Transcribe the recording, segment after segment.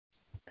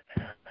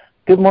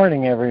Good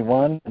morning,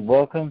 everyone, and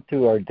welcome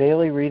to our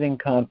daily reading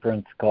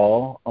conference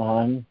call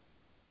on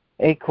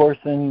A Course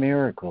in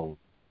Miracles,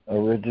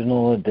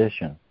 Original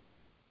Edition.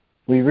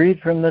 We read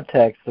from the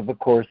text of A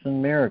Course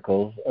in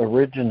Miracles,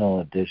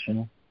 Original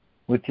Edition,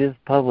 which is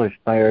published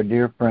by our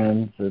dear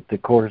friends at the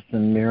Course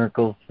in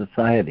Miracles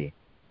Society.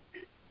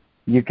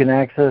 You can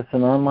access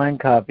an online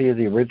copy of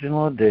the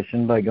original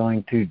edition by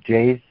going to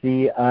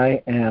jcim.net,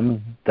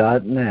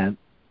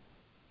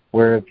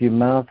 where if you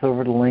mouse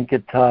over the link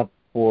at top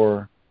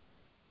for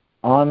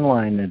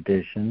online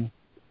edition,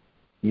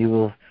 you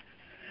will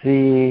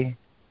see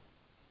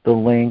the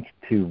link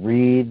to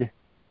read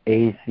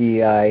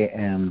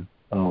ACIMOE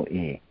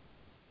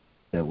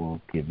that will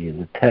give you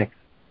the text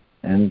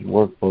and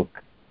workbook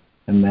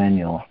and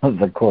manual of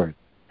the course.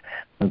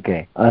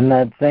 Okay, on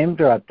that same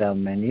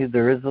drop-down menu,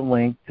 there is a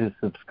link to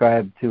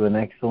subscribe to an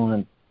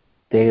excellent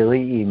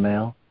daily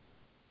email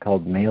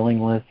called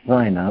Mailing List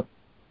Sign Up.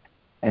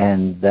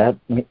 And that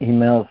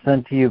email is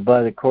sent to you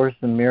by the Course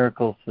in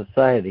Miracles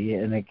Society,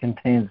 and it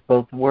contains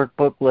both the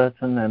workbook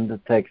lesson and the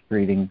text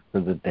reading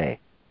for the day.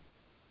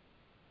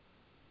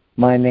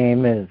 My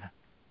name is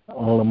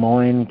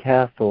Lemoyne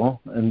Castle,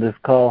 and this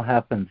call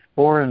happens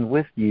for and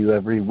with you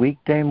every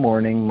weekday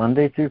morning,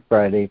 Monday through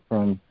Friday,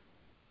 from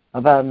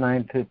about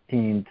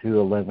 9:15 to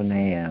 11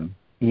 a.m.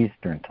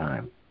 Eastern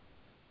Time.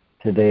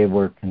 Today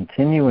we're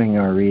continuing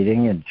our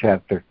reading in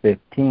Chapter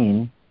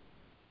 15,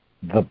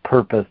 The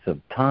Purpose of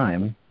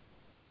Time,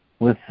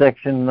 with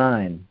Section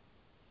 9,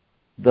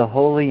 The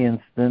Holy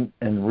Instant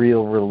and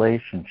Real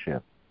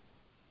Relationship.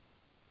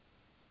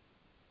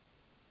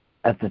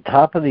 At the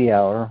top of the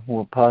hour,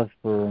 we'll pause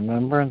for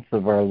remembrance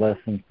of our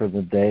lesson for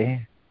the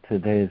day,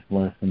 today's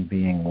lesson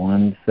being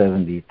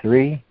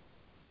 173,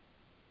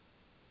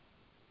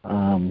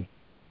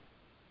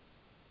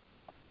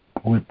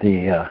 with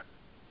the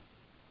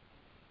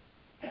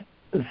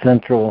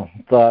central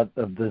thought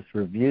of this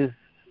review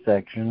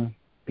section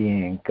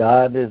being,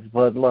 God is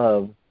but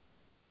love,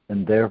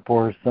 and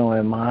therefore so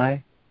am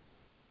I.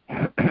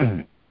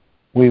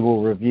 We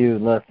will review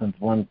lessons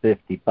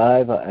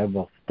 155. I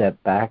will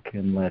step back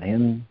and let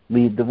him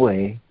lead the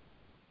way.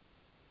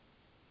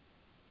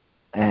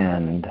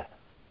 And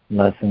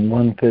lesson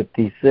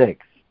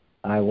 156,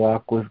 I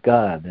walk with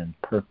God in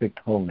perfect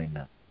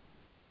holiness.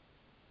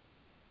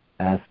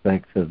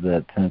 Aspects of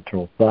that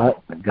central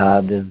thought,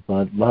 God is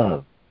but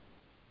love,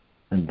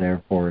 and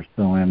therefore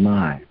so am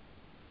I.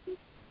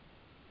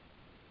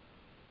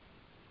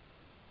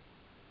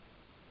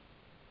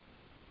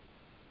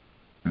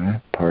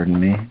 Pardon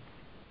me.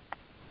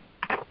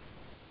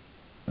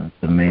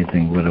 That's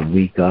amazing what a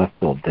week off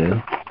will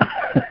do.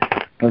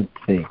 Let's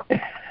see.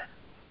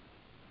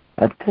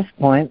 At this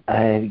point,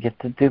 I get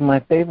to do my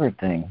favorite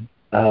thing.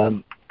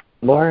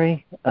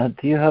 Lori, do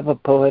you have a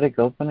poetic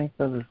opening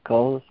for this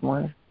call this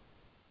morning?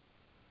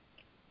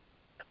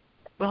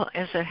 Well,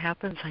 as it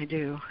happens, I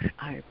do.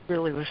 I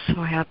really was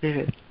so happy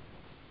to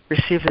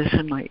receive this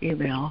in my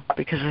email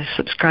because I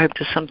subscribe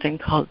to something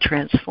called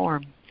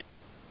Transform,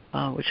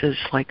 which is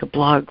like a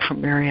blog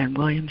from Marianne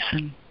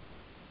Williamson.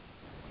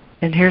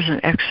 And here's an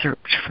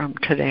excerpt from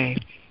today.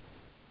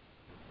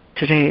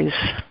 Today's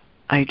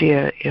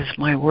idea is,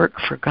 my work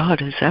for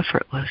God is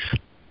effortless.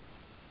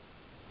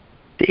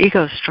 The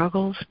ego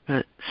struggles,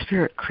 but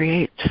spirit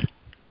creates,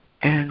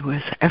 and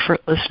with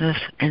effortlessness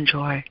and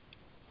joy.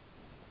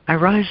 I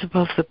rise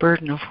above the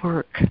burden of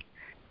work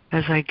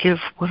as I give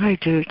what I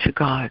do to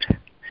God.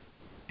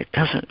 It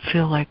doesn't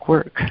feel like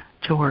work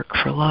to work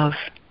for love.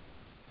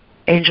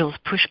 Angels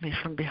push me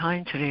from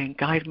behind today and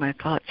guide my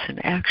thoughts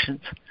and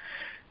actions.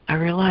 I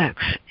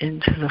relax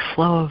into the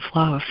flow of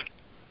love,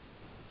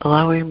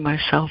 allowing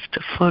myself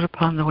to float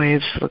upon the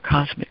waves of a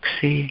cosmic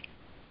sea.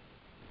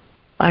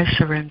 I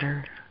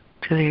surrender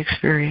to the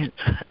experience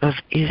of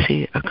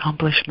easy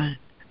accomplishment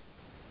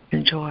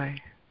and joy.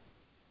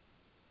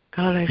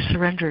 God, I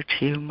surrender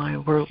to you my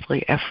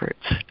worldly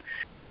efforts.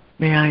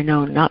 May I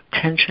know not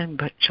tension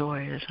but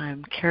joy as I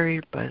am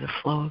carried by the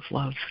flow of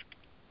love.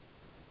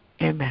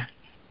 Amen.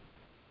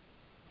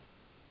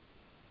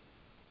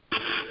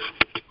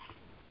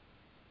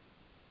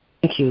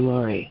 Thank you,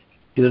 Lori.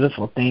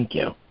 Beautiful. Thank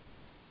you.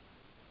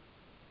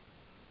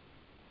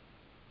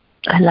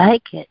 I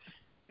like it.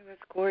 It was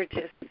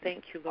gorgeous.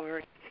 Thank you,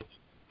 Lori.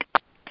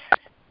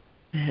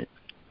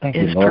 Thank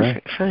you, Lori.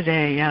 Perfect for the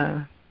day.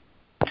 Yeah.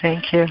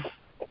 Thank you.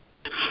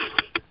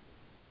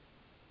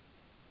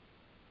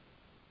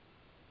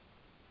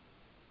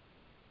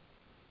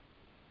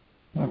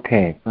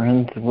 Okay,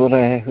 friends, what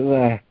I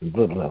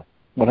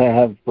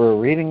have for a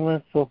reading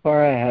list so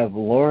far, I have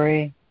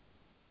Lori,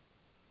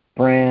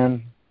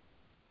 Fran,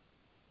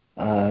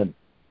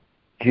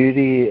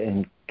 Judy,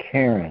 and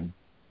Karen.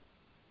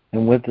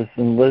 And with us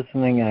in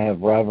listening, I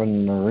have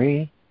Robin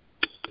Marie.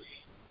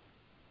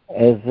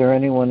 Is there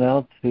anyone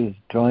else who's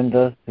joined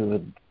us who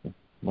would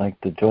like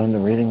to join the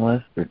reading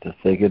list or to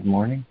say good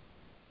morning?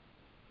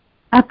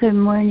 Good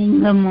morning.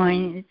 Good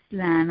morning. It's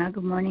Lana.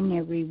 Good morning,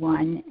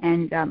 everyone.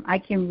 And I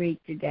can read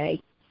today.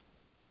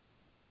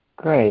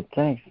 Great.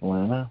 Thanks,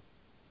 Lana.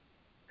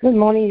 Good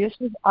morning. This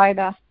is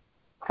Ida.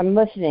 I'm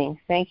listening.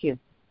 Thank you.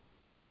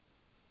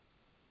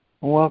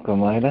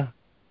 Welcome, Ida.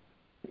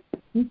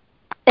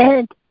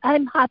 And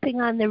I'm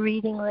hopping on the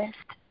reading list.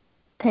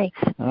 Thanks.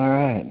 All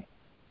right.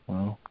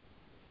 Well,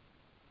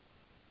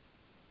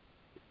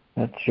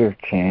 that sure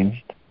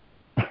changed.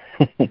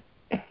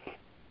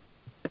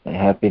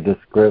 Happy to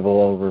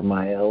scribble over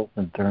my L's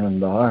and turn them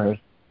to R's.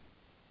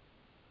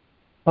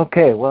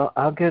 Okay, well,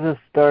 I'll get us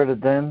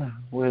started then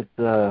with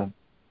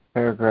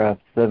paragraph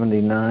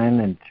 79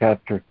 in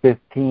chapter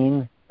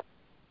 15,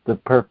 The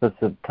Purpose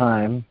of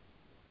Time.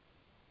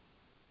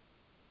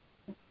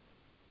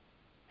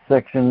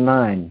 Section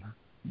 9,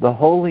 The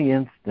Holy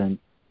Instant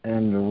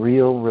and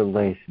Real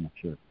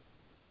Relationship.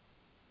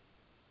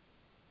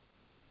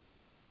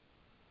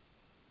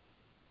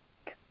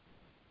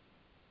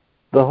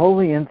 The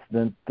Holy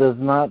Instant does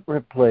not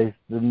replace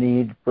the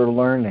need for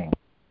learning,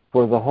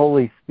 for the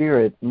Holy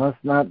Spirit must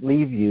not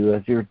leave you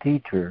as your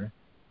teacher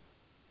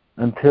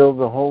until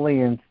the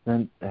Holy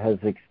Instant has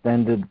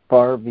extended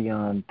far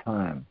beyond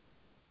time.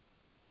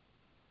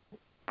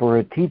 For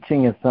a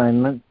teaching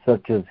assignment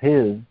such as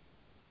his,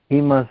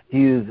 he must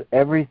use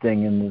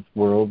everything in this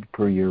world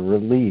for your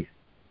release.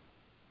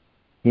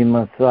 He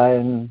must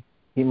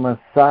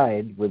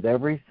side with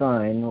every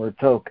sign or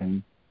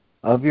token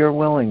of your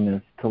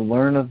willingness to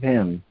learn of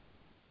him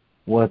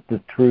what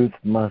the truth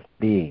must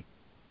be.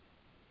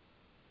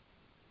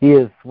 He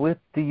is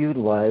swift to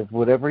utilize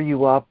whatever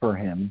you offer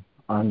him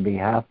on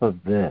behalf of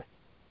this.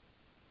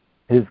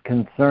 His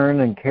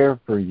concern and care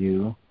for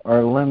you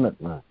are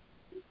limitless.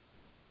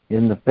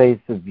 In the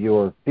face of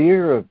your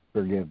fear of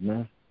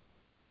forgiveness,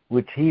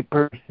 which he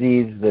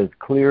perceives as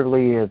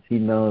clearly as he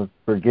knows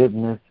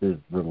forgiveness is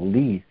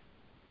release,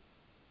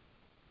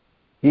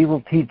 he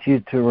will teach you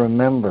to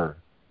remember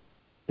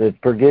that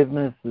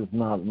forgiveness is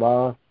not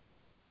loss,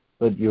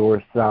 but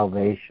your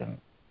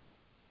salvation.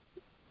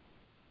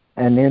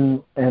 And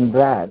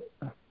that,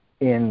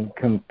 in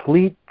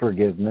complete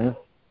forgiveness,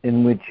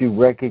 in which you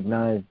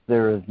recognize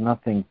there is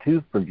nothing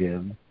to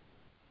forgive,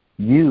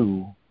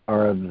 you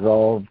are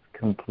absolved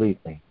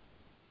completely.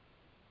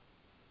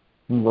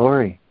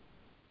 Lori.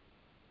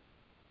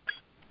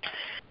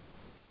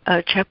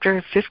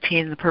 Chapter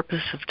 15, The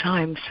Purpose of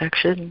Time,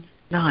 Section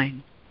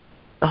 9,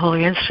 The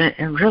Holy Instant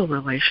and Real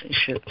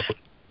Relationships.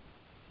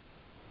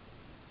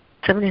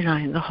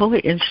 79. The Holy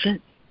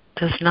Instant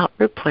does not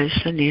replace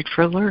the need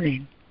for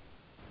learning,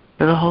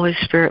 for the Holy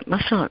Spirit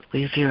must not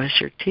leave you as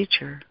your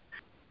teacher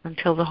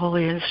until the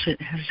Holy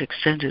Instant has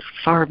extended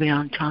far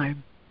beyond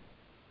time.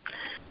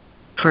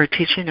 For a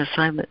teaching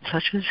assignment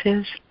such as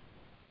his,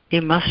 he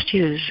must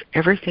use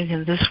everything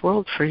in this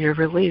world for your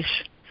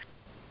release.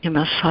 He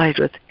must side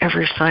with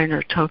every sign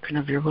or token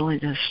of your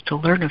willingness to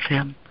learn of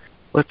him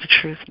what the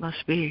truth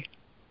must be.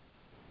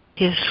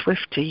 He is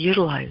swift to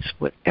utilize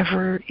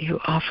whatever you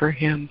offer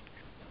him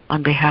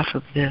on behalf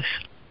of this.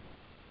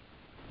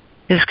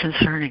 His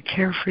concern and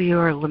care for you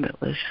are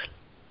limitless.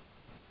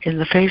 In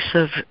the face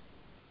of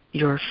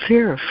your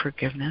fear of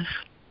forgiveness,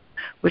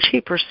 which he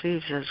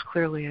perceives as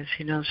clearly as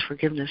he knows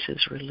forgiveness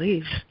is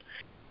release,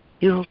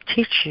 he will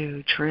teach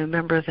you to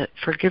remember that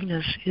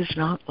forgiveness is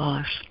not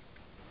loss,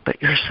 but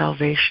your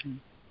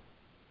salvation,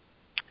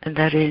 and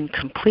that in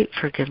complete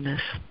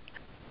forgiveness,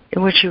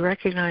 in which you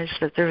recognize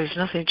that there is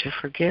nothing to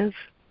forgive,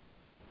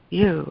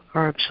 you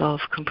are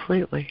absolved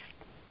completely.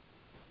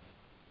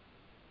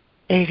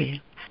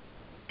 80.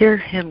 Hear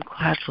him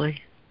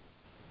gladly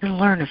and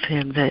learn of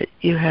him that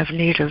you have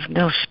need of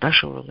no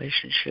special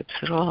relationships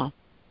at all.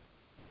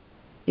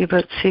 You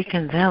but seek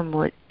in them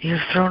what you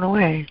have thrown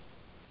away,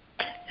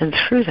 and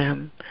through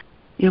them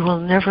you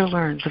will never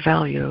learn the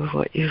value of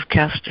what you've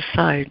cast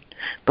aside,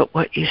 but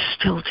what you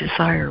still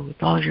desire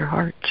with all your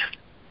heart.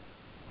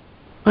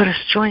 Let us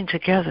join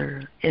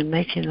together in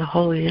making the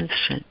Holy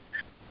Instant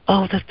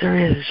all that there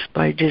is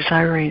by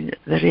desiring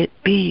that it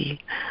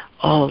be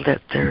all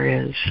that there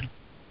is.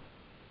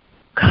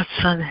 God's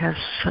Son has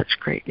such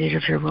great need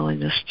of your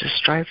willingness to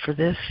strive for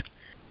this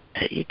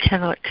that you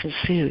cannot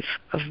conceive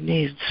of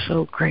needs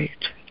so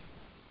great.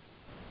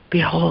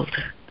 Behold,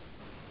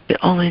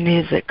 the only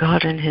need that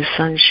God and his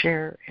Son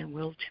share and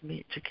will to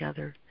meet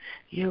together.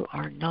 You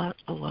are not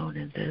alone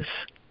in this.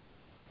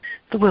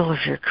 The will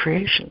of your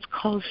creations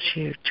calls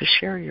you to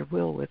share your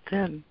will with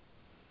them.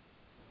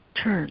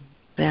 Turn,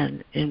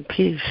 then, in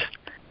peace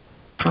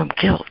from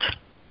guilt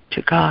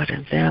to God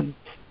and them.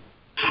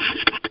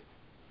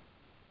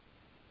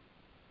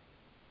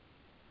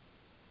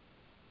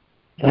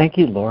 Thank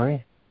you,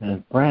 Lori.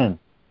 And Fran.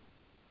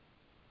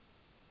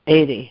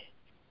 80.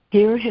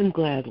 Hear him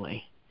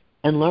gladly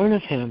and learn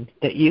of him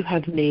that you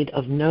have need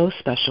of no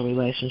special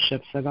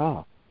relationships at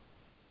all.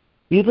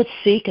 You but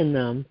seek in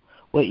them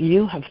what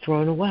you have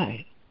thrown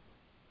away,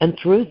 and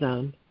through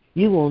them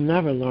you will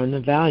never learn the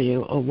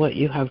value of what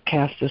you have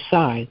cast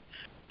aside,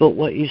 but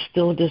what you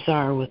still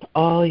desire with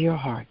all your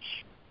hearts.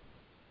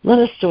 Let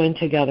us join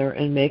together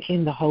in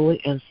making the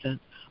Holy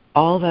Instant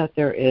all that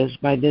there is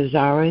by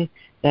desiring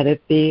that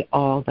it be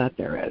all that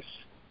there is.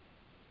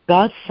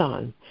 God's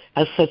Son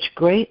has such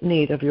great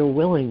need of your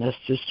willingness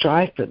to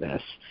strive for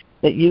this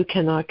that you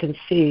cannot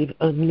conceive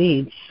of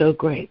needs so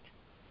great.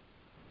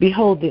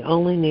 Behold the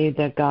only need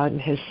that God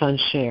and his Son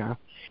share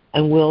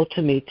and will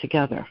to meet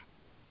together.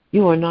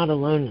 You are not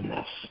alone in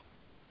this.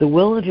 The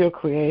will of your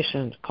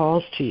creation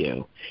calls to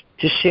you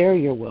to share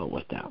your will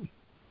with them.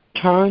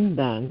 Turn,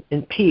 then,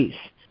 in peace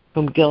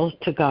from guilt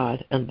to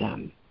God and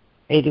them.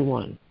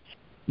 81.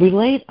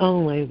 Relate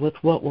only with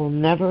what will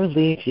never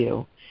leave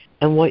you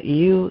and what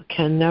you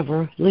can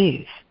never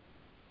leave.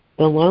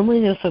 The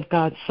loneliness of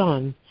God's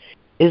Son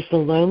is the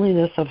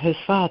loneliness of his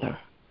Father.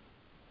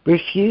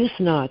 Refuse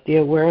not the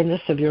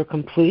awareness of your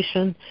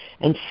completion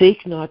and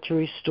seek not to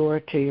restore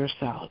it to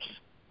yourselves.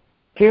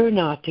 Fear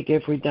not to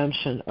give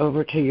redemption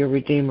over to your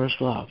Redeemer's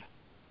love.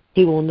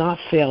 He will not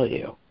fail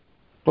you,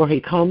 for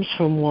he comes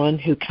from one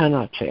who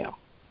cannot fail.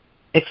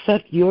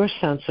 Accept your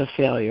sense of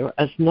failure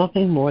as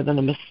nothing more than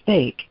a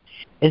mistake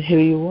in who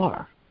you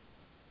are.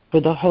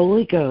 For the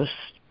Holy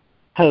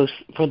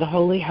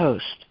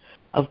host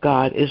of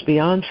God is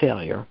beyond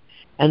failure,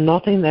 and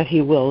nothing that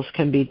he wills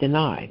can be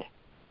denied.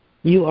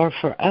 You are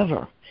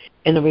forever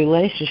in a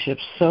relationship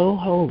so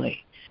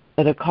holy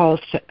that it calls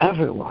to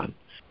everyone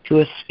to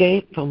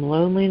escape from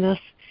loneliness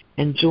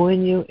and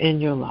join you in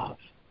your love.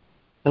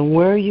 And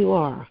where you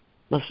are,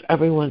 must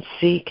everyone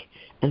seek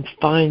and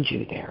find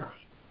you there.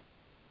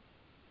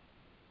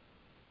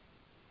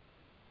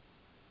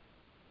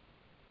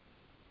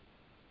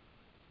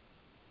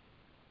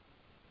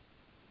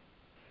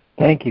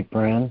 Thank you,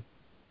 Fran.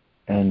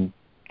 And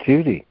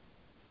Judy.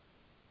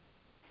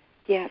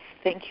 Yes,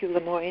 thank you,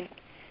 Lemoyne.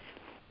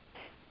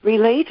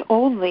 Relate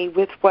only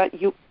with what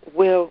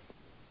will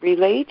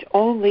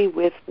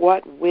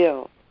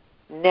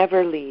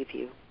never leave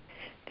you,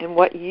 and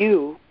what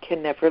you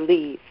can never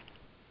leave.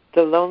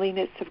 The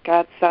loneliness of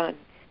God's Son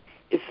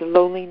is the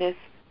loneliness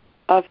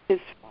of his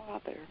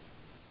Father.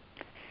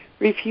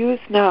 Refuse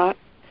not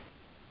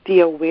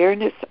the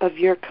awareness of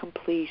your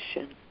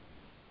completion,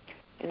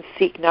 and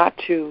seek not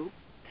to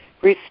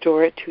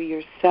restore it to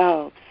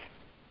yourselves.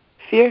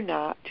 Fear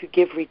not to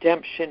give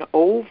redemption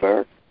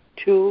over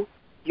to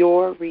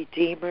your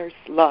Redeemer's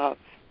love.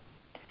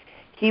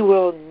 He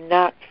will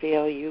not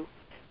fail you,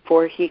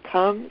 for he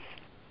comes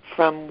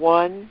from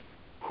one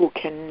who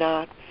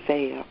cannot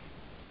fail.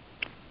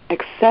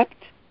 Accept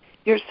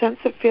your sense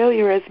of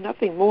failure as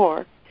nothing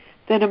more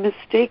than a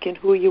mistake in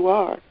who you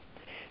are,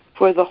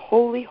 for the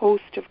holy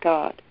host of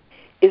God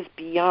is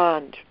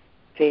beyond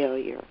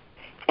failure,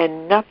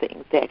 and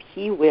nothing that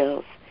he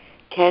wills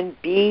can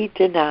be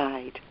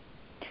denied.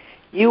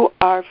 You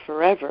are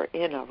forever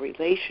in a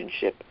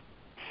relationship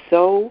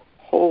so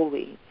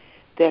holy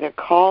that it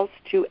calls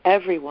to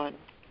everyone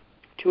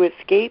to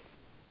escape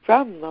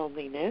from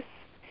loneliness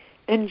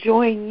and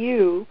join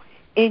you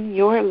in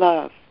your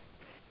love.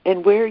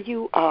 And where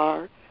you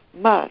are,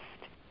 must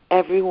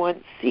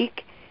everyone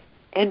seek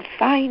and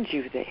find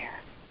you there.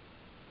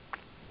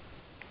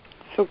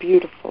 So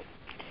beautiful.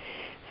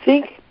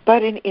 Think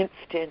but an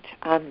instant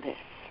on this.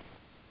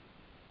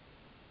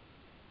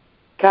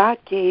 God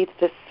gave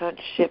the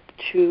sonship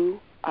to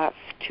us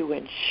to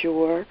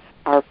ensure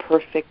our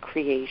perfect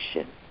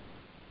creation.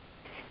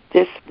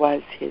 This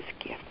was his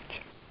gift.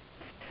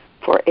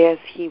 For as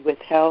he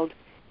withheld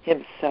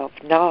himself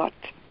not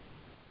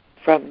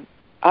from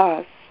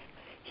us,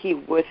 he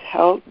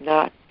withheld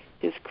not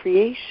his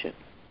creation.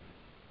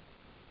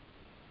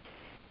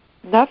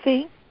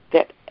 Nothing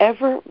that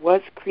ever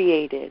was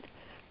created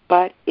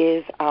but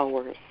is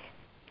ours.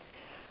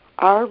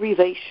 Our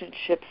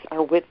relationships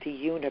are with the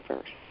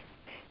universe,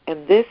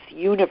 and this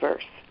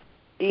universe,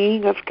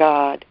 being of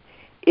God,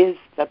 is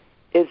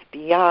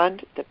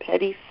beyond the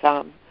petty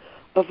sum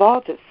of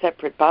all the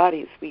separate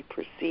bodies we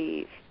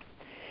perceive.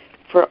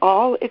 For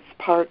all its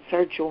parts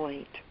are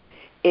joined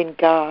in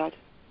God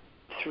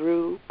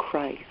through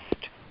Christ,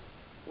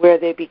 where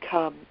they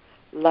become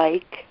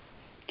like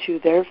to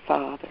their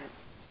Father.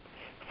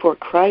 For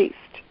Christ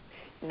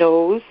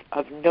knows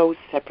of no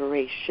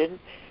separation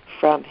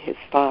from his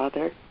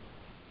Father,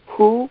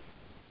 who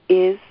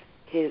is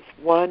his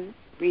one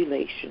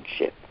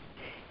relationship,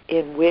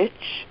 in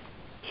which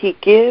he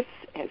gives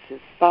as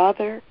his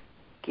Father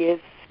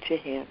gives to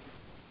him.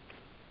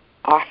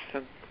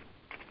 Awesome.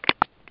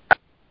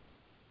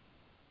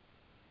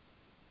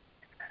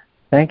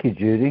 Thank you,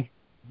 Judy.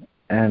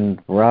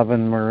 And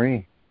Robin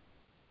Marie.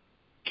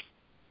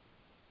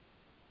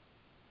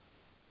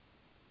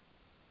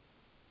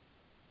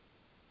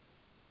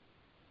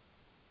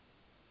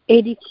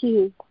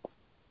 '82.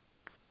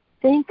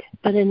 Think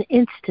but an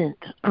instant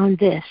on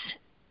this.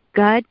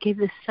 God gave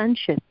the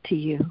sonship to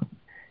you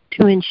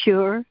to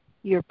ensure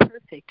your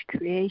perfect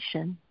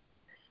creation.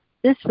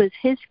 This was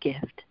his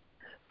gift,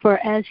 for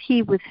as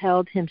he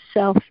withheld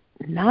himself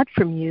not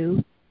from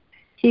you,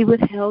 he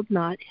withheld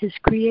not his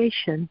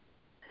creation.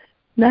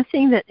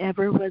 Nothing that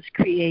ever was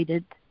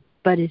created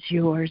but is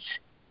yours.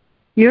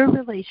 Your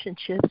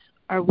relationships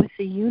are with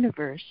the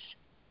universe,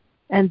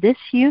 and this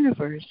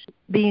universe,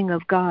 being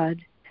of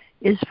God,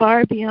 is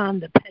far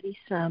beyond the petty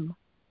sum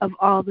of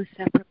all the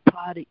separate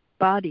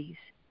bodies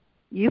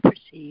you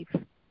perceive.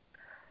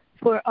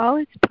 For all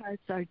its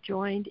parts are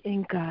joined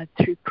in God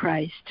through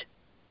Christ,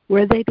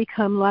 where they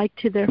become like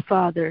to their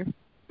Father.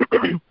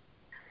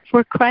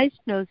 For Christ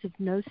knows of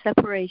no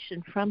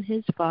separation from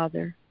his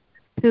Father,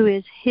 who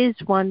is his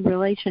one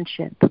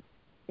relationship,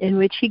 in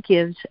which he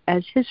gives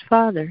as his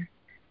Father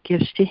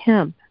gives to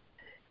him.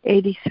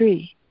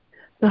 83.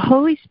 The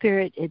Holy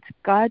Spirit is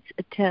God's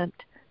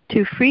attempt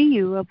to free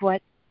you of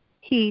what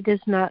he does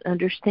not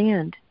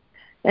understand,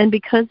 and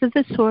because of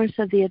the source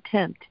of the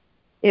attempt,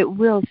 it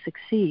will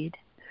succeed.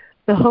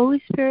 The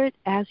Holy Spirit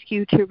asks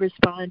you to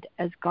respond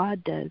as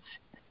God does,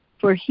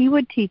 for he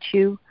would teach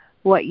you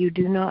what you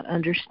do not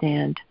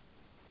understand.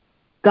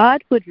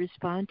 God would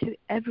respond to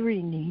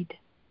every need,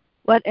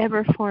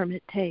 whatever form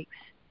it takes,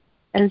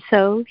 and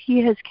so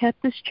he has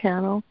kept this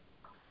channel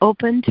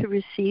open to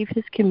receive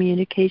his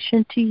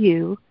communication to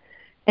you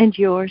and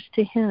yours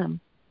to him.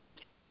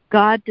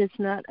 God does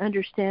not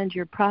understand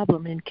your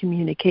problem in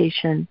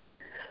communication,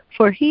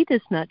 for he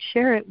does not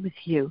share it with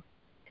you.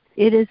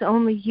 It is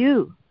only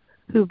you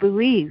who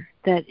believe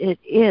that it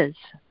is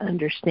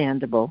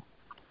understandable.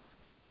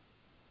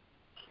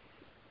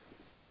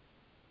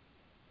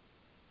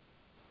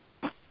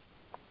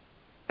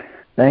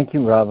 Thank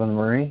you, Robin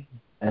Marie.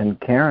 And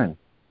Karen.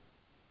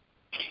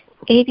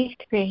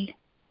 83.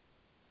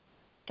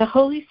 The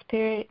Holy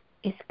Spirit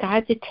is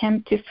God's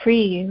attempt to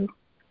free you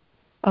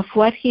of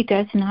what he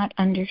does not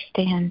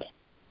understand.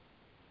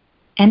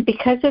 And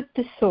because of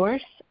the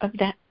source of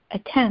that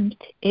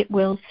attempt, it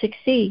will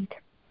succeed.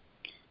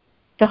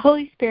 The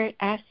Holy Spirit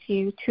asks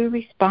you to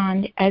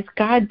respond as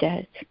God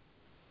does,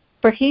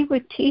 for he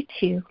would teach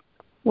you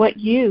what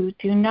you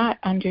do not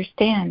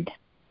understand.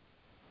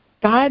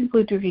 God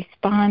would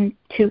respond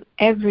to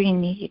every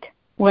need,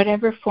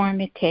 whatever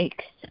form it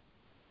takes.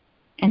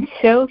 And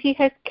so he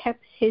has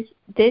kept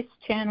this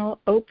channel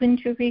open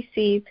to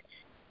receive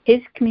his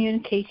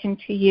communication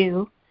to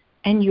you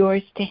and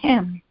yours to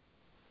him.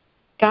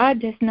 God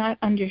does not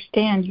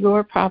understand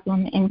your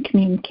problem in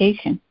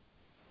communication,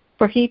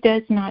 for he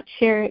does not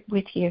share it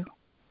with you.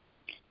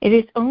 It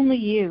is only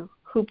you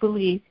who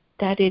believe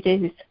that it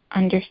is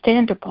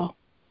understandable.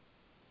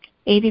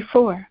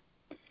 84.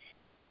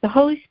 The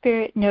Holy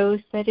Spirit knows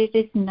that it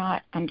is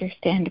not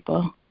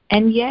understandable,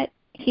 and yet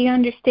he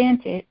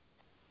understands it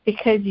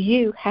because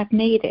you have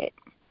made it.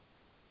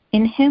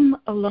 In him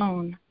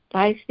alone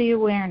lies the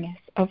awareness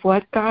of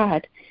what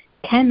God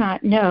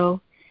cannot know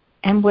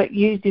and what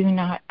you do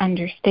not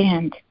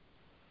understand.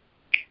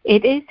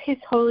 It is his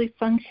holy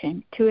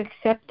function to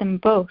accept them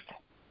both,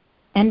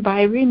 and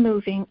by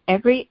removing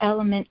every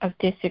element of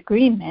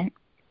disagreement,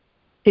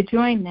 to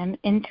join them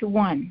into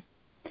one.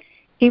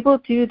 He will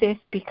do this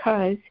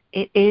because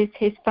it is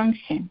his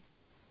function.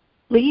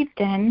 Leave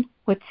then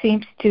what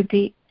seems to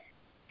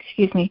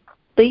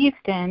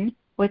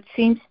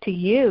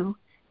you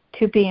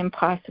to be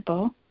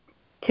impossible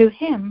to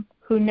him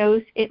who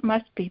knows it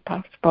must be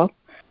possible,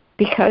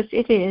 because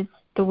it is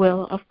the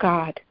will of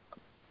God.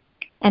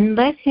 And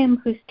let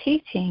him whose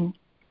teaching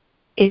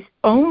is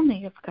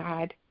only of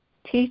God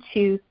teach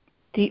you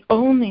the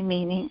only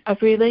meaning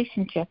of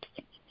relationships.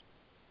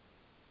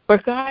 For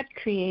God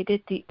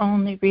created the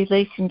only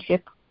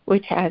relationship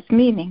which has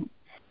meaning,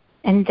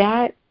 and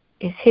that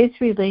is his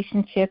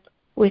relationship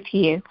with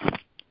you.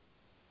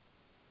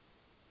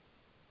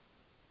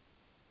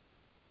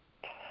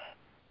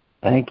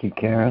 Thank you,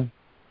 Karen.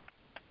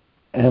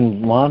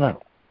 And Lana.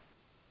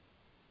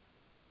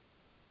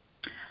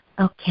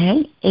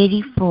 Okay,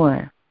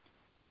 84.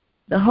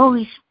 The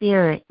Holy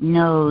Spirit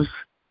knows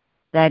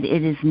that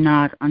it is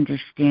not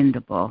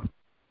understandable.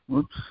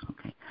 Whoops,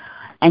 okay.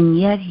 And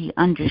yet he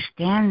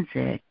understands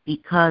it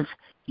because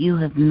you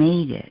have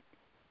made it.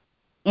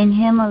 In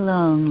him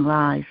alone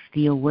lies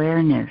the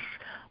awareness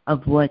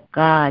of what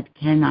God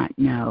cannot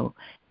know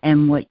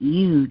and what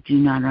you do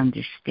not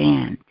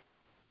understand.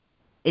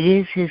 It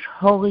is his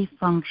holy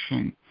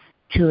function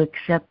to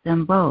accept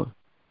them both,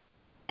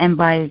 and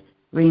by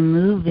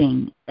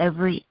removing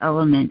every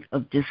element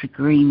of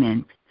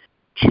disagreement,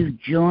 to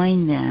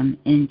join them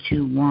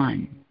into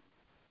one.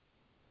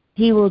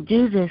 He will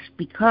do this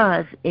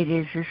because it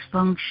is his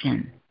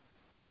function.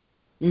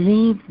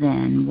 Leave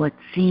then what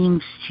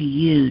seems to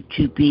you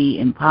to be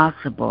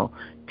impossible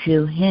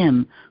to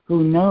him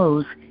who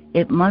knows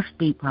it must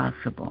be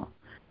possible,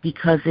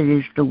 because it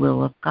is the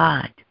will of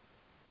God.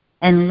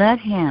 And let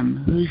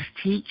him whose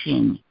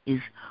teaching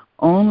is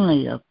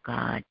only of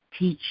God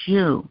teach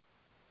you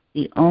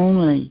the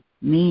only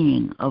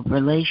meaning of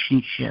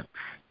relationships.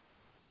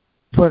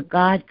 For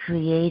God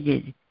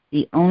created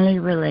the only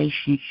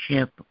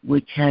relationship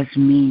which has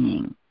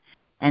meaning,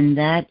 and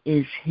that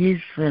is his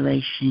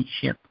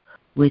relationship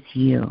with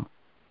you.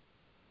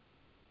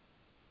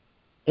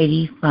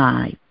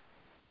 85.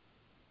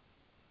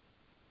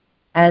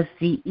 As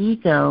the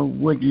ego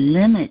would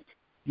limit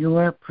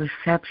your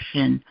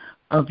perception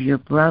of your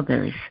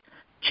brothers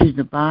to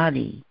the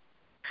body,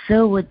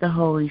 so would the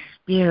Holy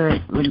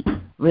Spirit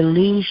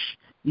release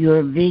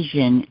your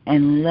vision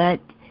and let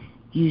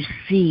you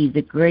see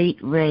the great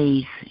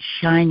rays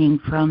shining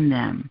from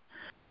them,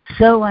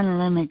 so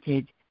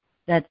unlimited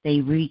that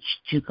they reach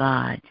to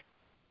God.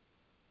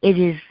 It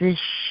is this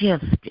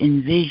shift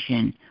in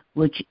vision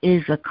which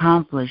is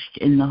accomplished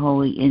in the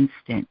holy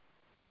instant.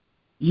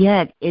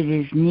 Yet it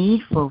is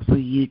needful for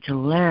you to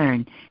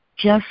learn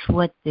just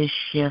what this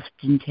shift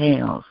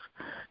entails,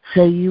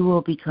 so you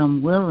will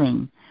become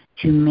willing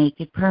to make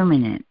it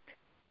permanent.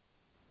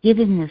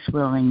 Given this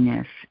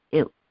willingness,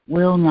 it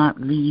will not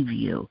leave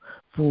you,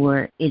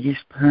 for it is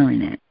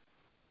permanent.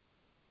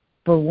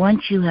 For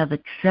once you have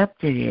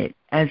accepted it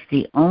as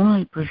the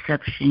only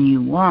perception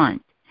you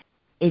want,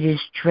 it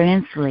is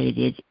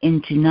translated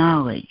into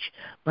knowledge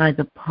by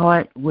the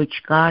part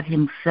which God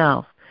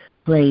Himself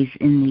plays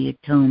in the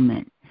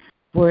atonement,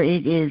 for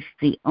it is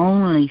the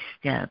only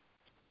step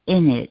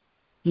in it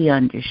He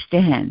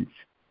understands.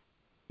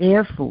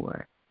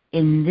 Therefore,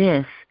 in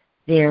this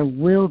there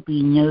will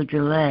be no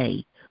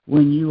delay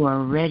when you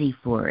are ready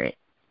for it.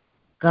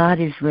 God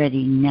is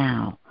ready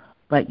now,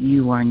 but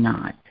you are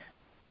not.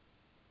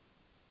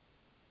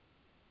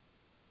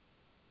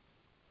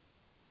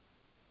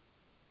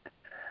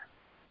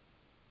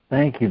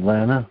 Thank you,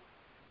 Lana.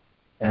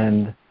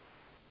 And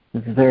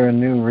is there a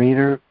new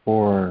reader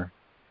for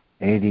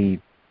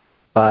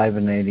 85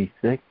 and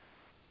 86?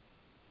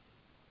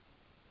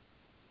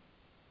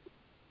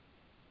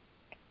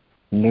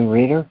 New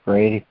reader for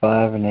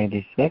 85 and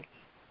 86?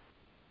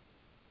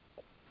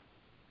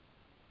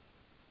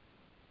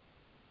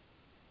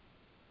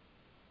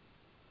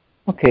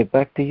 Okay,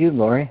 back to you,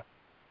 Lori.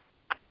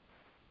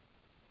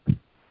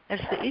 As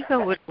the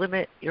ego would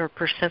limit your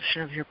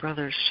perception of your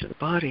brothers to the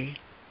body,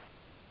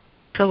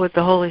 so would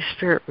the Holy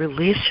Spirit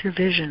release your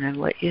vision and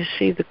let you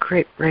see the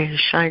great rays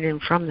shining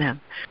from them,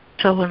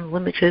 so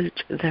unlimited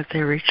that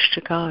they reach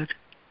to God.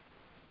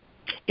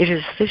 It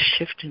is this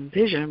shift in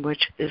vision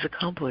which is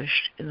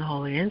accomplished in the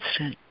holy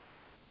instant.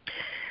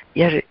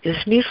 Yet it is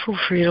needful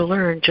for you to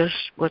learn just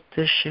what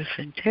this shift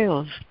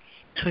entails,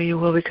 so you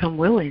will become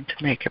willing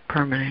to make it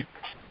permanent.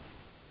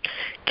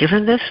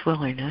 Given this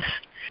willingness,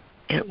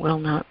 it will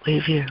not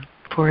leave you,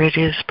 for it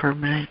is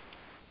permanent.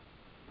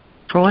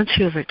 For once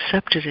you have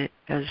accepted it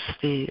as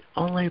the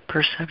only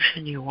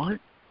perception you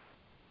want,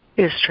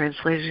 it is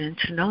translated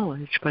into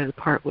knowledge by the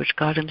part which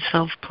God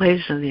Himself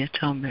plays in the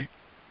atonement,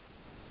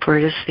 for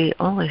it is the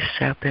only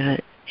step in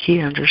it He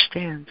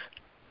understands.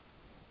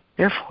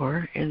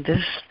 Therefore, in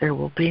this there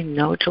will be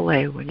no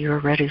delay when you are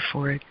ready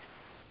for it.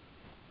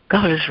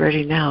 God is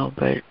ready now,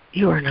 but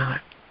you are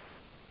not.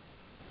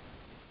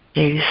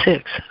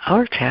 86.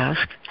 Our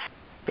task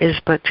is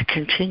but to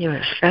continue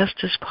as fast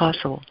as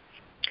possible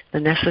the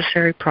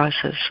necessary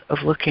process of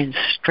looking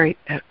straight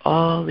at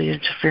all the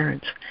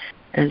interference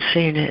and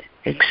seeing it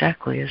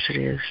exactly as it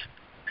is.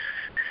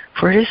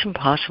 For it is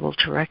impossible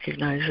to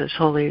recognize as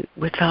wholly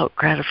without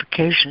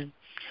gratification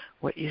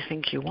what you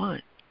think you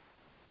want.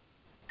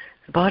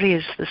 The body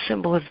is the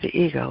symbol of the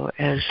ego,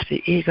 as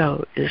the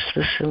ego is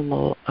the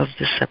symbol of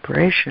the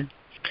separation,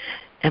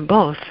 and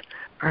both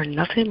are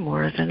nothing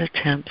more than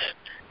attempts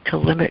to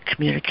limit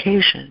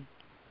communication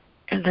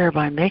and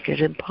thereby make it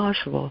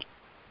impossible.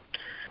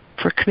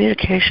 For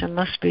communication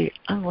must be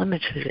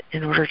unlimited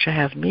in order to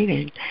have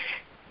meaning,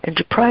 and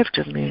deprived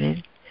of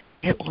meaning,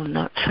 it will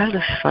not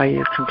satisfy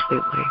you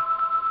completely.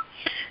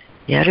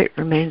 Yet it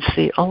remains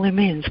the only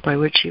means by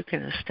which you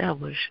can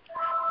establish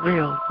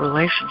real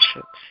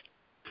relationships.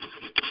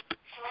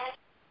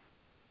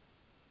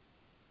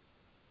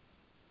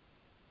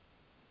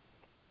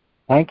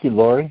 Thank you,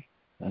 Lori.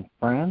 And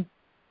Fran?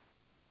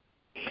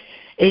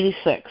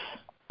 86.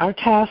 Our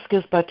task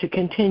is but to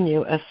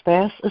continue as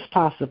fast as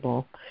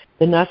possible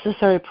the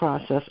necessary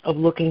process of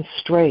looking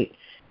straight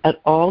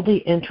at all the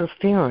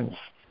interference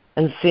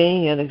and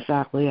seeing it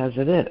exactly as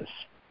it is.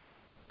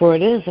 For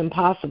it is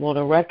impossible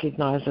to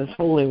recognize as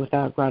wholly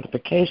without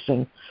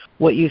gratification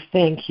what you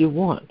think you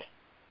want.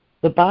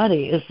 The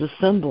body is the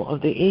symbol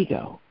of the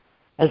ego,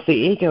 as the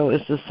ego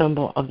is the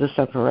symbol of the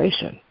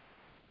separation,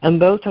 and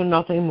both are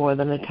nothing more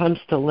than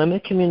attempts to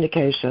limit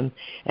communication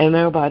and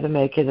thereby to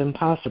make it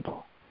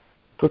impossible.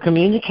 For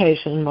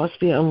communication must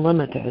be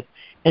unlimited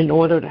in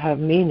order to have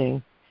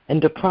meaning,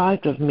 and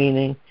deprived of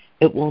meaning,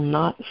 it will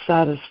not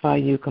satisfy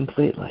you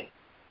completely.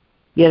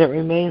 Yet it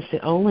remains the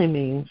only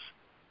means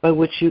by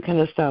which you can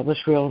establish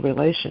real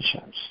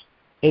relationships.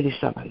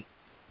 87.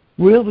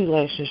 Real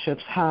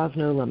relationships have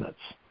no limits,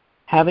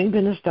 having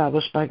been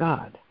established by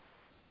God.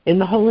 In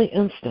the holy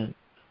instant,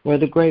 where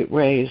the great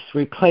rays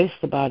replace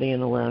the body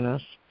in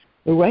awareness,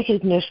 the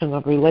recognition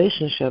of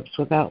relationships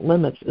without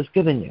limits is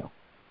given you.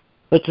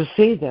 But to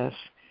see this,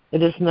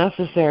 it is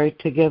necessary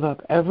to give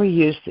up every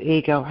use the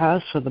ego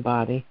has for the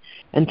body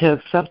and to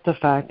accept the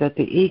fact that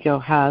the ego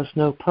has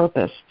no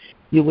purpose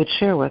you would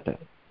share with it.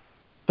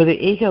 For the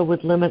ego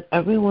would limit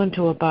everyone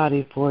to a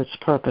body for its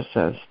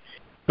purposes,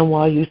 and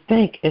while you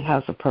think it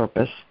has a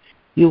purpose,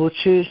 you will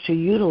choose to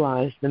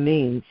utilize the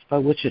means by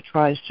which it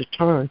tries to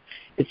turn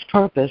its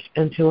purpose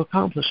into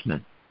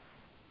accomplishment.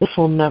 This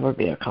will never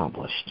be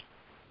accomplished.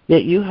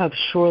 Yet you have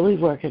surely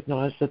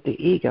recognized that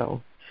the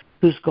ego,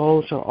 whose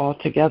goals are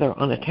altogether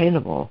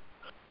unattainable,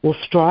 will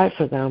strive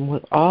for them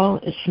with all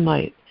its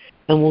might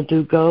and will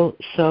do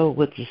so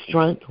with the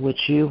strength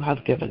which you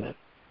have given it.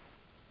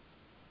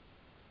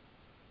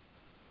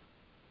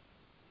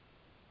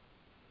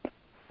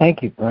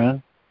 Thank you,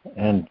 Brent.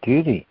 And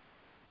Judy.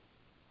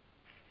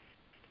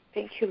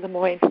 Thank you,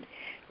 Lemoyne.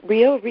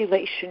 Real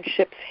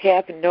relationships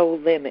have no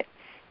limits.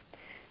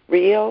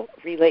 Real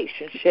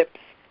relationships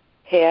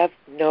have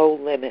no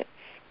limits,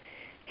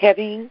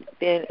 having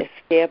been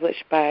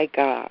established by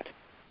God.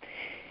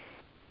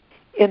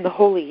 In the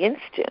holy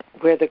instant,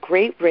 where the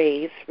great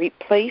rays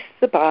replace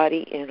the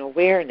body in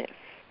awareness,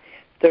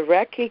 the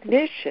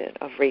recognition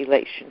of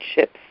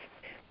relationships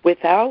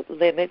without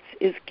limits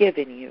is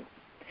given you.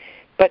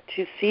 But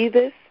to see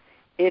this,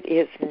 it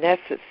is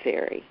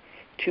necessary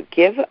to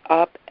give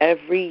up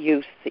every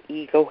use the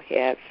ego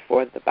has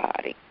for the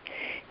body,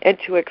 and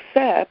to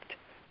accept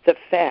the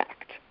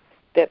fact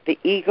that the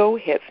ego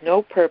has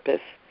no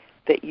purpose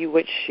that you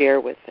would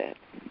share with it.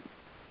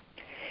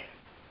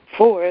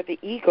 For the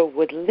ego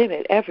would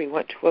limit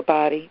everyone to a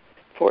body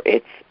for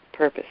its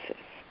purposes.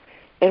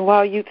 And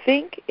while you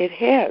think it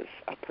has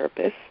a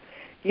purpose,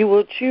 you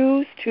will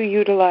choose to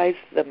utilize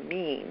the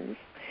means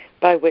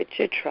by which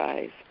it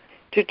tries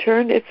to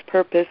turn its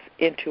purpose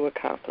into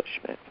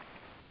accomplishment.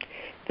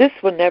 This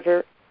will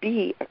never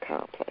be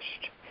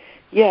accomplished.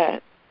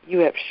 Yet, you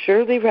have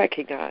surely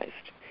recognized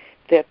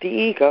that the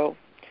ego,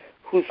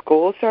 whose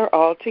goals are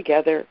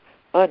altogether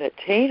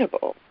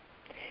unattainable,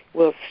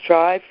 will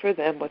strive for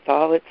them with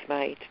all its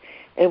might,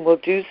 and will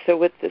do so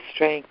with the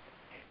strength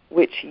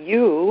which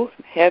you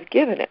have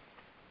given it.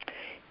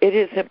 It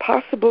is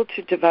impossible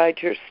to divide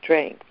your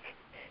strength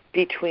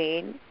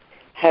between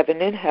heaven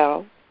and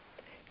hell,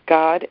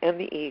 God and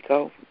the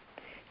ego,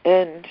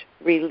 and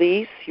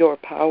release your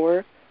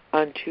power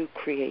unto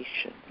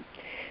creation,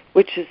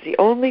 which is the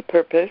only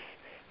purpose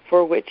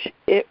for which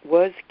it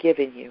was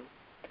given you.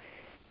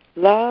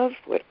 Love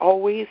would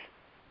always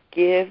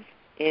give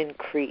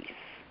increase.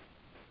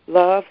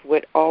 Love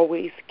would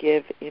always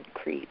give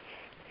increase.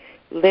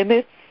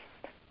 Limits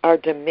are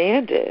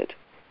demanded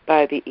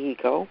by the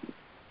ego,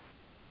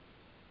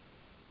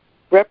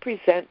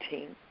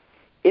 representing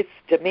its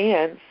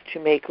demands to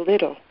make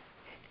little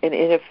and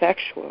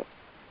ineffectual.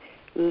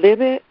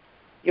 Limit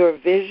your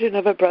vision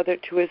of a brother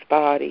to his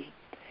body,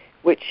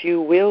 which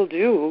you will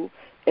do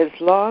as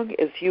long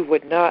as you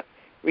would not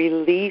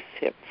release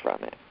him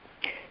from it.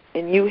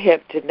 And you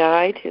have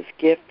denied his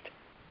gift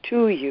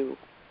to you.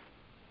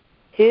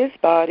 His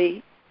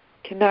body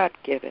cannot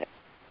give it,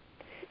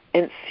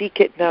 and seek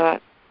it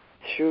not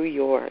through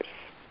yours.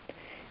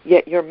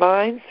 Yet your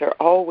minds are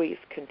always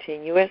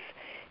continuous,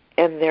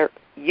 and their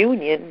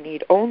union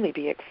need only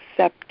be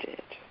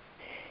accepted,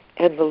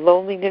 and the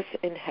loneliness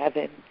in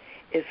heaven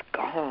is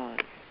gone.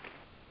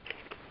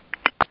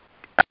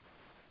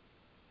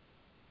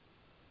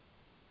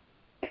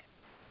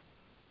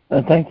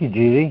 Thank you,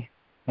 Judy.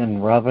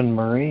 And Robin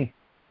Marie.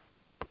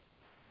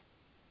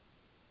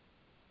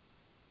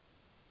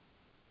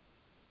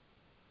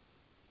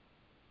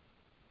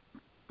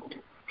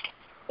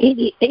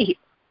 88.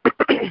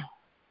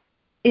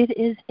 It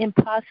is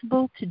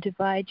impossible to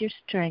divide your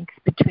strength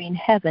between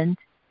heaven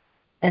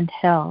and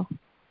hell,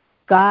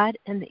 God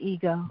and the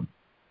ego,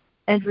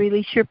 and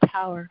release your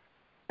power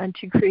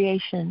unto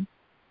creation,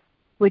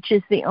 which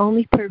is the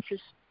only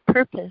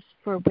purpose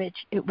for which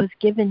it was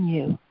given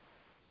you.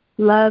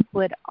 Love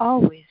would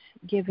always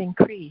give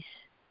increase.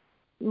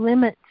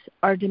 Limits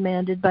are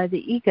demanded by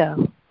the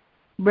ego,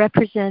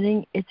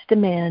 representing its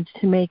demand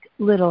to make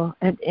little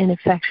and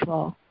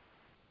ineffectual.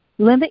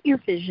 Limit your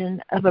vision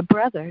of a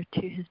brother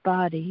to his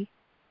body,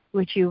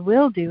 which you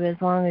will do as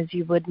long as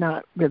you would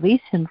not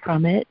release him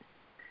from it,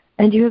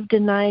 and you have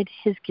denied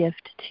his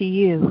gift to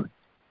you.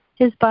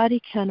 His body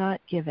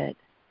cannot give it,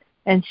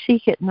 and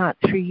seek it not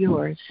through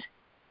yours.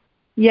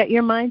 Yet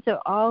your minds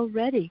are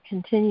already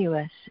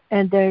continuous,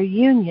 and their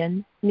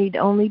union need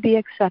only be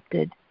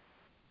accepted,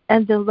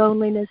 and the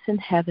loneliness in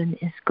heaven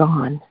is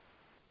gone.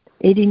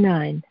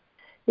 89.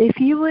 If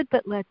you would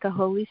but let the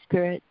Holy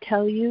Spirit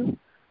tell you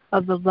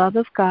of the love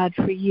of God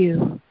for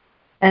you,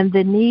 and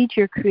the need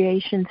your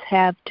creations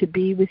have to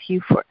be with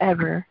you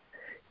forever,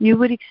 you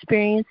would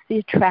experience the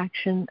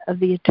attraction of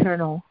the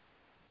eternal.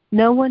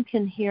 No one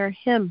can hear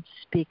him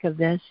speak of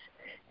this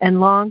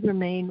and long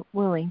remain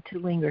willing to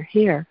linger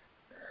here.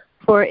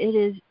 For it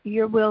is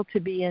your will to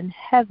be in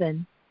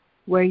heaven,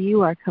 where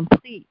you are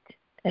complete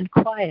and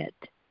quiet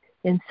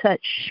in such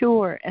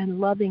sure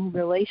and loving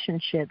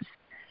relationships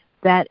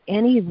that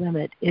any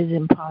limit is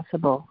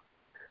impossible.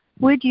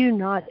 Would you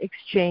not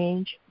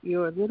exchange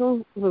your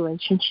little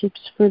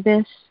relationships for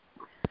this?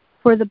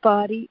 For the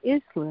body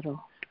is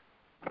little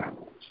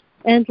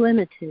and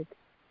limited,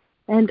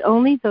 and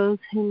only those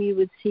whom you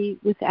would see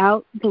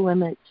without the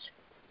limits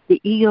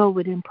the ego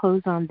would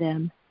impose on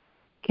them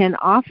can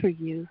offer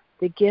you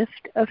the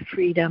gift of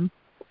freedom.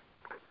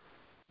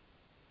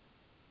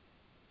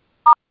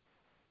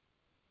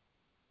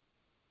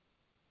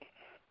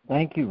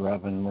 Thank you,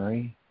 Robin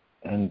Marie.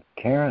 And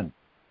Karen.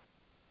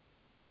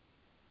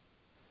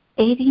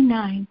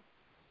 89.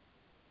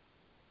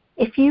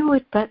 If you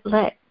would but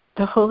let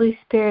the Holy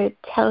Spirit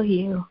tell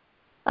you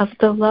of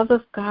the love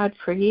of God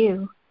for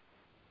you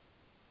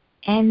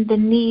and the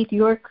need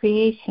your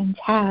creations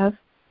have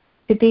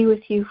to be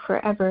with you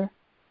forever,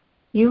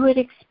 you would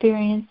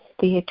experience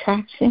the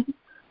attraction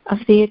of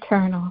the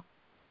eternal.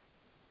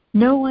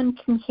 No one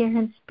can hear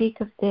him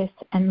speak of this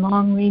and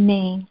long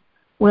remain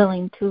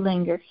willing to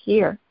linger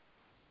here.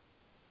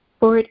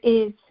 For it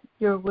is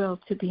your will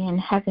to be in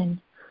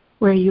heaven,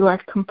 where you are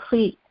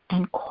complete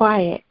and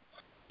quiet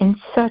in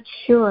such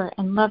sure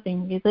and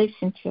loving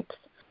relationships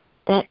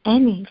that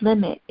any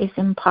limit is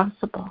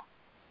impossible.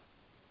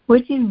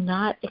 Would you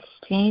not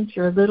exchange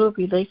your little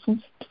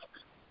relationships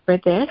for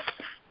this?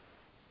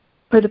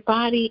 For the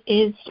body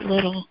is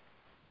little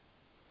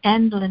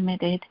and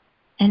limited,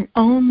 and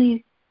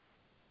only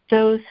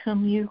those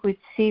whom you would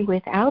see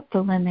without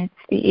the limits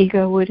the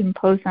ego would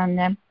impose on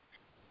them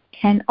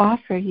can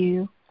offer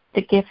you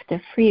the gift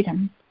of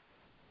freedom.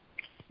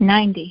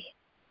 90.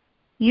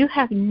 You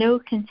have no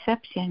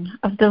conception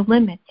of the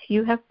limits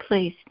you have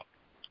placed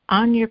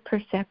on your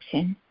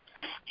perception,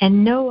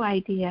 and no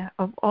idea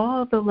of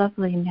all the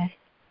loveliness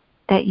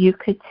that you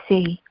could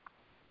see.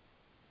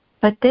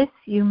 But this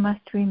you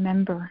must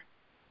remember.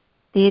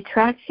 The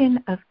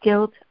attraction of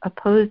guilt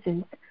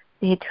opposes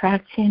the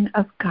attraction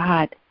of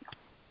God.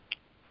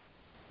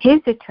 His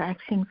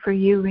attraction for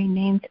you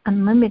remains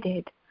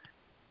unlimited,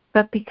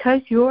 but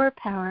because your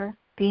power,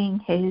 being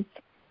his,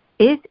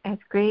 is as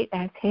great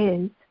as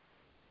his,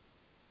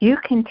 you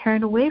can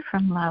turn away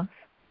from love.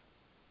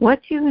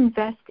 What you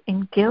invest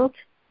in guilt,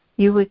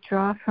 you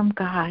withdraw from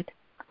God,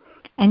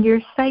 and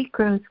your sight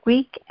grows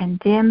weak and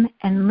dim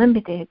and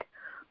limited,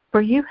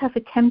 for you have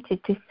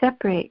attempted to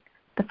separate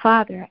the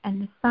Father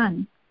and the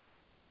Son,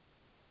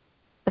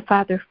 the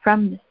Father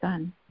from the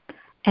Son,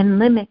 and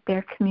limit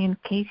their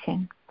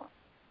communication.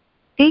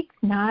 Seek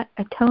not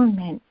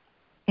atonement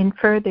in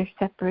further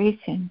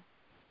separation,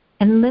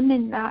 and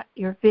limit not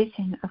your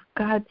vision of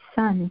God's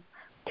Son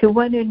to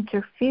what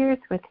interferes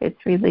with his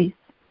release,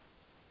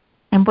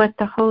 and what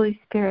the Holy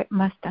Spirit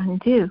must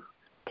undo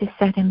to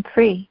set him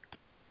free.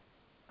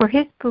 For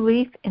his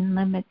belief in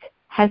limits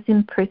has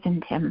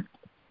imprisoned him.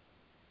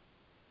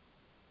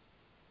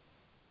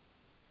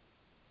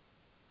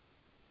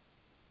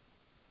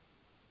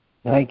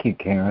 Thank you,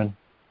 Karen.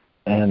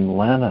 And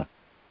Lana.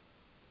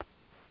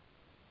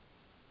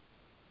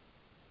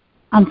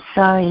 I'm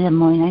sorry,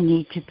 Lemoyne, I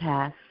need to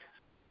pass.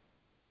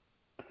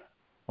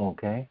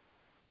 Okay.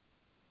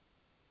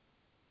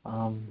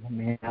 Let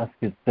me ask,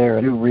 is there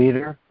a new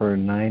reader for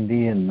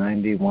 90 and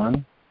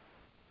 91?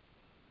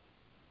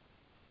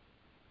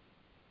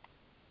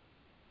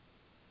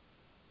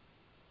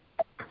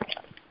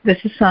 This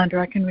is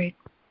Sandra. I can read.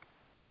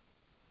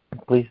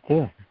 Please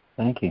do.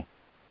 Thank you.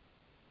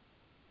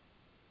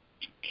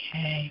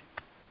 Okay.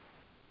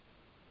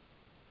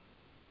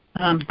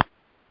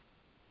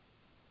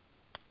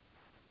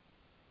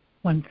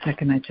 One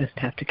second, I just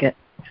have to get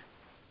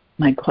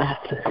my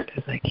glasses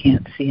because I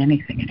can't see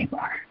anything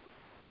anymore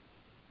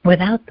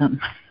without them.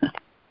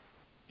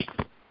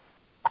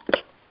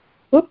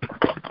 Whoop.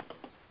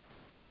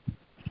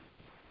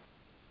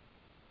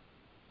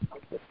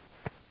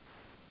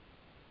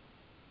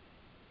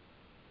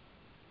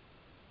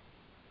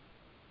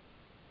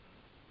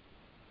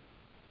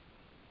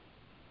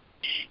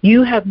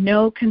 You have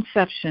no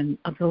conception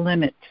of the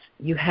limits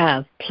you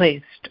have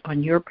placed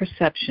on your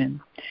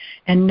perception,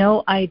 and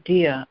no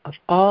idea of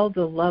all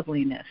the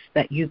loveliness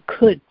that you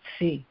could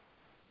see.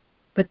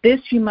 But this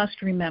you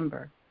must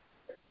remember.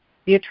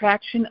 The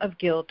attraction of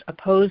guilt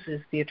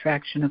opposes the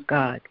attraction of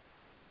God.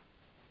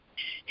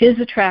 His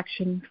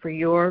attraction for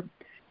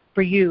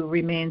you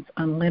remains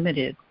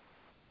unlimited,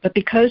 but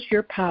because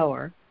your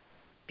power,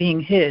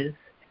 being his,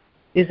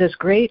 is as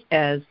great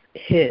as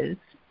his,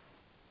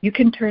 you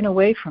can turn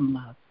away from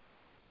love.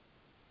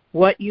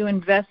 What you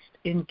invest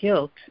in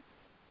guilt,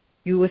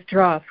 you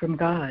withdraw from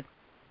God.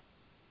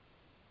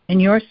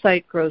 And your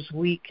sight grows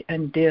weak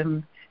and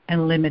dim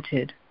and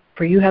limited,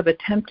 for you have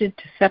attempted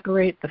to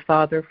separate the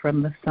Father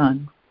from the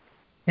Son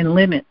and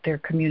limit their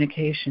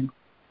communication.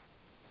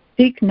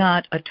 Seek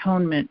not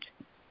atonement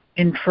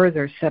in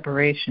further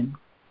separation,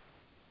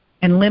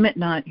 and limit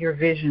not your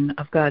vision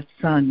of God's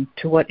Son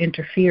to what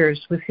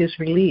interferes with his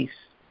release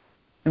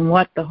and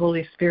what the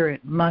Holy Spirit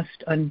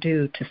must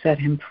undo to set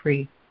him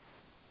free.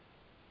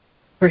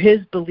 For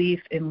his belief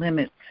in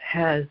limits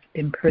has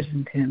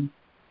imprisoned him.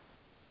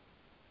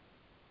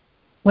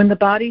 When the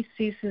body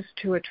ceases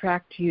to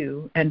attract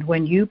you, and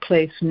when you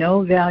place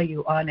no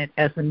value on it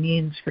as a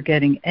means for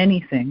getting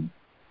anything,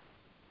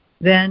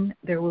 then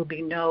there will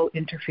be no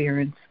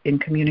interference in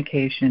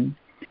communication,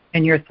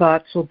 and your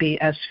thoughts will be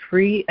as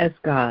free as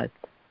God's.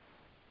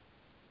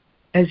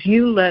 As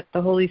you let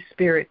the Holy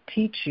Spirit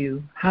teach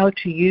you how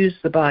to use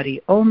the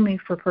body only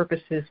for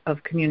purposes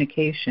of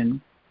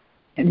communication,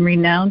 and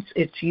renounce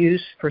its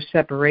use for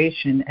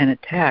separation and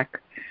attack,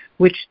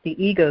 which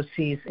the ego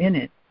sees in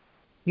it,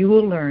 you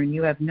will learn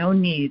you have no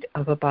need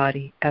of a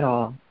body at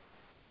all.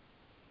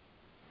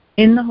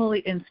 In the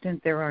holy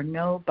instant there are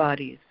no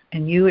bodies,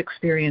 and you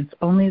experience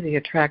only the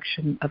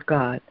attraction of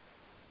God.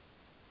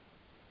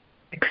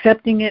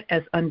 Accepting it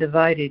as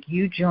undivided,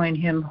 you join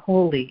him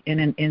wholly in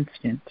an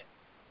instant,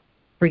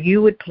 for you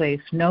would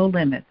place no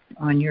limits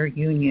on your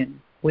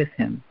union with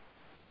him.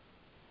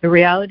 The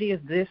reality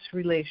of this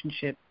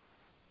relationship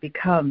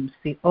becomes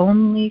the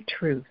only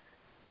truth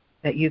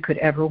that you could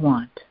ever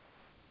want.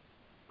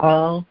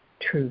 All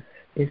truth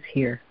is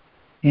here.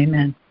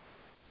 Amen.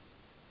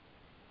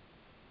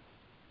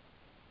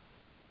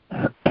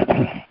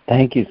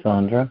 Thank you,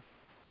 Sandra.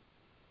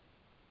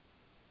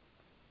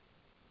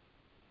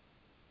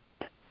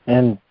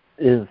 And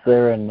is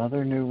there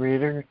another new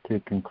reader to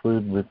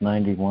conclude with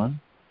 91?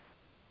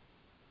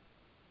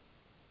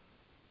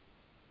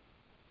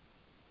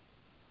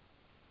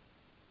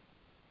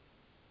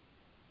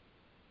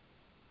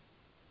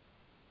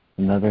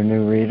 Another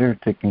new reader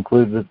to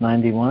conclude with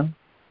 91?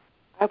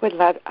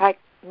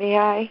 May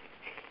I,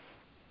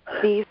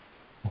 please?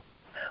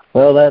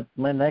 Well, that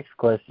my next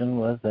question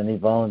was, any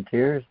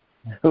volunteers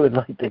who would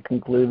like to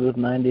conclude with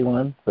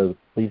 91? So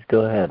please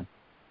go ahead.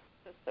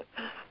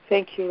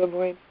 Thank you,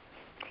 Lemoyne.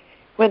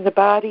 When the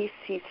body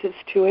ceases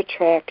to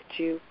attract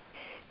you,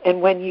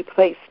 and when you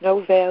place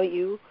no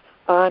value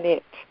on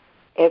it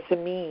as a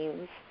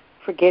means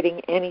for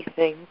getting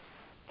anything,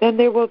 then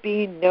there will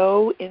be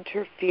no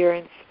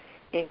interference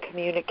in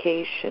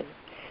communication,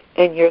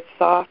 and your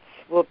thoughts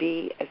will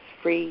be as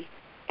free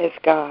as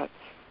God's.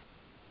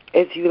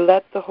 As you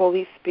let the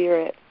Holy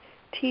Spirit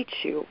teach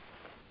you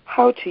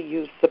how to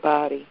use the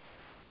body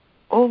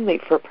only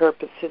for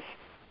purposes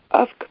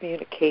of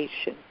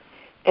communication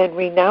and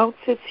renounce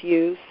its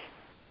use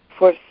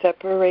for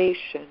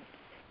separation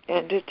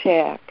and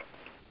attack,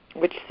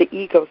 which the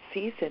ego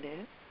sees in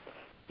it,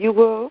 you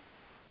will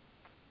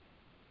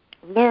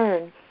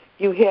learn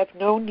you have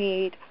no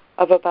need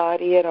of a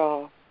body at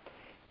all.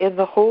 In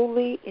the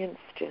holy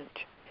instant,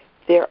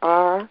 there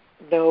are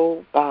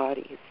no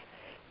bodies,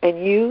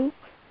 and you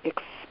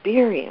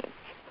experience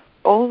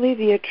only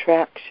the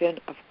attraction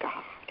of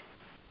God,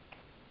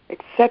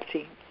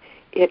 accepting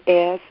it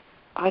as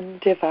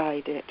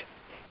undivided.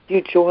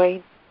 You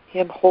join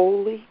Him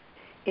wholly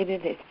in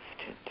an instant.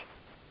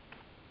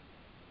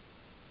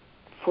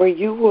 For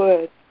you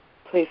would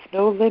place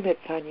no limits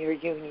on your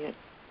union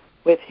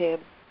with Him.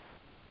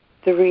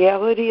 The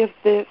reality of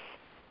this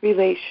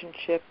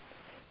relationship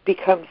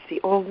becomes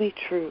the only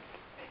truth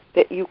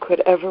that you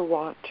could ever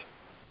want.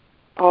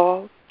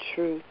 All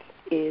truth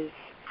is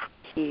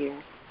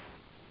here.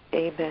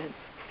 Amen.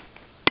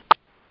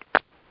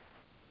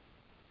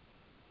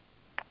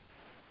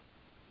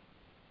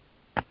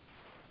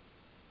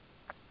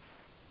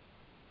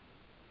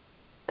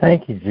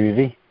 Thank you,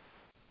 Judy.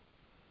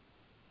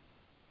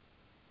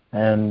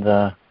 And,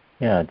 I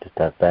just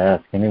have to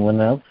ask, anyone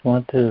else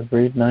want to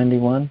read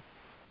 91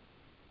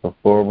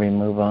 before we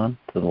move on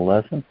to the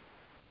lesson?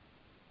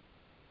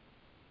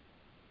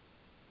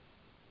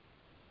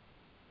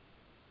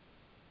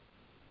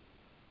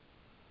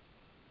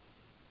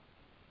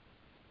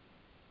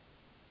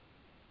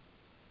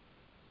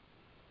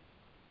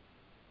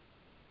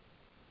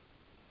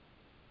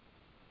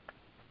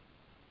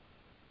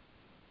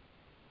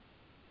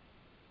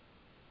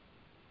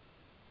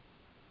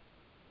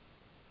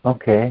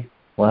 Okay,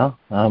 well,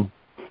 I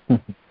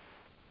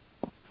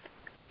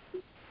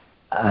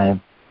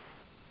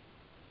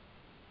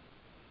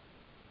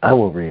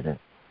will read it.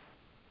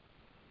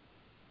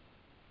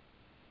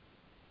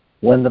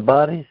 When the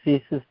body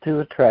ceases to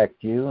attract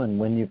you, and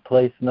when you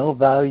place no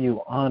value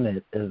on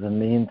it as a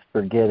means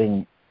for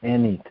getting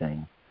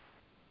anything,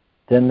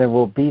 then there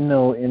will be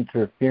no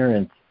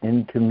interference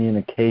in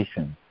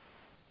communication,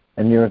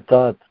 and your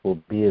thoughts will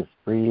be as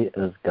free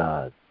as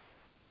God's.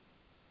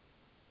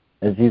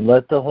 As you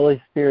let the Holy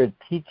Spirit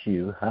teach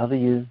you how to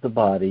use the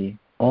body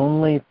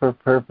only for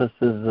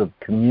purposes of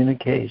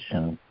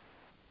communication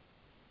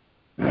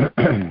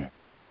and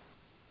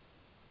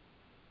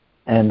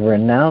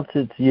renounce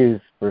its use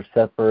for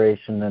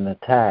separation and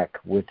attack,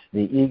 which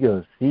the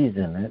ego sees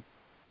in it,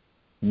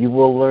 you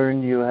will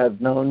learn you have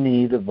no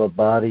need of a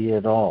body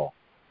at all.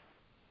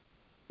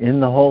 In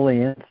the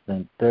holy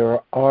instant,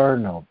 there are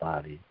no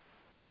bodies,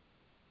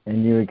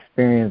 and you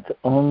experience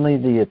only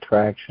the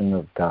attraction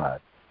of God.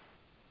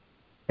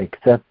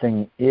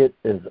 Accepting it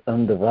as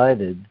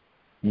undivided,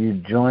 you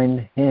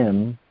join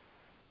Him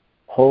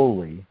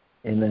wholly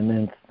in an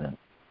instant.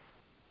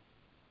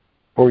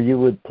 For you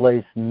would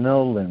place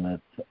no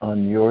limits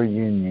on your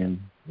union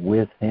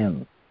with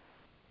Him.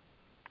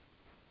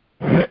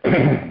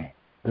 The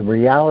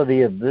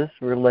reality of this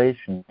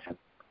relationship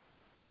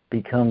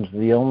becomes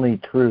the only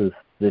truth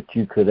that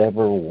you could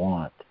ever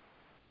want.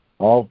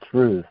 All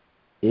truth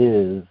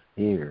is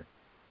here.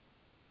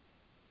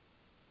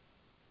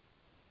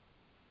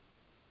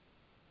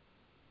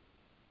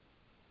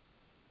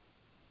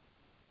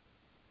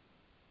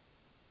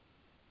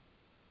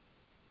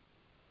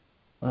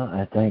 Well,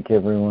 I thank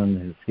everyone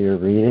who's here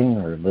reading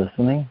or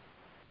listening,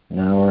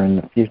 now or in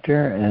the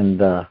future,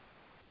 and I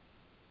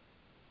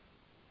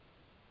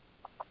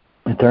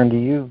turn to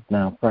you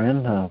now,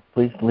 friend.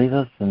 Please lead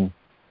us in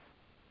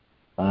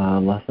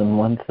Lesson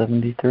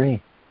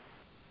 173.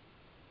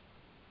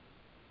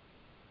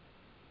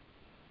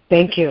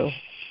 Thank you.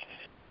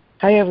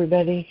 Hi,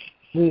 everybody.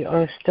 We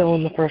are still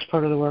in the first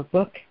part of the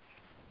workbook,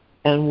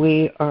 and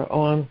we are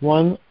on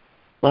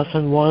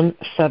Lesson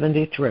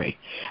 173,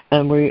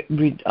 and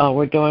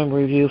we're doing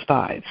Review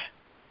 5.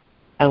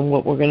 And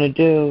what we're going to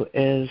do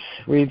is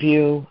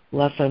review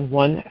Lesson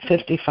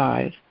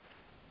 155.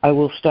 I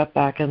will step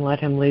back and let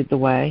him lead the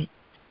way.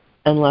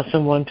 And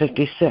Lesson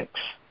 156,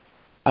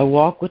 I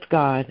walk with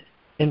God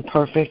in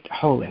perfect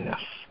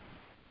holiness.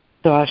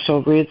 So I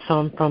shall read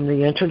some from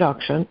the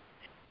introduction,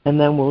 and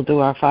then we'll do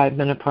our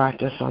 5-minute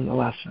practice on the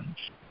lessons.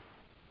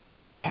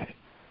 Okay.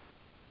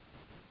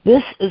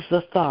 This is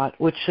the thought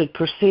which should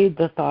precede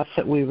the thoughts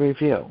that we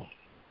review.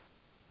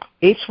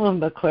 Each one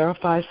but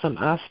clarifies some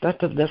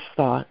aspect of this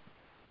thought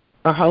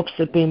or helps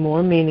it be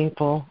more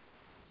meaningful,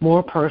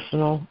 more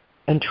personal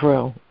and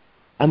true,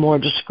 and more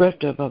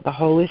descriptive of the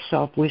holy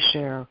self we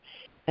share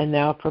and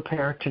now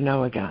prepare to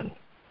know again.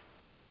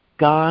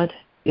 God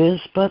is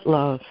but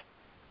love,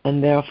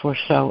 and therefore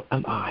so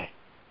am I.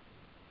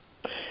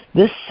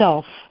 This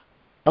self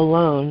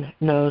alone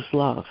knows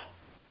love.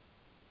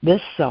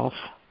 This self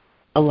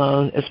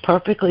alone is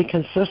perfectly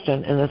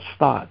consistent in its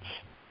thoughts,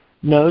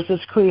 knows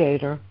its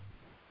creator,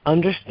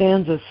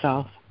 understands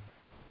itself,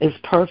 is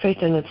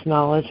perfect in its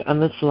knowledge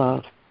and its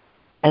love,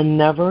 and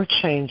never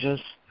changes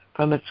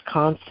from its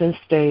constant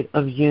state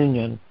of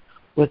union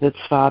with its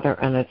Father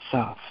and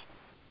itself.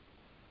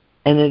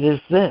 And it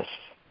is this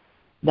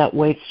that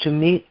waits to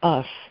meet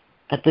us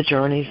at the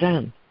journey's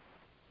end.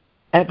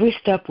 Every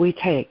step we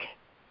take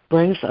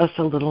brings us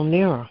a little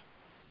nearer.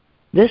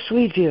 This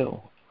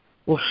review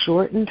will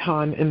shorten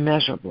time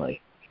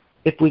immeasurably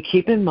if we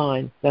keep in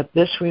mind that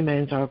this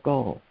remains our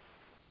goal.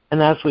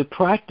 And as we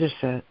practice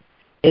it,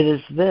 it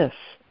is this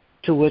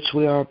to which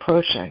we are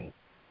approaching.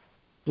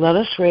 Let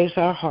us raise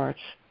our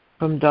hearts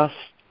from dust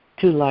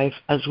to life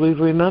as we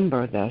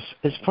remember this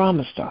is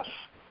promised us,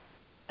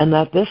 and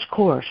that this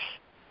course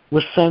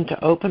was sent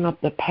to open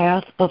up the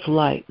path of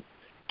light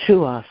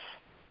to us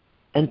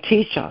and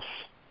teach us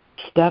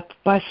step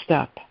by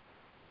step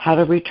how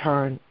to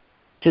return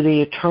to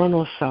the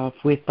eternal self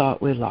we thought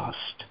we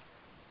lost.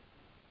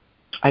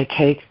 I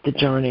take the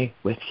journey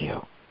with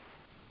you.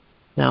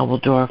 Now we'll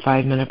do our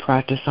 5-minute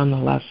practice on the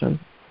lesson.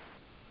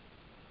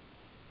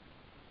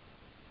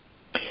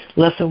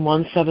 Lesson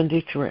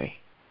 173.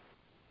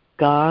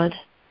 God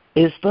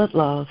is but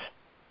love,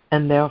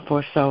 and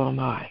therefore so am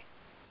I.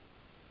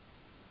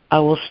 I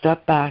will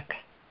step back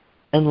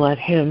and let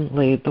him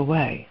lead the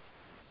way.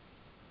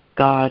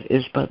 God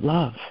is but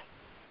love,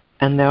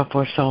 and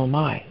therefore so am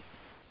I.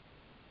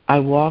 I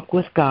walk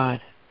with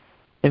God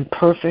in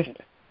perfect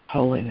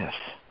holiness.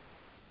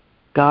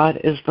 God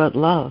is but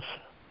love,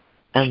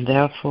 and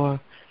therefore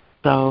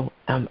so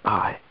am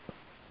I.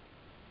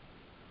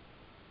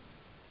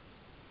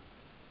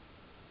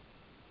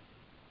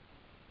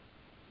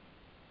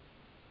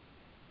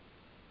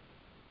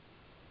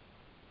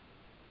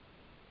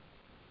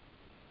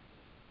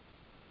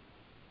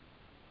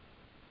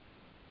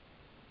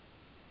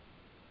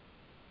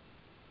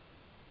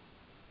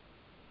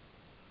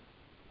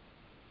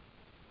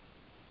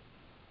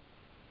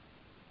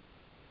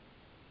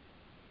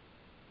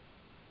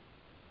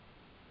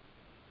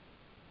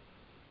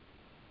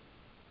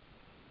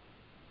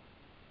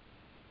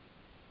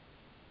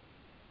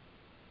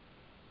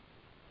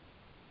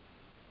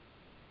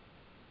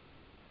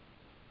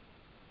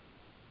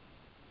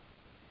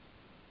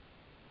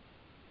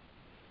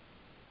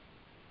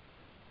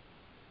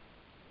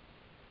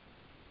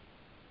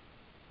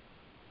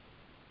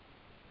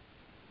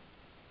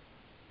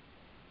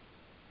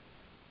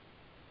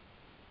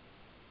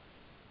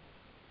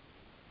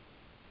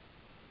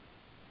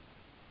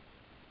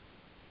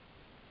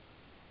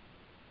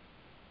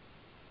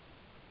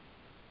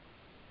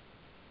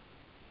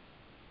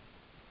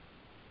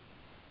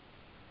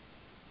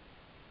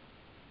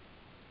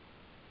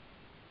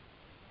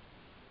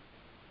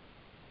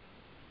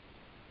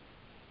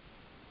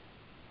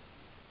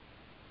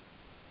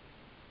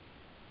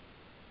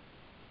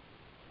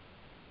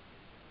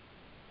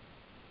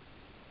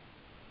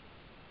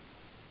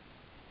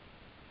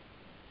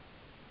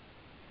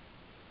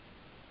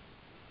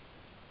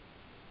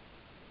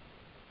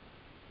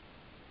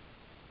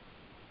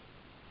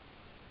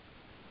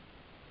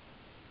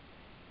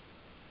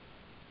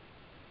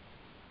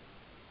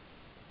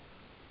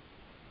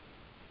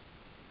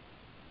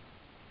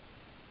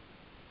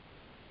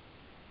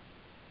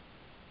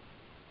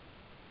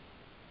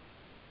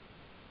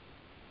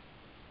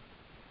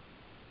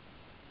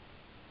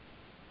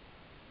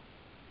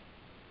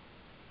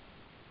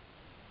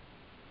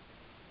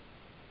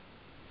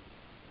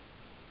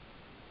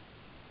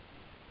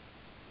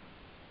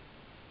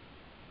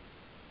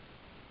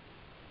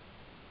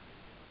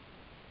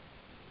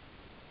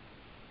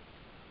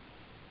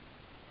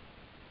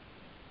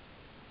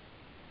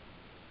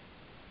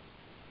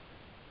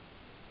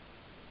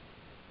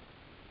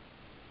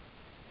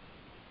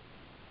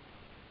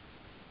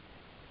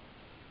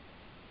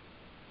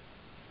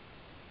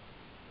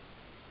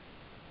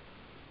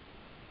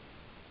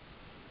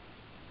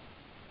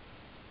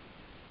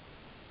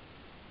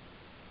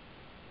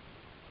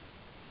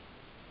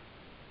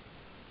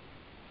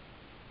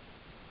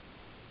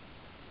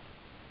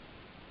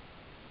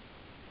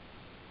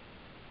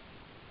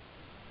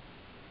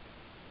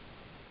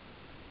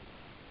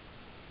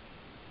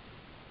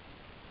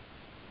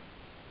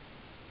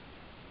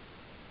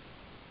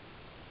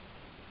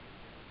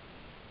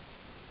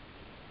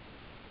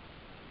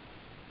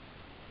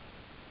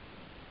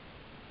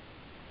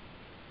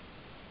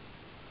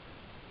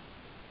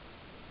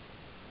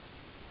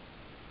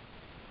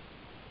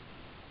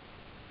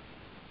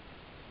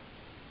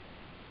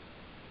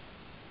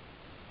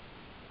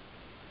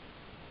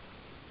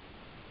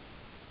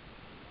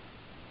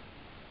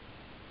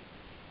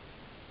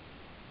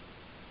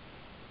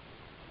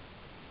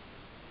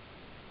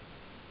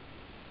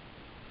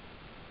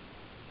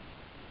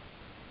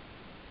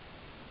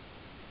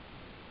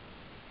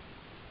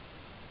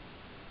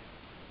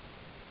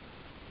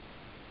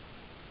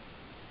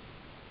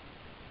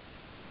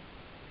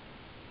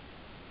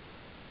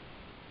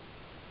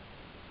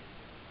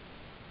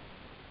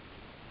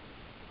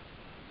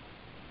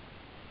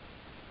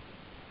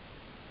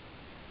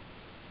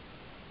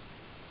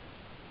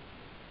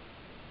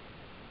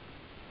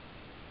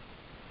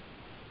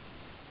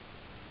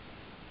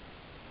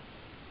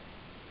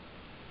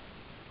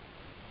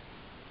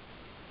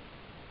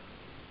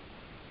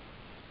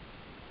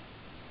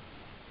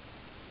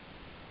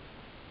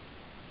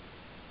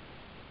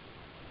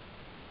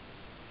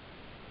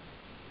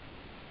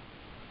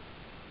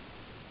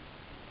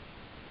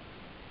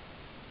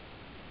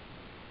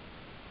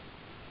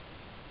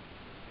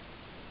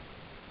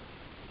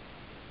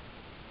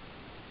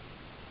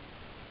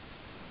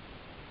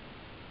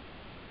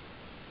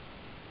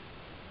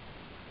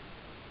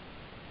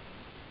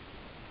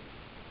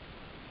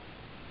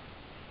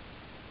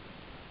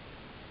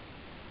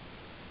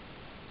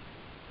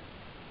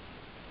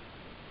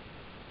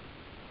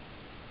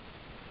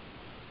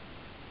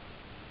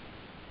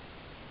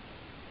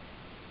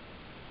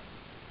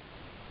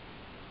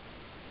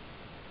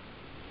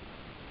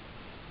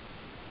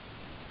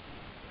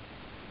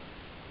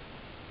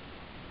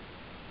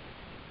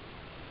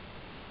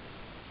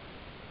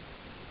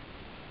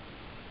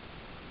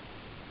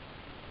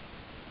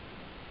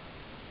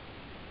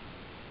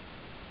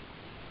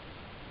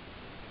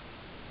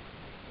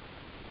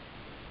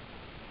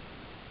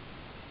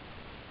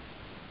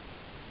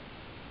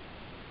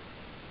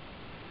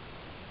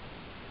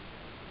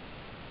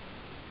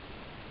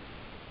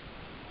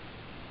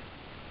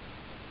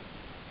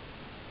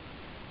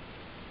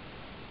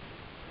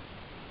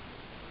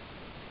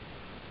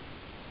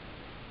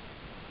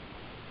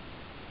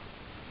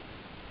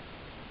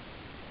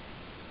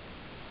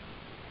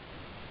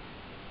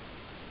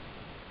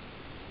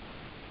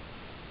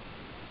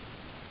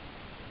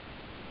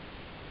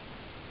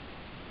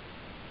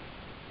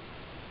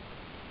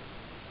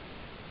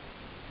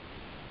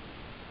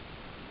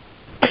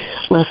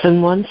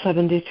 Lesson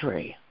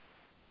 173.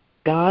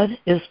 God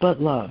is but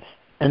love,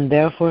 and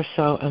therefore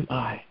so am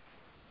I.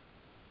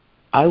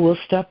 I will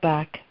step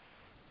back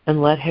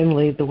and let him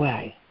lead the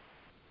way.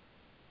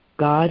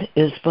 God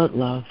is but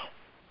love,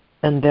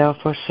 and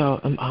therefore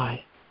so am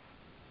I.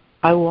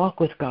 I walk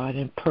with God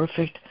in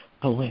perfect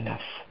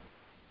holiness.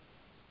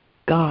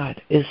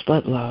 God is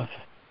but love,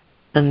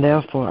 and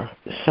therefore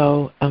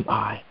so am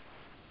I.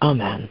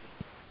 Amen.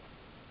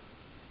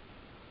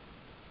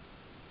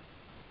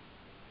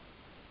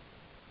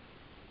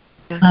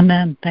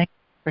 Amen. Thank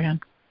you, Fran.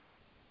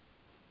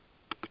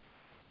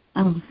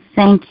 Oh,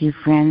 thank you,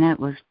 Fran. That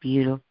was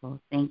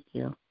beautiful. Thank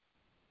you.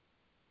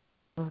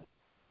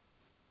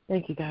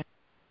 Thank you, guys.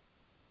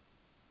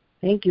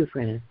 Thank you,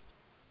 Fran.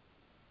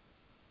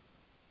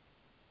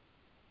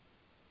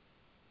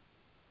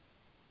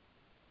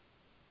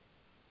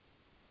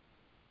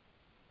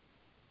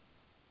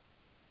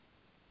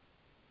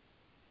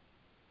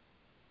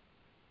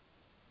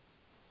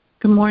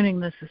 Good morning,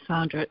 this is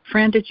Sandra.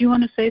 Fran, did you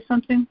want to say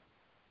something?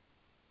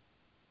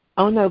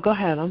 Oh, no, go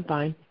ahead. I'm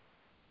fine.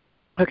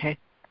 Okay.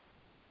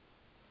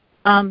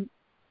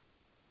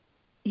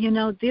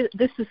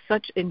 This is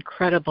such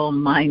incredible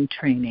mind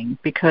training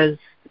because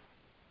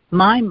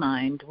my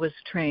mind was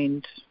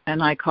trained,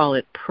 and I call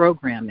it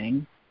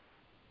programming,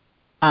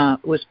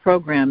 was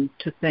programmed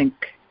to think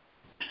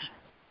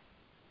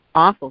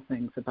awful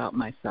things about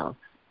myself,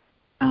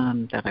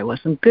 that I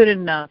wasn't good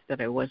enough,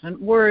 that I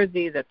wasn't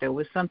worthy, that there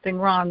was something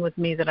wrong with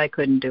me, that I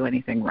couldn't do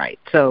anything right.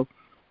 So,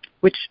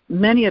 which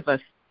many of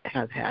us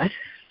have had.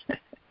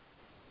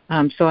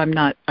 So I'm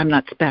not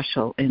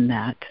special in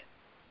that.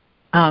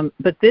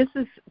 But this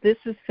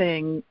is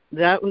saying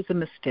that was a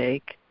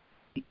mistake.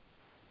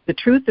 The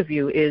truth of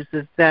you is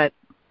that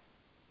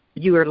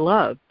you are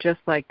loved just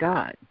like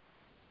God.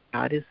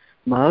 God is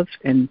love,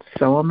 and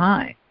so am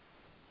I.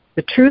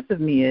 The truth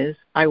of me is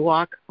I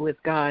walk with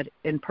God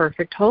in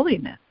perfect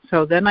holiness.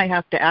 So then I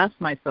have to ask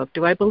myself,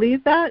 do I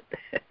believe that?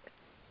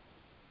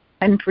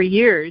 And for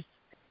years,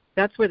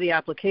 that's where the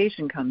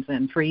application comes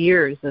in. For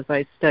years, as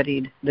I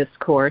studied this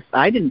course,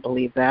 I didn't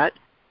believe that.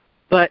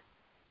 But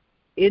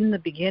in the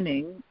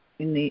beginning,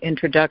 in the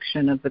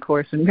introduction of the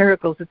Course in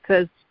Miracles, it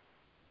says,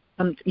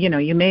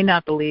 you may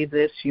not believe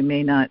this, you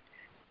may not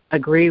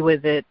agree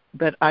with it,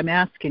 but I'm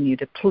asking you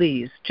to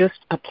please just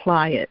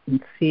apply it and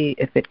see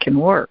if it can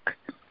work.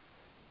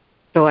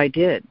 So I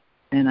did,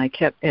 and I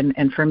kept,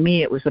 and for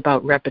me it was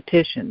about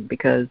repetition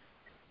because,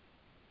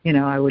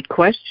 I would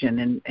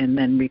question and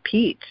then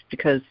repeat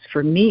because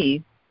for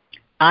me,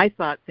 I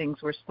thought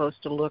things were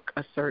supposed to look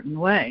a certain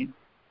way.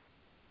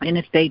 And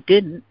if they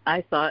didn't,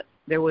 I thought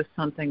there was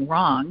something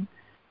wrong.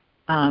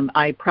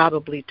 I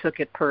probably took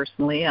it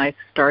personally. I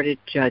started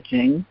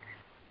judging.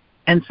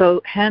 And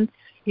so hence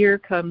here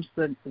comes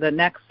the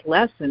next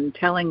lesson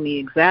telling me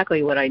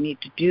exactly what I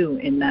need to do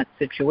in that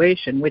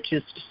situation, which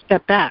is to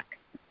step back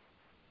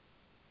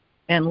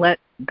and let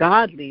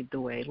God lead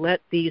the way. Let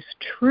these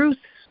truths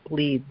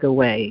lead the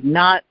way,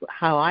 not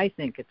how I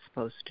think it's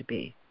supposed to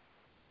be.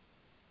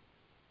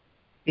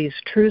 These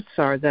truths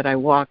are that I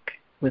walk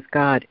with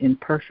God in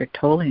perfect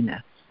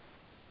holiness.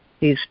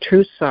 These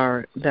truths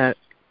are that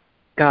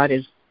God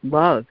is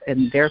love,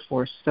 and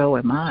therefore so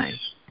am I.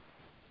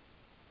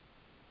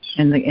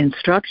 And the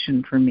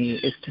instruction for me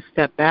is to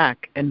step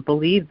back and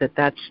believe that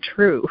that's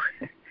true.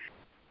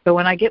 So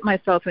when I get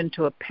myself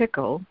into a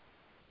pickle,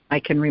 I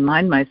can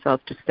remind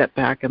myself to step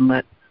back and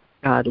let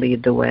God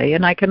lead the way.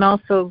 And I can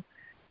also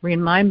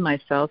remind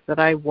myself that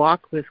I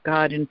walk with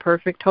God in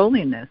perfect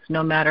holiness.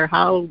 No matter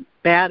how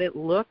bad it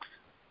looks,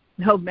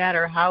 no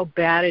matter how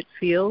bad it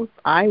feels,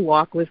 I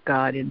walk with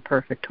God in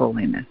perfect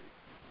holiness.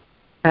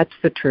 That's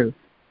the truth.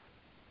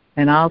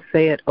 And I'll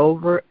say it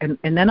over, and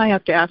then I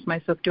have to ask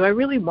myself, do I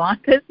really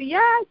want this?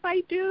 Yes,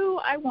 I do.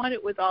 I want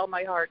it with all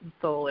my heart and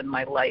soul in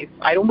my life.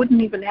 I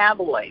wouldn't even have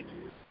a life.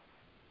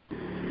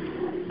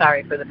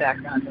 Sorry for the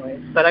background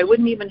noise, but I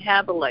wouldn't even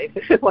have a life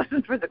if it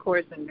wasn't for the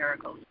Course in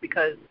Miracles,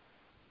 because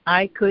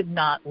I could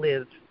not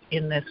live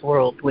in this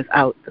world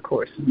without the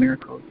Course in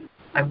Miracles.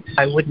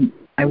 I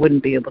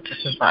wouldn't be able to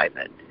survive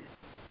it.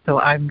 So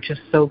I'm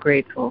just so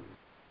grateful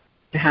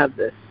to have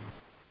this.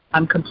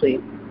 I'm complete.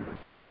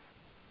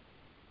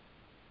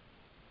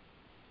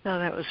 Oh,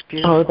 that was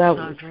beautiful,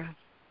 Sandra.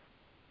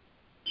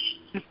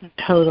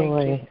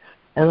 Totally.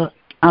 And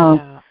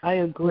yeah, I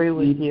agree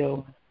with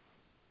you.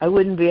 I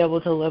wouldn't be able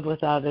to live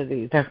without it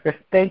either.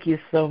 Thank you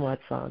so much,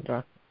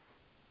 Sandra.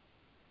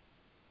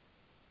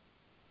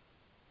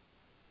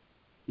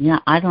 Yeah,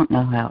 I don't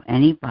know how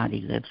anybody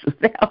lives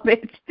without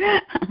it.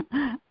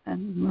 I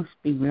must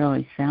be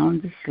really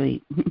sound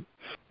asleep.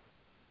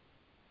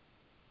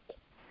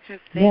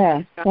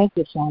 Thank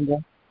you,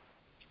 Sandra.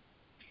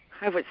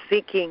 I was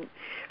thinking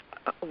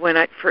when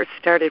I first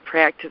started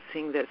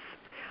practicing this,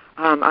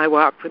 I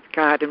walked with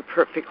God in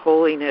perfect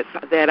holiness,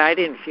 that I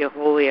didn't feel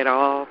holy at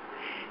all.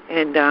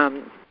 And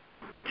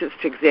just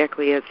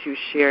exactly as you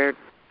shared,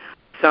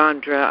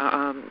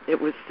 Sandra,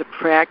 it was the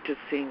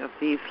practicing of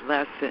these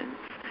lessons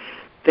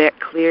that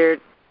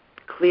cleared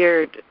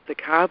the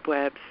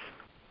cobwebs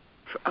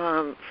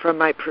from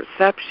my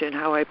perception,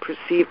 how I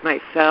perceive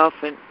myself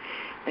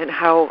and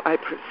how I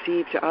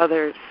perceived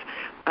others.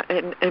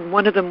 And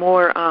one of the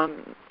more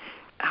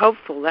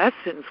helpful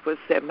lessons was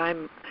that my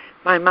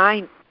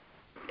mind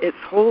is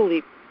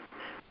holy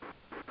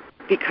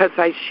because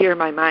I share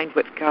my mind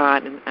with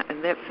God, and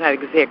that's not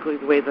exactly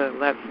the way the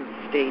lesson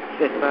states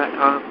it, but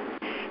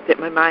that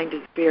my mind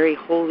is very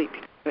holy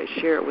because I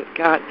share it with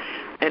God,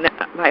 and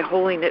my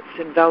holiness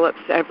envelops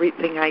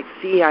everything I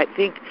see. I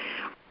think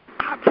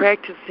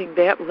practicing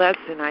that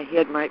lesson, I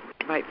had my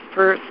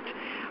first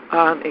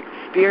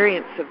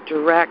experience of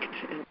direct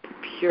and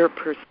pure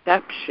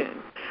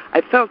perception.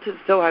 I felt as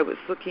though I was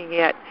looking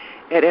at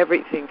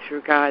everything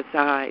through God's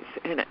eyes,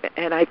 and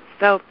I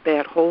felt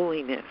that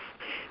holiness.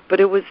 But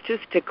it was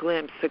just a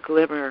glimpse, a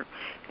glimmer,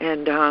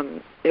 and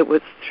it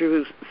was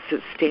through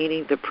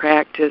sustaining the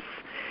practice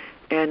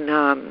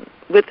and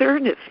with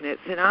earnestness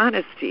and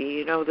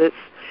honesty, this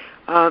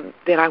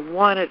that I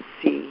want to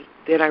see,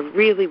 that I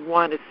really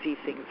want to see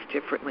things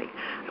differently.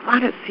 I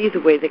want to see the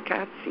way that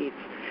God sees,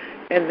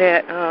 and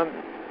that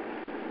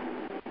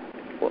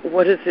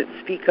what does it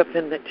speak of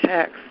in the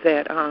text?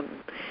 That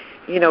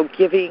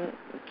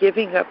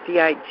giving up the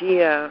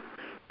idea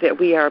that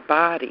we are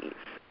bodies,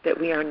 that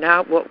we are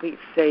not what we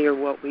say or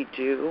what we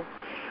do,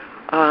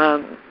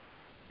 and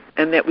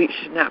that we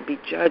should not be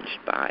judged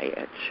by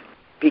it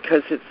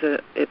because it's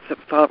a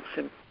false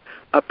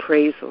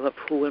appraisal of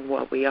who and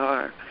what we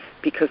are,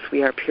 because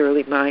we are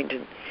purely mind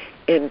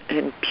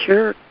and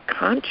pure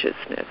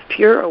consciousness,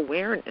 pure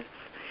awareness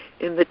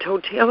in the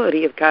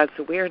totality of God's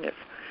awareness,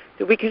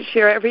 that we can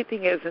share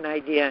everything as an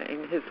idea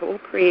in His whole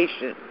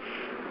creation.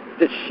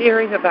 The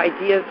sharing of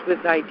ideas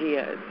with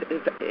ideas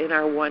is in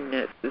our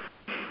oneness is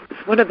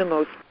one of the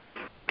most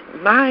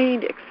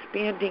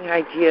mind-expanding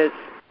ideas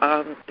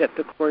that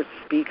the Course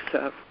speaks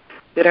of,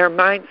 that our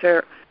minds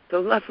are the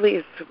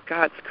loveliest of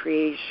God's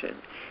creation,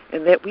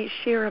 and that we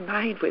share a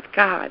mind with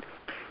God.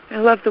 I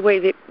love the way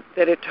that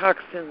it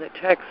talks in the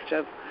text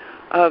of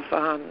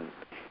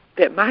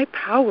that my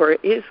power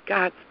is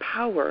God's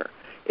power.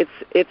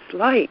 It's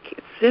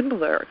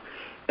similar,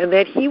 and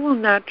that He will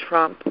not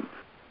trump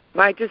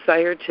my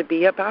desire to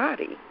be a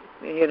body.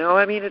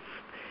 It's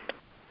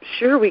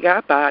sure we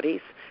got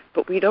bodies,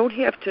 but we don't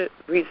have to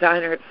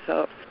resign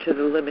ourselves to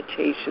the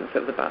limitations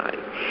of the body,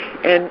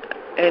 and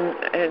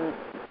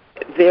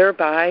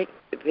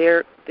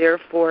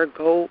therefore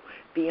go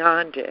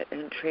beyond it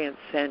and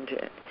transcend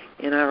it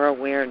in our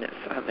awareness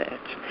of it,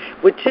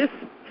 which is,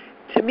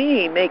 to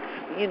me, makes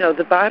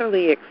the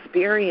bodily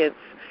experience,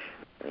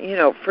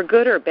 for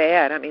good or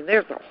bad. I mean,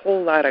 there's a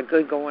whole lot of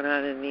good going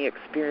on in the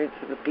experience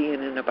of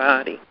being in a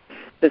body,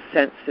 the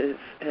senses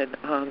and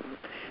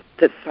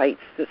the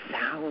sights, the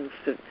sounds,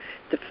 the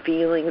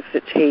feelings,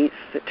 the tastes,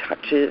 the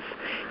touches.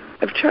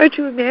 I've tried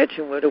to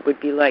imagine what it would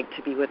be like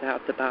to be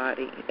without the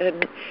body,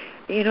 and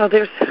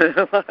there's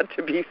a lot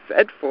to be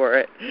said for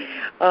it.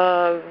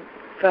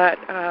 But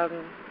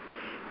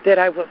that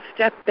I will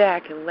step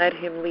back and let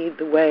Him lead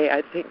the way.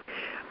 I think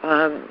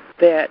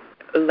that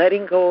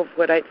letting go of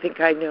what I think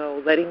I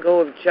know, letting go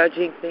of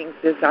judging things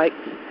as I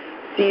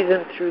see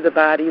them through the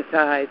body's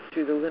eyes,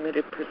 through the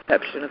limited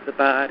perception of the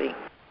body,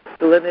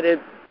 the limited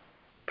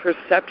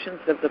perceptions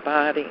of the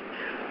body,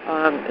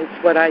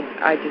 is what I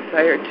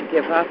desire to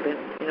give up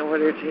in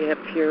order to have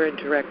pure and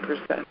direct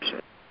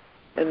perception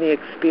and the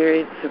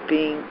experience of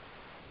being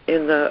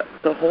in the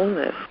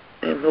wholeness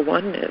and the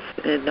oneness,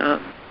 and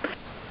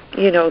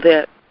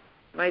that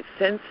my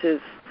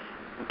senses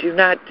do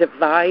not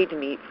divide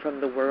me from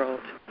the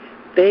world.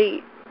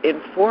 They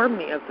inform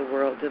me of the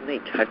world, and they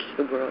touch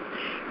the world.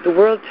 The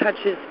world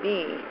touches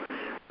me.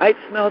 I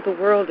smell the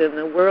world, and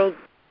the world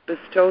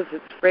bestows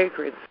its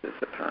fragrances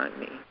upon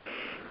me.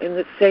 In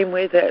the same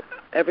way that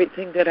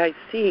everything that I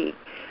see,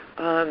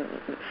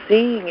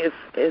 seeing is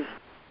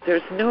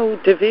there's no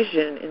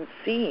division in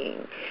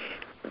seeing.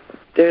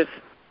 There's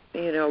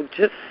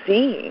just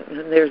seeing,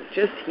 and there's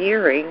just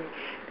hearing,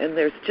 and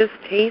there's just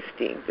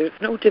tasting. There's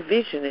no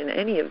division in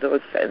any of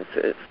those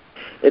senses.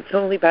 It's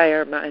only by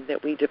our mind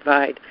that we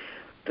divide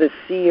the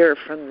seer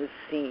from the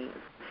seen.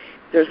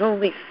 There's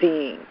only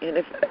seeing.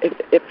 And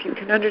if you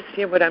can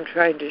understand what I'm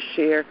trying to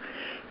share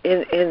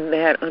in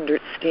that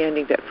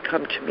understanding that's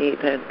come to me,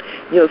 then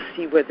you'll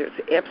see where there's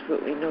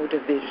absolutely no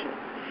division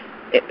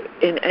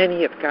in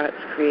any of God's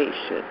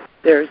creation.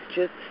 There's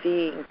just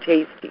seeing,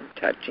 tasting,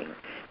 touching,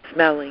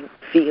 smelling,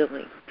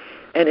 feeling,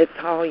 and it's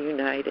all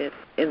united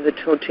in the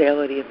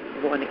totality of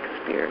one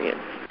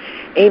experience.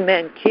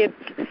 Amen. Kids,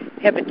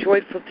 have a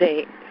joyful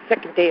day.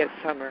 Second day of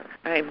summer.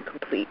 I am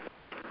complete.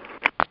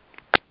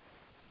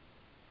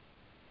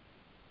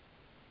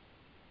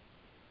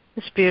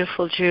 It's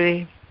beautiful,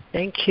 Judy.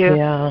 Thank you.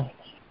 Yeah.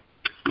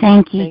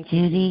 Thank you,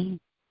 Judy.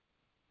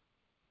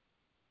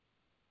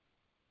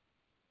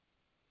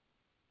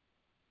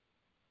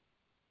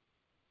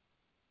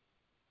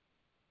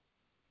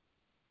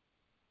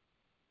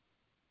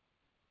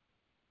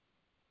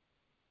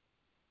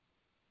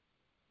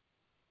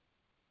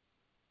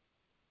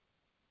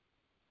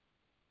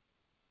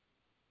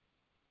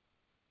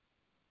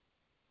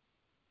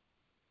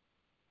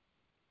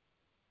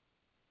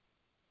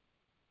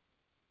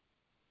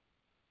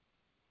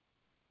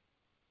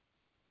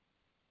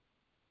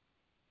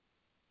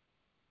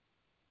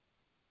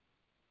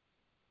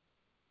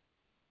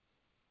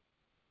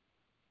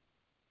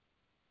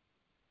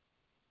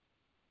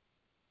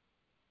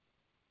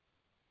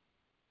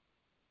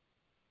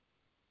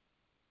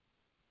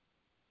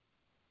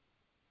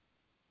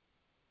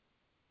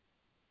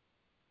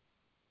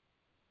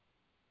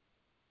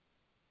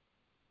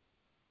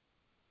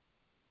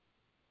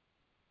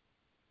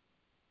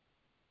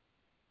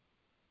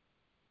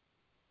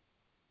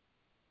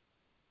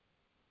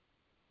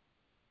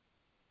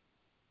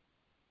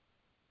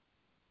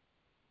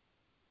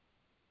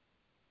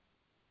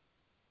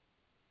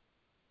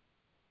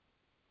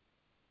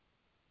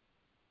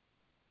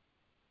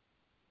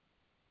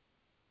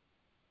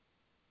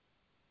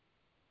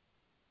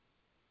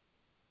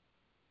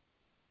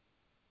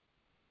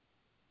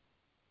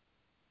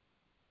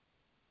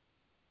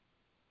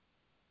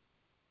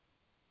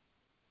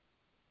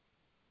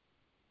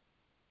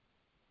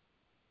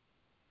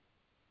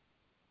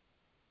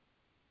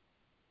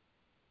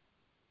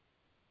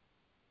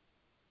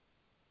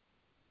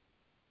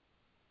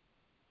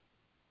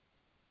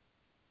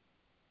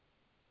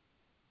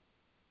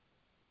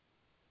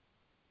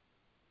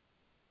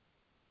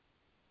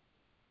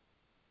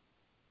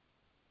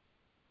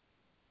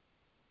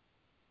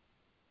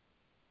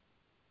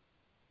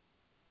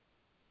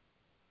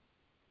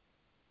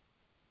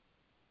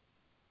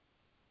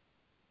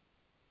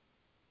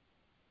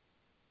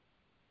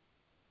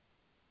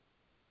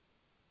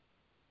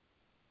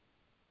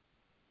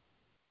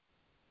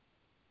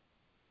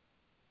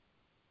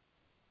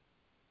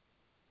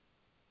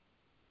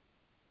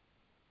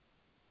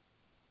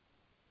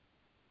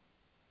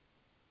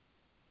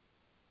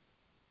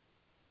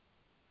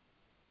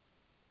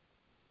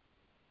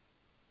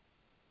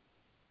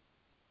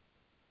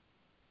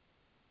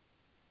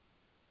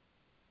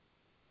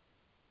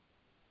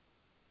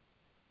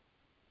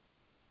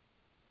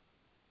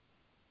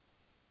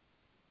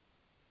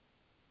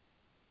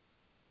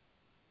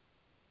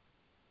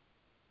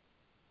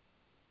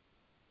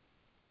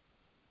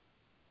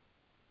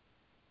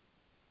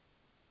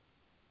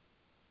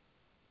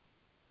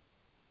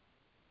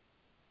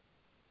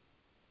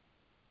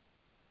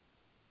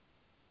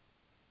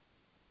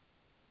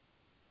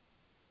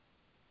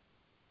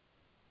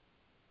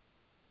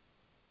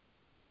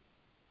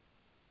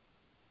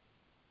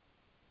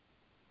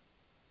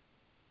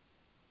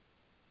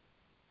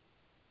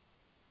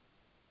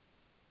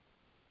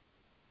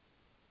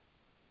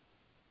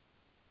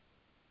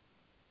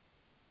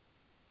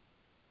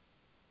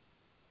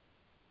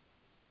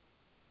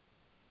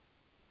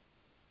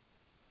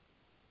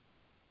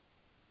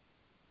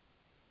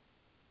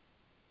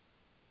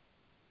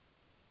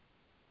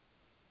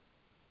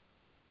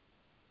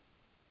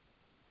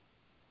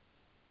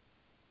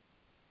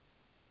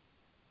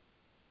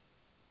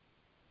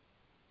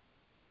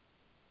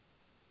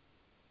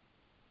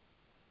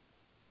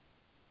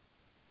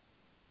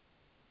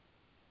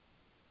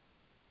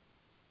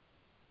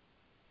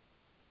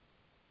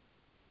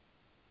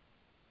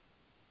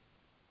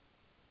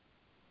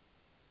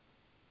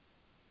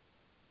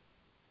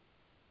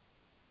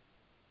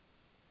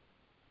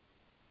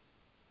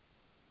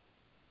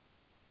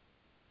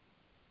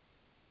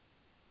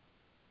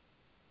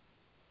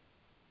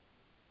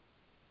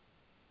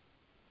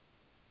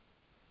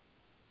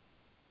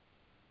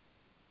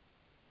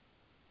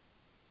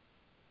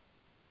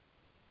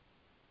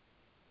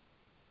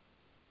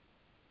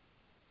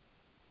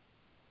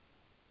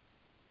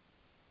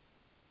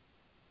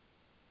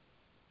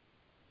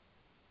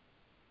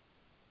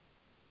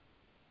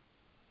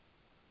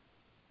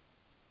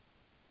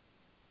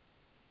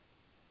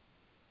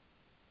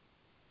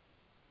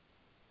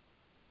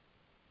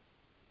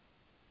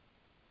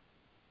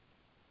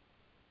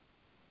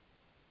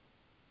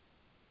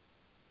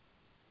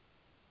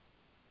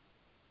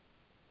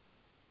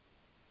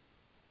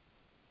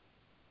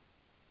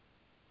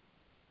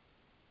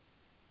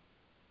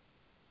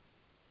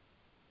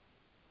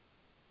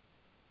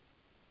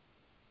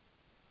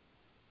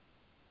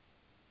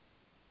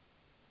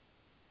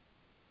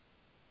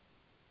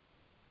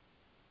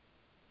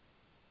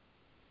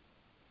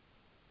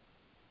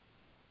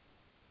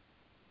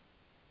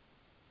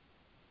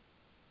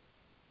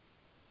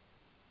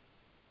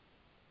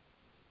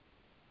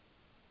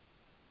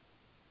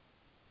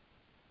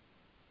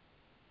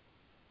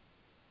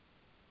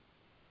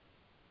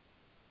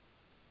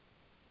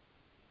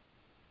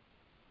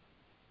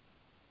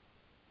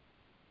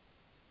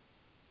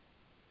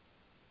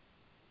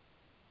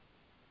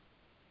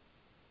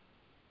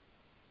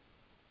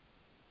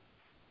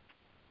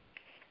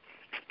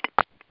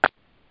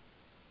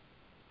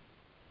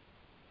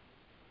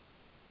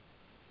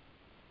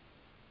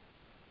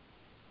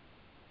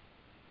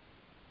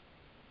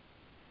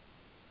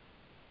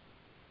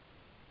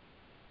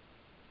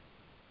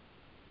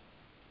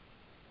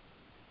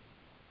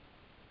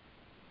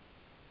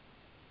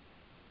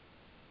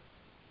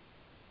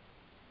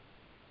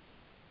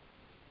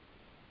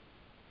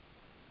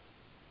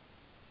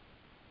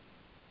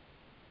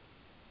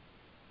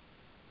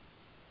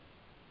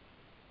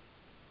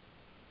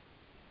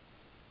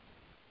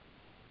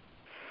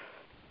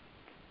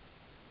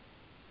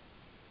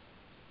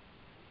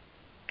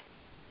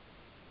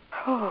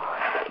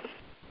 I'd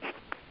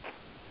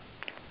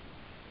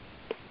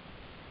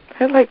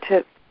like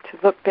to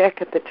look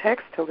back at the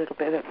text a little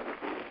bit, if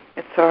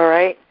it's all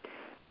right.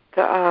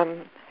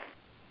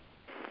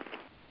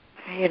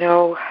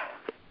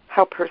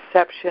 How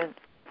perception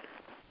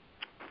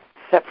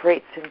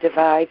separates and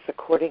divides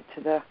according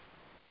to the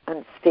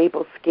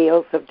unstable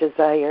scales of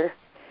desire,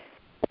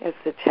 as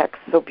the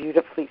text so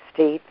beautifully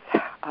states,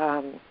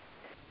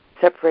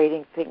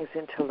 separating things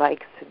into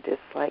likes and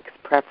dislikes,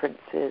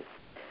 preferences,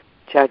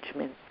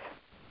 judgments,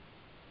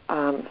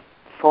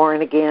 for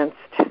and against,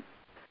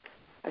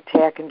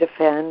 attack and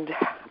defend,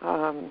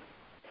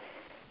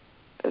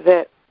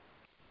 that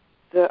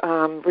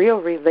the real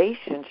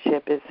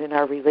relationship is in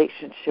our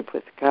relationship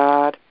with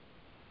God.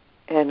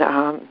 And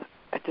I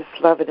just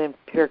love it in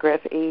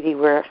paragraph 80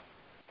 where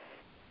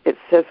it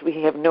says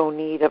we have no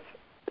need of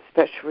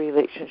special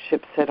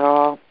relationships at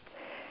all.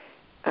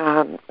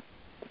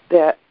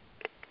 That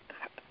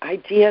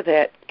idea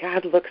that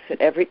God looks at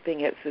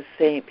everything as the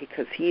same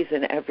because he's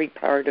in every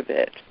part of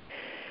it,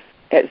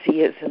 as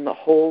he is in the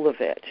whole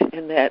of it,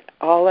 and that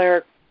all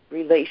our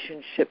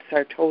relationships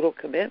are total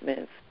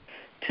commitments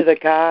to the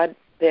God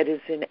that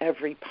is in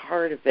every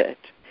part of it,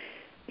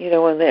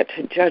 and that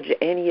to judge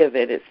any of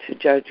it is to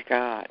judge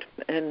God.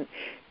 And,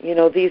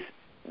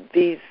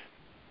 these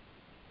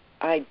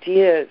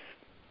ideas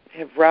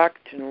have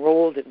rocked and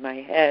rolled in my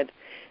head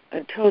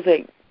until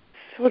they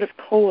sort of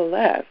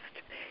coalesced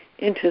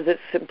into the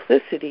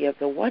simplicity of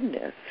the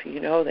oneness,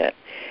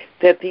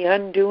 that the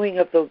undoing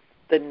of the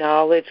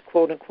knowledge,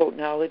 quote-unquote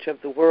knowledge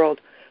of the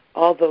world,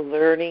 all the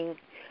learning,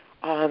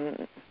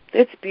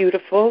 it's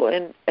beautiful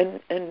and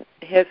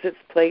has its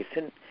place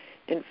and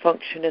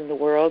function in the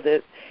world,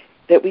 that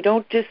we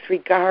don't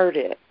disregard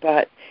it,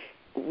 but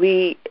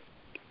we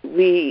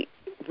let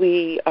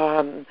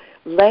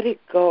it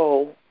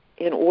go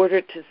in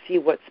order to see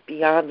what's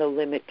beyond the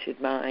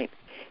limited mind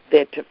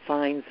that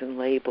defines and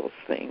labels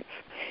things.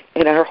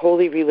 And our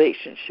holy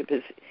relationship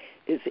is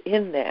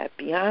in that,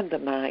 beyond the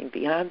mind,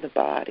 beyond the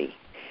body.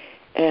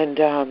 And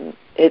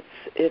it's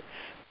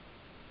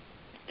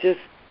just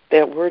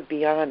that word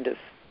beyond is,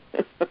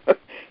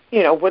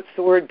 what's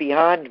the word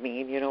beyond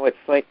mean? It's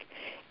like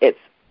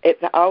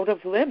it's out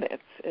of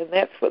limits, and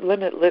that's what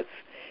limitlessness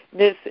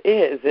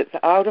is. It's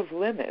out of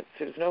limits.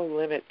 There's no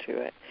limit to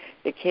it.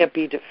 It can't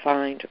be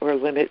defined or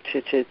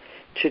limited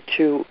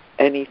to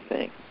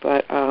anything.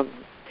 But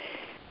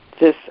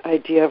this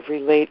idea of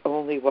relate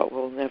only what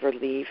will never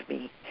leave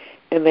me,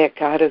 and that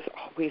God is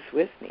always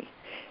with me.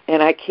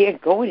 And I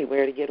can't go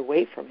anywhere to get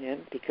away from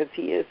him because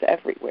he is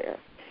everywhere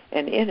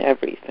and in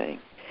everything.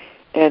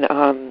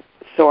 And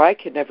so I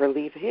can never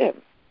leave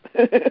him.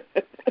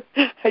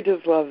 I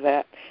just love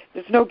that.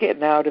 There's no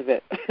getting out of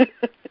it.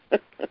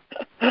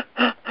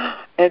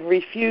 And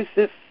refuse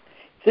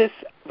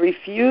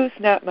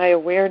not my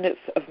awareness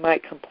of my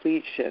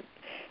completion,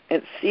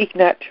 and seek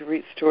not to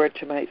restore it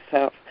to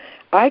myself.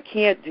 I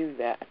can't do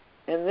that.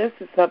 And this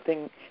is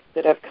something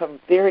that I've come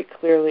very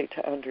clearly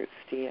to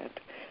understand,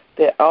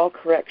 that all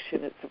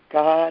correction is of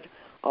God,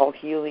 all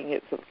healing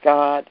is of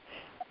God,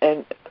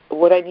 and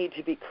what I need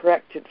to be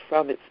corrected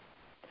from is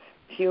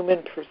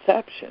human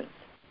perception,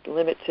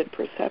 limited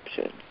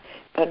perception,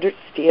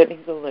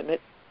 understanding the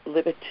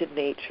limited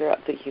nature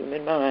of the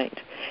human mind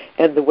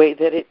and the way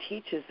that it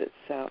teaches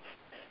itself,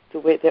 the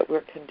way that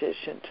we're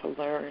conditioned to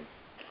learn,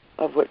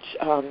 of which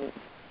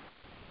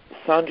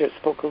Sandra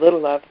spoke a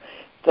little of,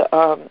 the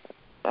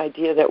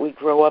idea that we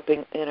grow up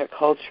in a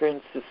culture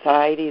and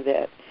society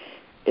that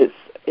is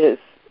a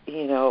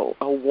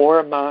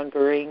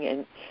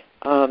warmongering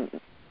and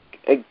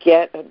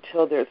get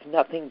until there's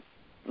nothing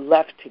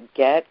left to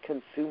get,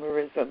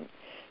 consumerism.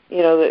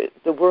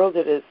 The world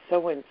that is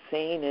so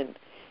insane and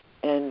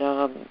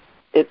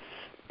it's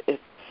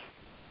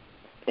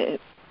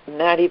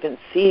not even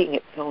seeing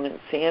its own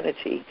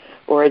insanity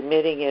or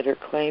admitting it or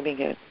claiming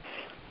it.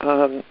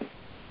 And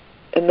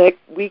that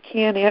we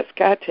can't ask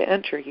God to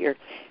enter here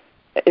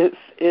is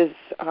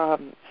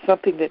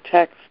something the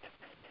text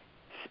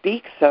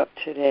speaks of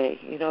today.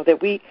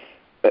 That we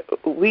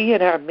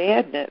in our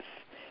madness,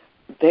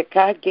 that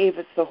God gave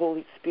us the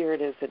Holy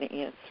Spirit as an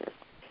answer.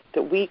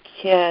 That we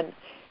can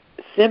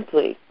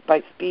simply,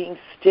 by being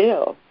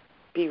still,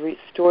 be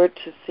restored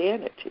to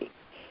sanity.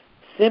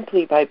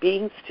 Simply by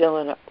being still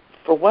and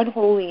for one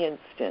holy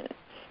instant,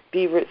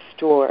 be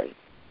restored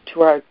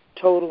to our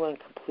total and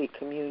complete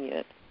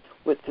communion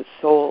with the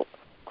sole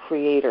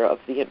creator of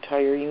the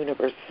entire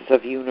universes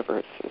of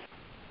universes.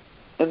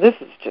 And this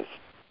is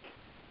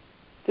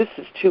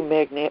too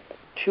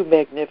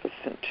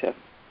magnificent to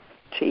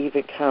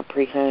even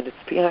comprehend.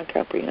 It's beyond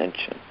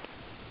comprehension.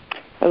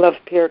 I love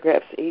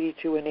paragraphs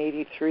 82 and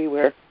 83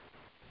 where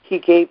he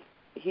gave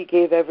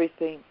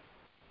everything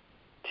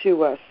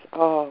to us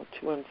all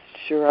to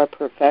ensure our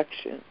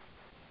perfection,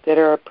 that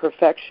our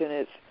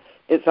perfection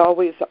is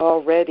always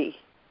already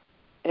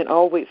and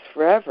always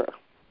forever,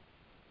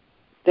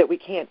 that we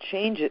can't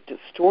change it,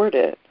 distort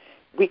it.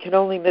 We can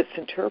only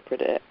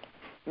misinterpret it,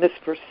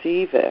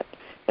 misperceive it,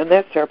 and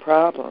that's our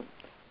problem.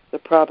 The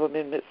problem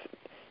in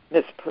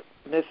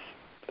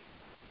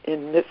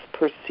in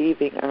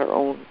misperceiving our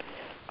own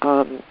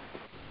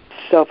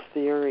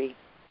self-theory.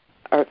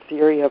 Our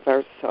theory of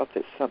ourself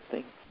is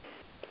something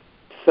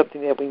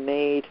that we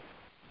made.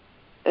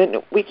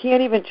 And we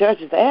can't even judge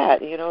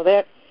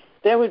that.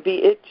 That would be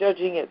it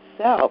judging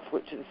itself,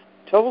 which is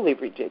totally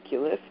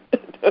ridiculous.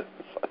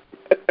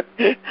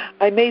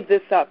 I made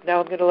this up. Now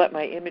I'm going to let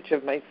my image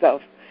of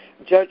myself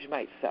judge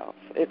myself.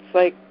 It's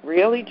like,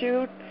 really,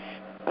 Jude?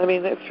 I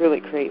mean, that's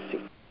really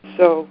crazy.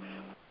 So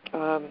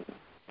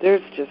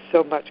there's just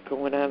so much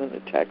going on in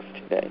the text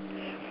today.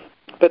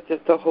 But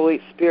the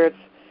Holy Spirit's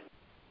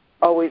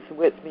always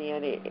with me,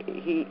 and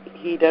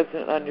he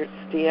doesn't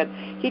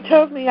understand. He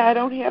tells me I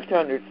don't have to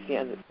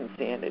understand this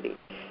insanity.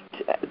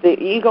 The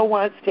ego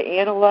wants to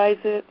analyze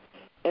it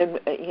and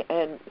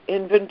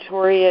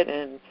inventory it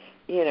and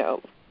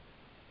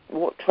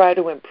try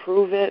to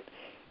improve it,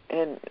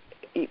 and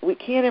we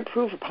can't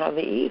improve upon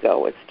the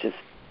ego.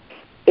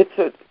 It's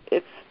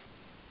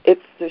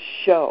the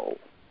show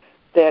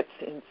that's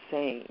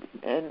insane,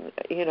 and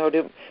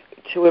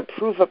to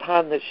improve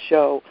upon the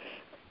show,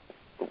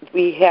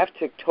 we have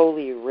to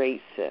totally erase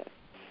it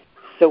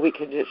so we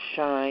can just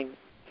shine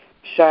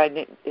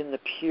in the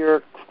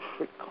pure,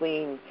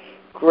 clean,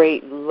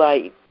 great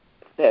light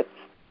that's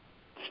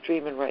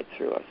streaming right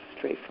through us,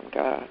 straight from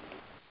God.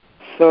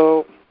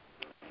 So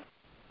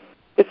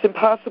it's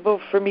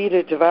impossible for me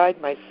to divide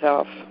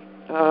myself,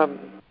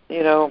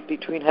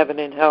 between heaven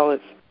and hell.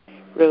 It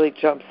really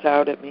jumps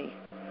out at me.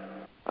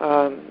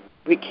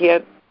 We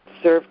can't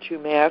serve two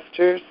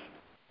masters.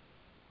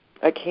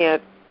 I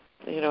can't,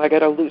 I got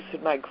to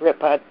loosen my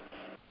grip on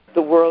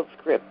the world's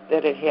grip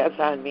that it has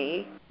on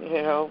me.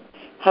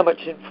 How much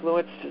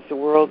influence does the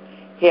world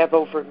have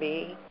over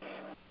me?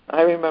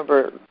 I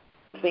remember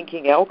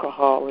thinking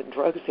alcohol and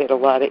drugs had a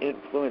lot of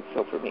influence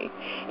over me.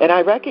 And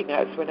I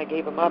recognized when I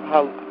gave them up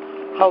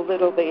how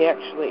little they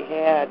actually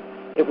had.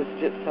 It was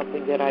just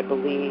something that I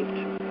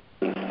believed,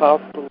 these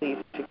false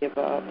beliefs to give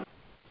up.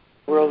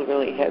 The world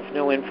really has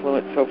no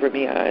influence over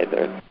me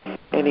either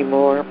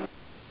anymore.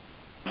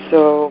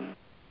 So,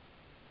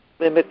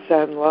 limits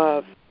on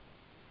love.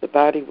 The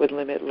body would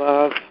limit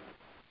love.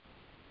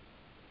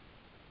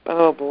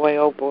 Oh boy.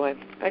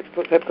 I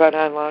suppose I've gone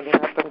on long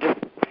enough. I'm just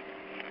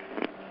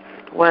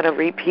want to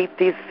repeat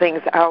these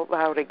things out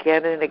loud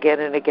again and again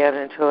and again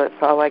until it's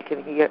all I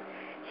can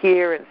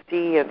hear and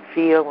see and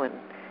feel and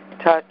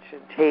touch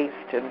and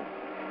taste, and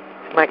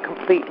it's my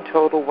complete and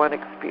total one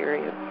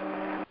experience.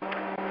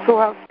 So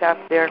I'll stop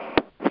there.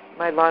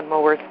 My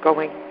lawnmower's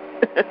going.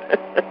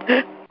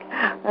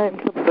 I'm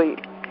complete.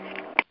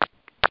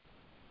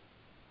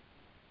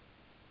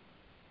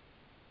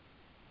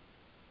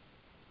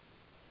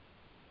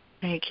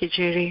 Thank you,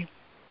 Judy.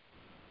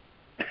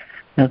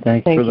 No,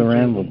 thanks for the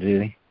ramble,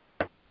 Judy.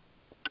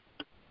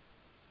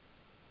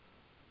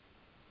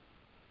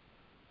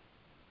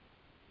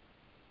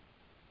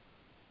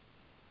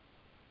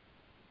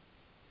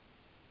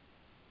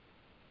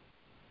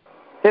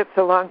 It's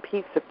a long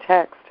piece of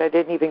text. I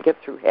didn't even get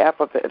through half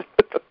of it.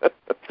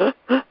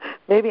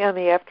 Maybe on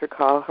the after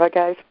call, huh,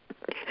 guys?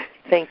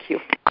 Thank you.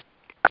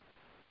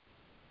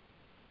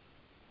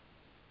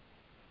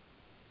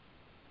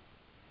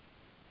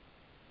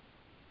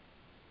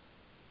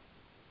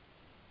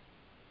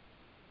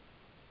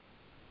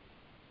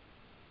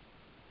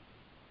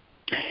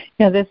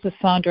 Yeah, this is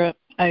Sandra.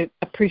 I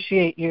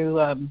appreciate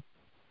you,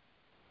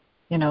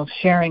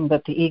 sharing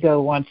that the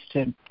ego wants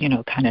to,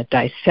 kind of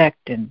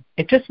dissect, and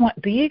the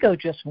ego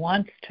just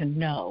wants to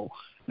know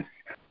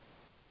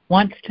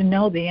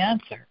the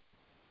answer.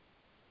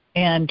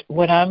 And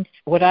what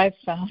I've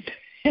found,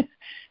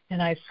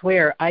 and I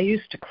swear, I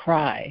used to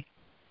cry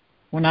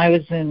when I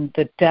was in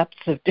the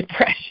depths of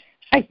depression.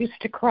 I used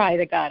to cry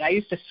to God. I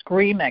used to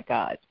scream at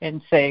God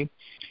and say,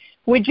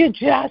 "Would you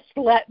just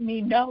let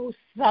me know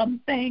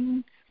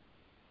something?"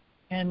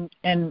 And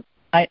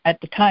I, at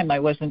the time, I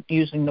wasn't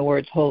using the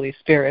words Holy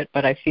Spirit,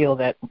 but I feel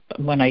that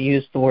when I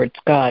used the words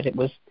God, it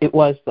was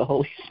the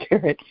Holy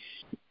Spirit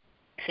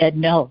said,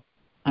 "No,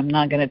 I'm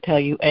not going to tell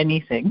you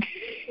anything.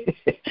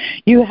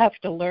 You have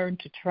to learn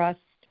to trust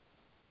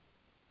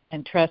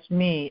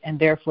me, and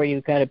therefore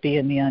you've got to be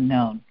in the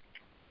unknown."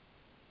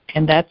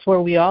 And that's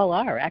where we all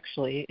are,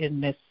 actually,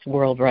 in this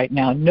world right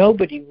now.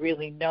 Nobody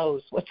really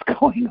knows what's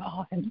going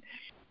on.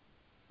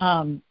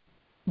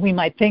 We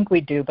might think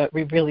we do, but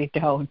we really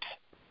don't.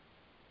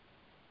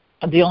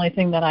 The only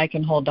thing that I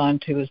can hold on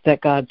to is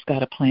that God's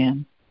got a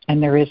plan,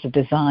 and there is a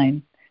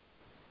design,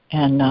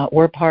 and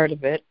we're part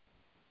of it.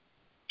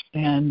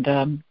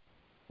 And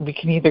we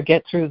can either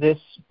get through this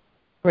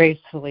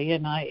gracefully,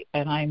 and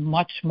I'm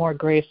much more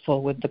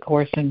graceful with the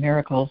Course in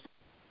Miracles,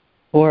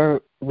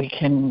 or we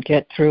can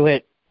get through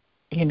it,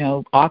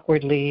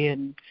 awkwardly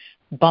and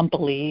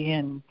bumpily,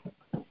 and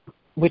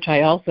which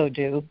I also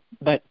do.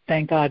 But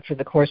thank God for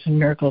the Course in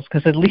Miracles,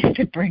 because at least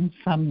it brings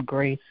some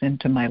grace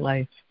into my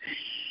life.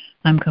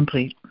 I'm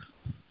complete.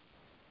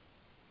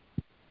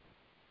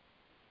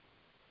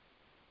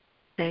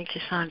 Thank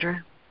you,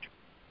 Sandra.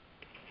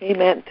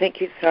 Amen.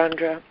 Thank you,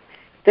 Sandra.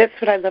 That's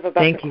what I love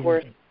about the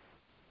Course.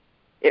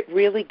 It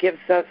really gives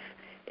us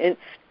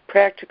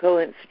practical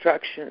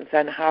instructions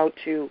on how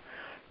to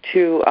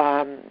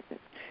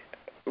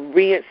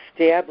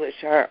reestablish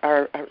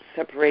our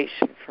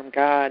separation from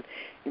God,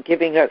 and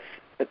giving us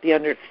the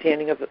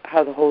understanding of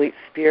how the Holy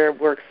Spirit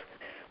works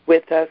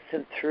with us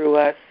and through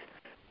us,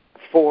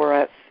 for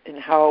us, and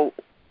how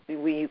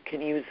we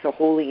can use the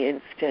holy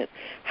instant,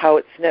 how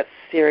it's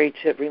necessary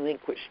to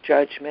relinquish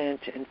judgment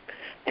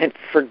and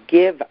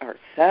forgive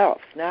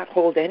ourselves, not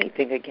hold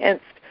anything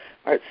against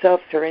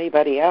ourselves or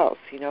anybody else.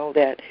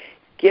 That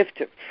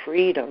gift of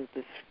freedom,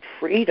 this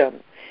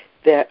freedom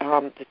that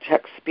the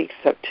text speaks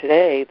of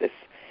today, this,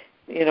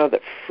 the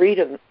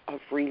freedom of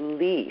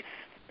release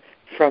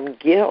from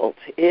guilt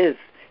is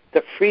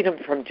the freedom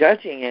from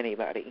judging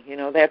anybody.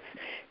 That's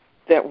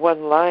that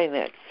one line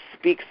that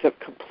speaks of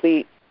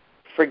complete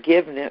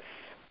forgiveness.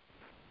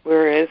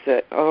 Where is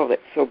it? Oh,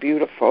 that's so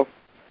beautiful.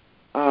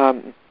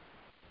 Boy,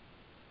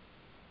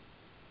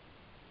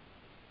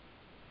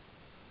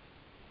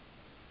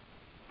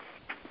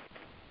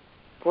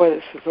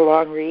 this is a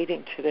long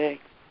reading today.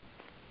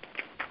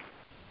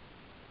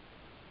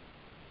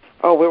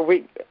 Oh,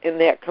 we're in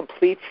that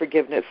complete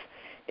forgiveness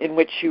in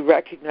which you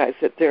recognize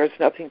that there is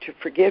nothing to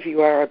forgive.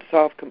 You are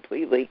absolved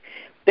completely.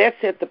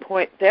 That's at the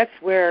point. That's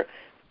where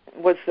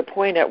was the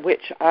point at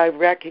which I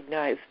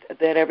recognized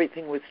that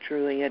everything was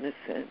truly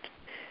innocent,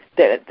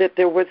 that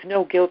there was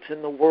no guilt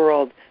in the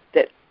world,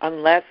 that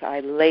unless I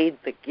laid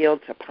the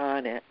guilt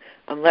upon it,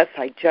 unless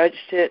I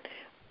judged it,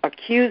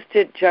 accused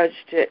it,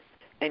 judged it,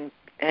 and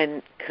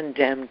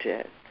condemned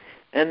it.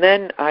 And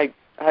then I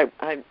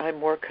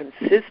more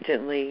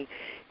consistently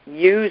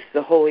used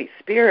the Holy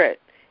Spirit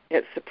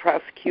as the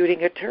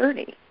prosecuting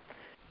attorney.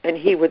 And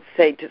he would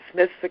say,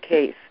 dismiss the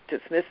case,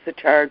 dismiss the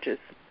charges,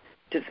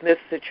 dismiss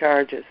the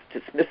charges,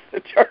 dismiss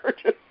the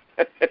charges.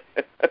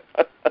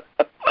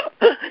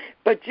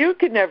 But Jude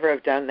could never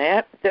have done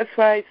that. That's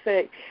why I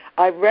say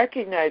I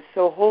recognize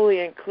so wholly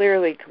and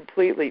clearly,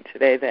 completely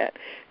today that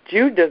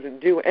Jude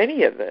doesn't do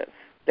any of this.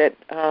 That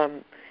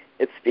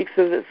it speaks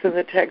of this in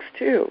the text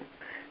too.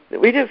 That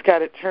we just got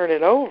to turn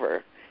it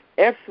over,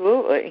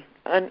 absolutely,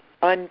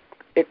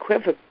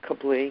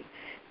 unequivocally,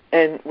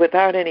 and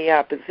without any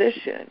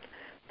opposition.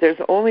 There's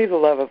only the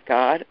love of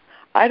God.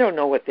 I don't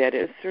know what that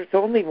is. There's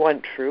only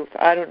one truth.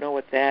 I don't know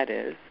what that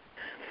is.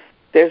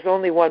 There's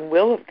only one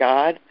will of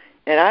God,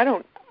 and I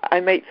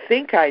might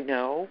think I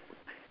know,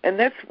 and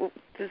that's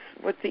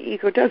what the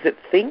ego does. It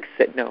thinks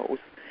it knows.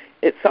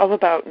 It's all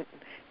about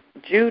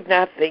Jude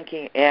not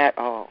thinking at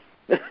all.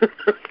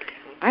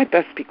 I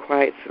best be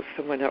quiet so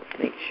someone else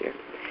may share.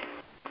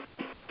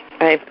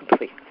 I am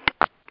complete.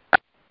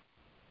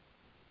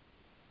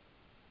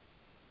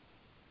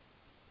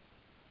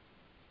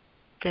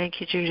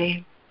 Thank you,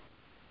 Judy.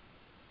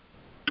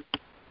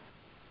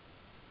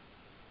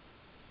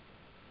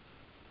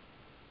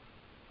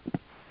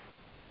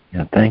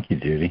 Yeah, thank you,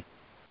 Judy.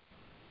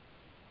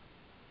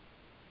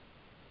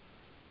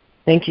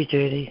 Thank you,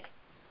 Judy.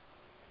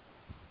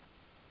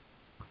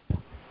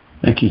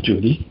 Thank you,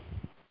 Judy.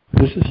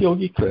 This is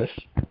Yogi Chris.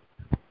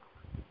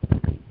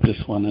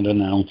 Just wanted to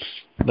announce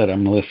that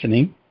I'm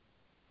listening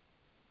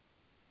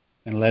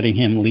and letting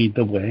him lead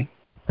the way.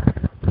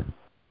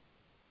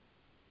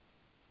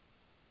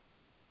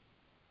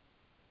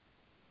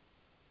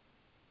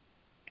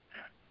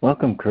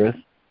 Welcome, Chris.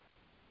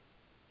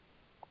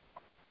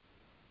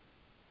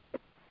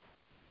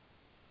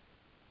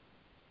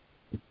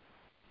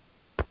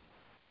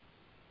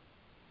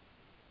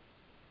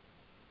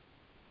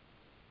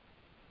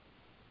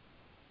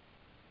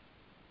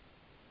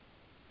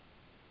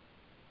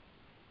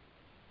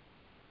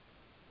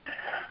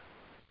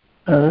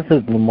 This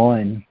is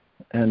Lemoyne,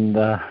 and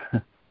I've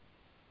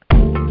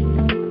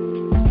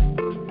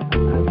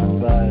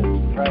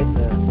tried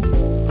to.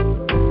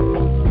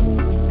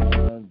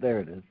 There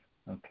it is.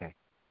 Okay.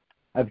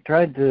 I've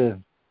tried to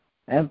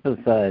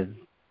emphasize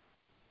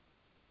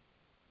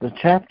the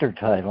chapter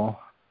title,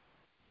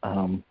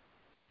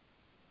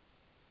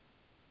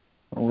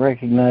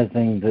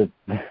 recognizing that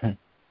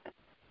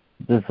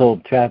this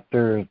whole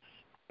chapter is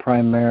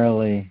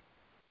primarily.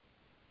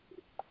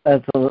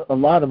 That's a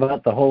lot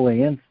about the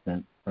holy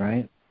instant,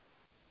 right?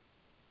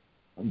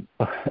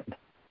 But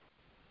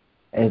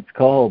it's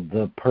called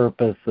The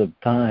Purpose of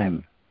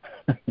Time.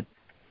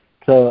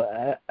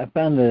 So I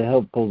found it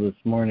helpful this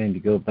morning to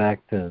go back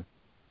to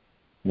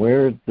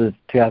where this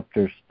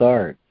chapter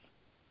starts,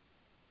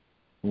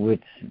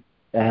 which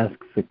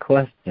asks a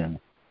question.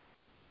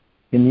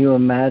 Can you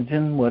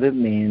imagine what it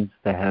means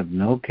to have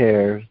no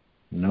cares,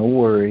 no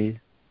worries,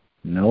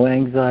 no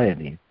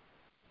anxieties,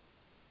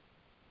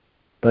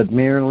 but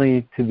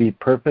merely to be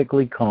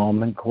perfectly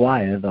calm and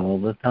quiet all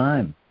the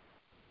time?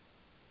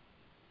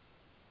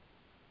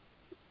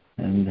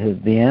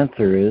 And the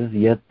answer is,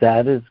 yet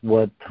that is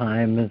what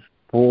time is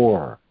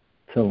for,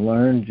 to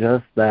learn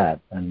just that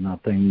and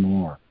nothing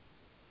more.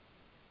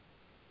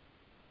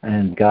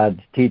 And God's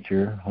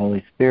teacher,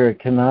 Holy Spirit,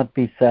 cannot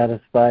be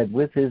satisfied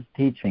with his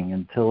teaching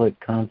until it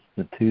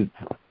constitutes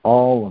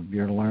all of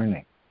your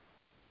learning.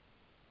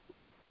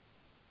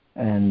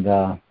 And,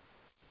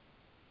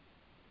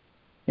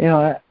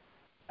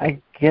 I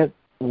get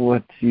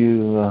what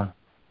you. I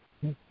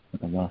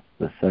lost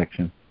the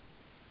section.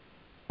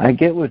 I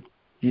get what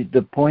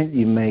the point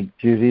you make,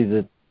 Judy.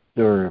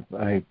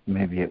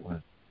 Maybe it was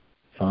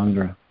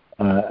Sandra.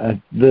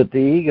 That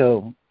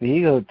the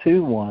ego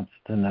too wants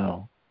to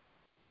know,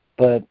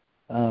 but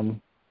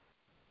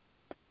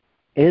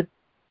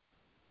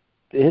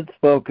its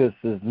focus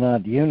is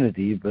not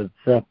unity but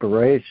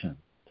separation.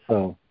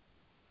 So,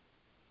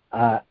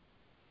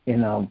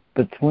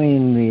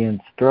 between the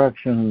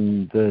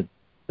instruction that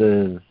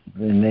is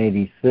in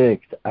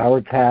 86,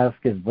 our task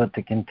is but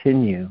to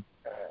continue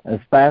as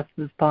fast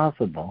as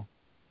possible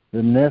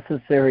the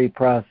necessary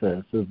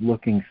process of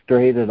looking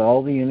straight at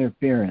all the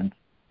interference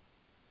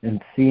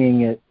and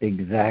seeing it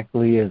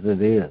exactly as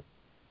it is.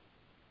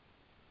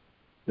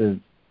 There's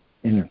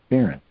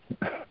interference.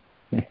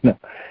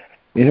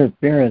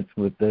 Interference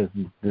with this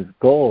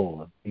goal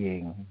of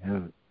being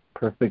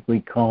perfectly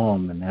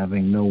calm and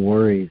having no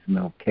worries,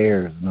 no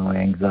cares, no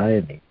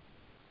anxiety.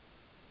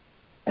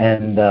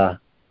 And,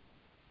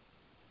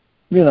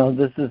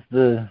 this is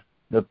the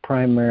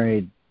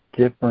primary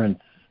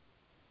difference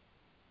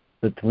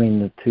between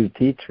the two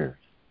teachers,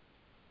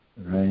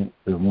 right?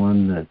 The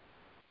one that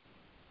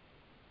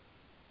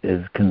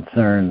is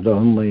concerned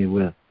only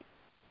with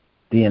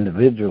the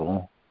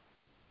individual,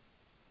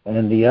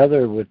 and the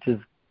other which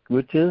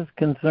is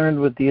concerned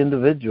with the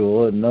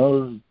individual and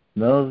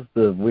knows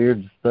the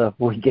weird stuff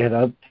we get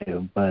up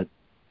to, but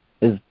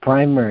his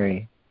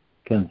primary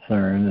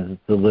concern is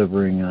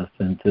delivering us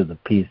into the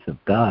peace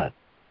of God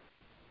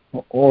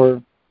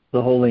or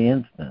the holy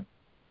instant.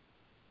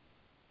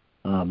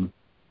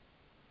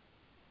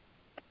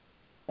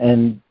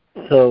 And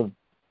so,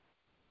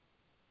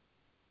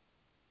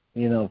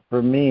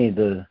 for me,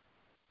 this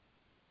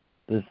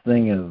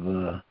thing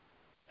of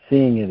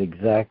seeing it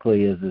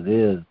exactly as it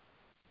is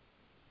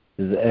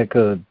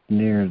echoed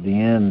near the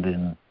end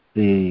in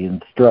the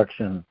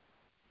instruction,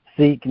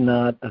 seek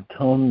not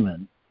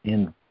atonement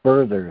in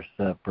further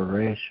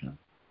separation.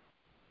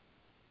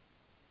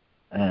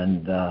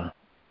 And,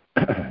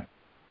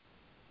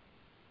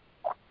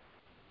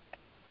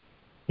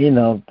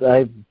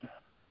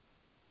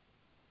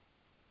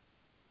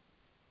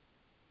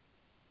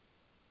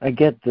 I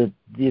get that,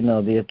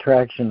 the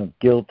attraction of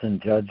guilt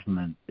and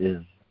judgment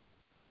is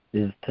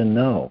to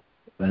know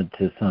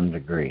to some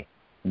degree.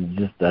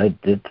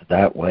 It's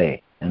that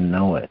way and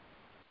know it.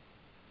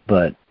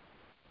 But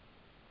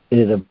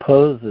it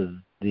opposes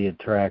the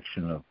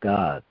attraction of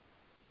God,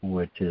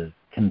 which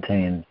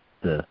contains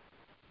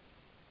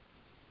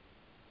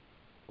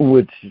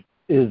which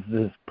is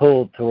this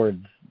pull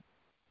towards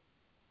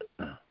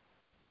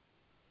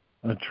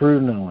a true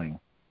knowing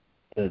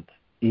that's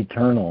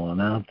eternal and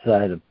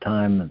outside of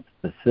time and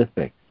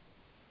specifics.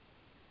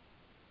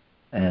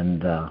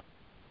 And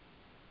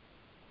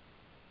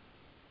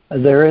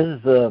there is,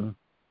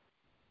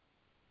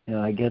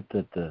 I get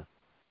that the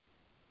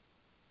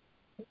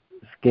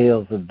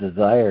scales of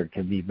desire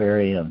can be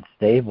very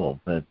unstable,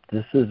 but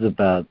this is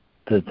about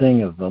the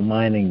thing of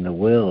aligning the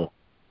will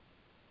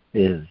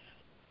is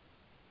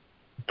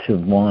to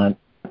want,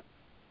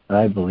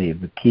 I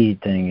believe the key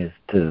thing is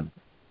to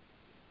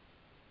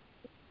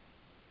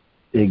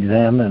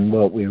examine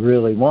what we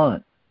really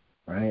want,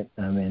 right?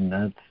 I mean,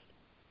 that's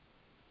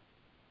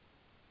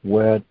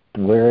where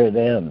it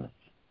ends.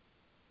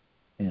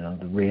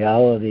 The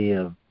reality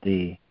of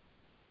the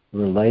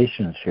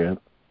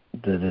relationship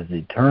that is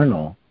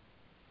eternal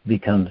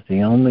becomes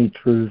the only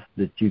truth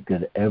that you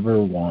could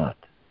ever want.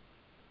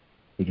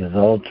 Because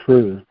all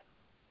truth,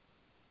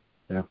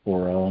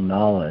 therefore all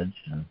knowledge,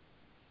 and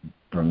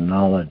from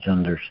knowledge,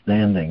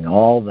 understanding,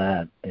 all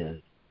that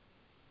is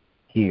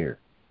here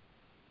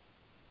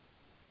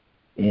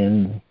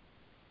in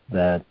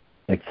that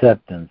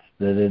acceptance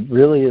that it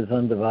really is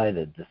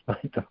undivided,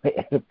 despite the way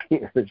it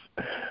appears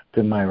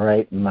to my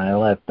right and my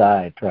left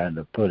eye trying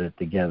to put it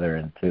together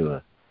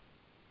into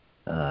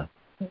a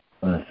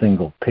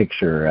single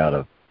picture out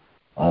of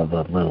all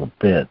the little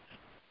bits.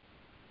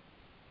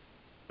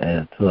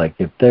 And it's like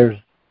if there's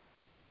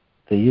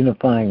the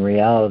unifying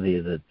reality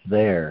that's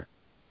there,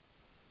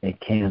 it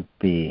can't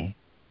be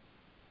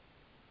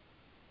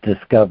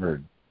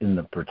discovered in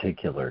the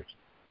particulars.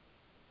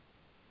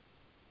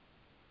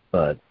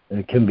 But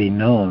it can be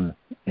known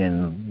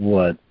in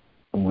what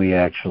we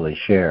actually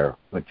share,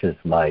 which is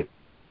life,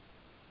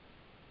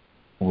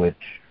 which,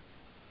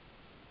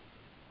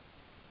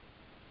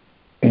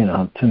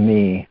 to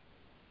me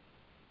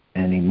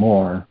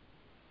anymore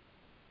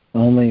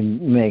only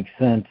makes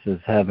sense as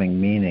having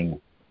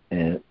meaning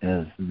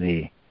as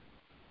the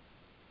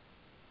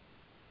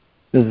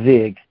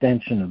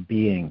extension of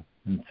being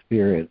and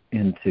spirit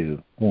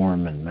into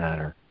form and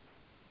matter.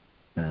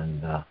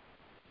 And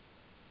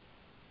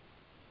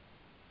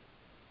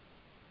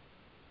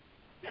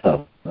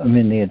so,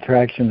 the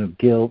attraction of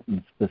guilt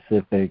and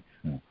specifics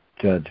and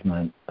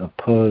judgment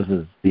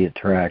opposes the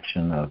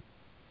attraction of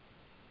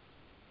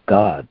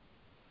God,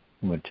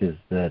 which is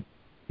that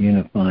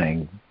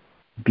unifying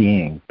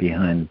being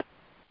behind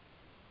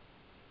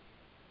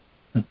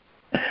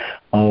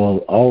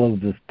all of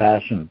this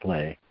passion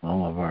play,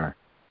 all of our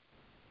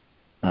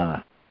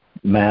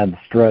mad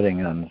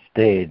strutting on the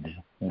stage,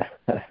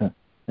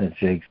 as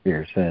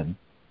Shakespeare said.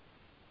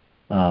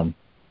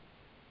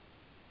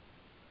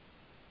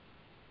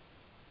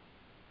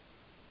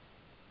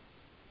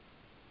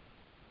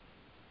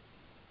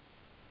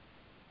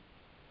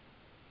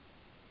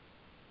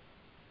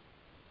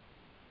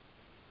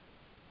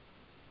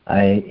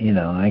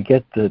 I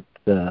get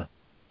that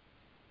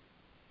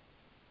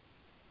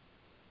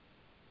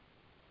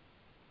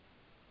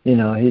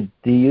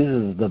he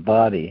uses the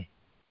body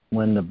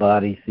when the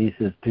body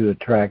ceases to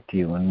attract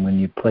you, and when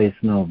you place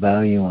no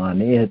value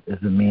on it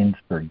as a means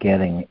for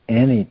getting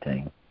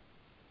anything.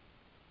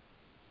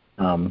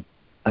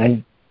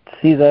 I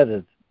see that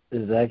as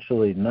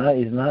actually not,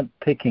 he's not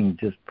picking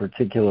just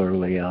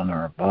particularly on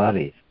our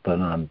bodies, but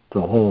on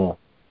the whole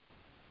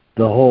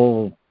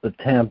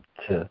attempt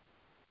to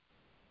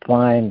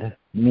find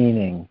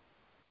meaning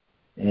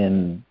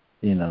in,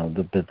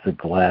 the bits of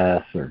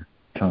glass or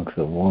chunks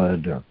of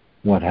wood or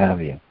what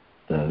have you,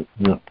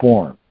 the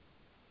form.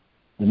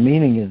 The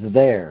meaning is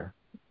there,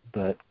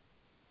 but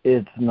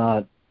it's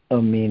not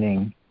a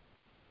meaning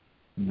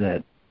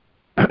that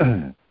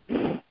can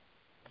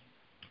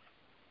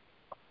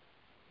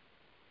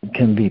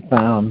be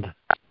found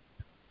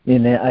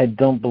in it. I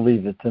don't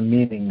believe it's a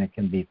meaning that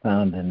can be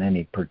found in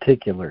any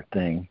particular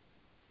thing,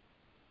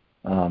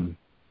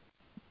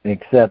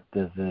 except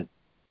as it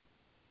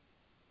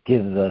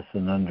gives us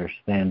an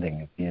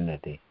understanding of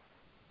unity,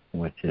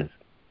 which is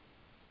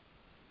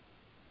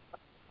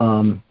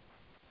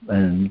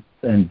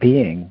and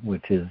being,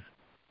 which is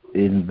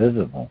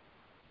invisible,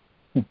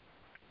 and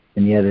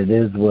yet it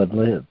is what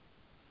lives.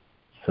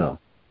 So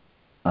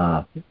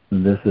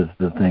this is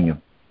the thing of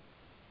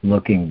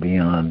looking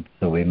beyond,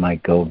 so we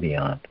might go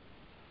beyond.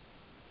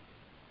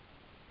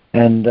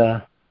 And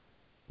I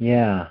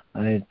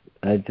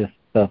just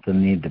felt the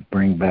need to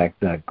bring back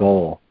that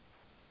goal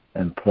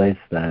and place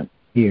that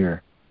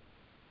here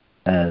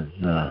as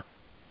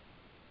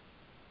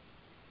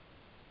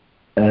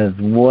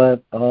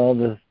what all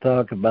this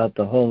talk about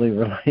the holy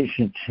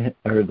relationship,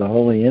 or the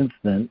holy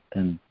instant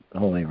and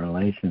holy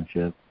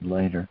relationship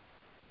later,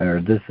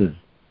 or this is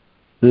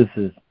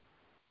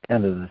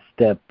kind of the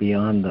step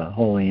beyond the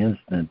holy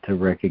instant to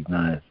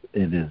recognize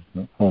it is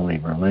the holy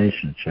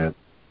relationship.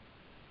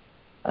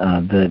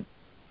 The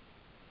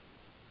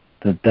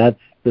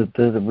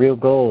real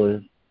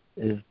goal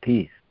is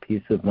peace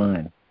of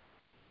mind,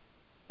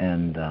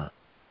 and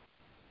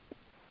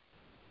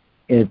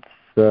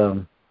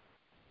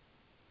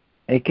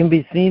it can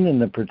be seen in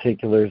the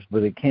particulars,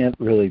 but it can't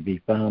really be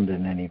found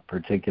in any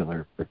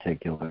particular,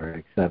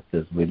 except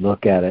as we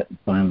look at it and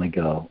finally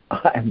go,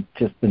 I've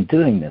just been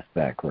doing this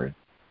backwards.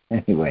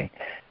 Anyway,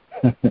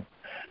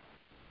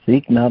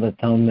 seek not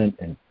atonement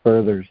and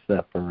further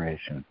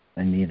separation.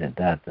 I needed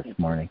that this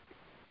morning.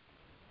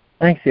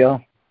 Thanks,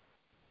 y'all.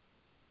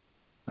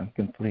 I'm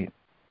complete.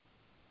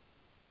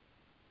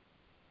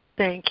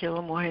 Thank you,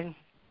 Lemoyne.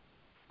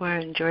 Well, I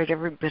enjoyed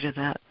every bit of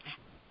that.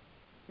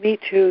 Me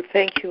too.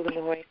 Thank you,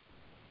 Lemoyne.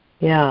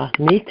 Yeah,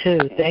 me too.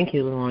 Thank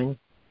you, Lauren.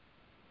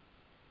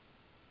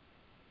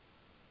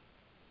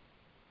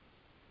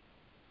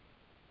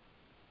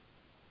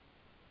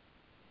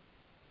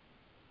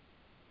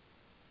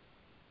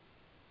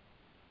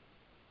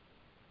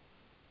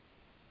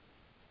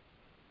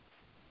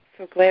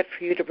 So glad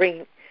for you to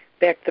bring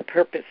back the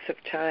purpose of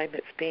time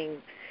as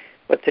being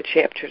what the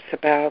chapter's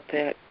about,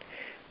 that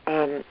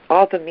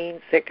all the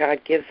means that God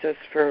gives us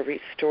for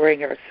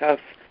restoring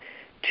ourselves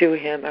to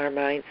Him, our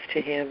minds to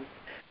Him,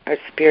 our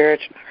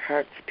spirit, our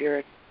heart,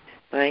 spirit,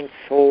 mind,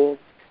 soul,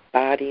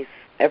 bodies,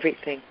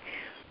 everything,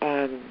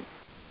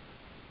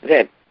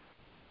 that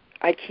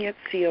I can't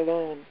see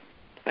alone.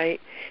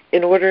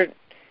 In order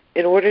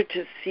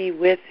to see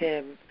with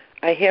Him,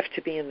 I have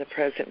to be in the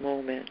present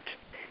moment.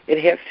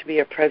 It has to be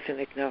a present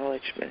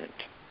acknowledgement.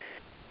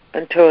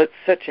 Until it's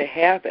such a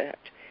habit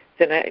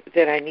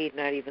that I need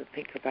not even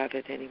think about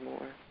it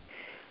anymore.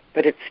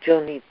 But it's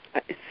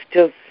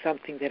still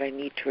something that I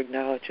need to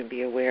acknowledge and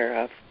be aware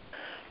of.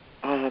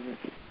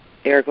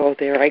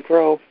 There I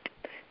grow.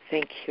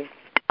 Thank you.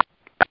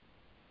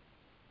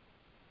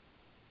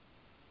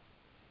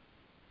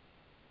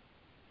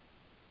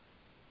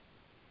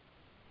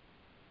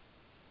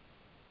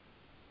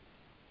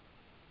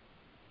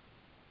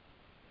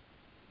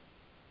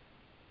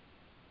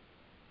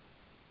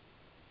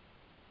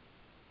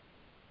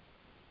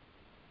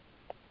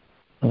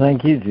 Well,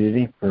 thank you,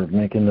 Judy, for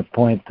making the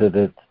point that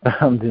it's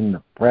found in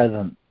the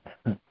present,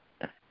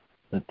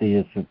 that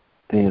the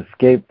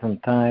escape from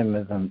time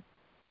isn't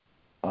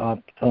off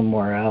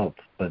somewhere else,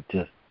 but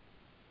just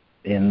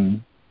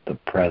in the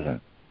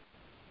present.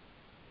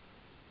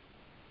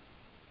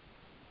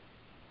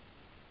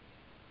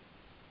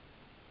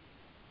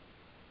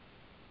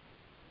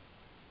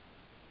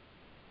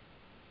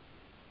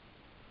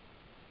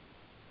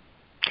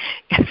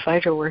 If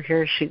Ida were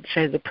here, she'd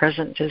say the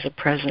present is a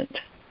present.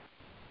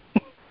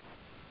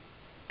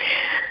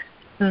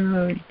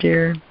 Oh,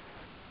 dear.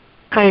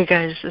 Hi,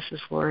 guys. This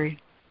is Lori.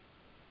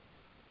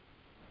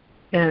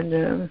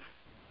 And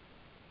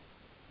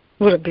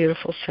what a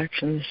beautiful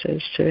section this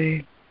is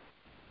today.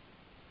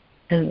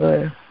 And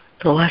the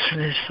lesson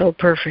is so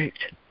perfect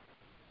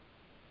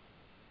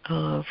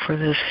for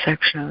this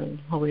section on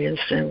holy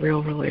instant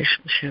real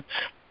relationships.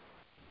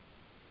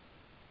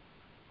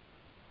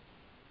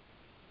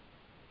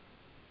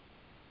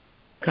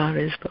 God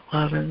is but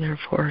love, and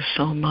therefore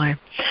so am I.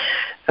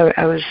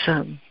 I was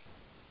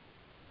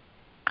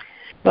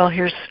well.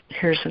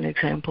 Here's an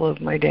example of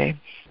my day,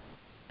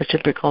 a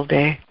typical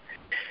day.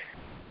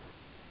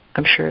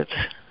 I'm sure it's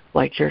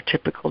like your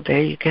typical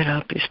day. You get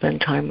up, you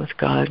spend time with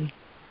God.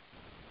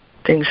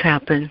 Things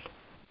happen.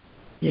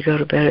 You go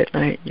to bed at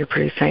night. You're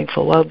pretty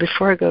thankful. Well,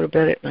 before I go to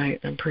bed at night,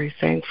 I'm pretty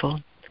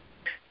thankful.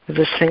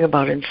 This thing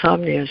about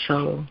insomnia,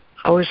 so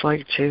I always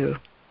like to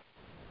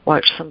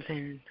watch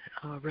something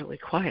really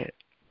quiet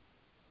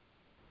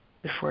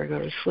before I go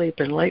to sleep.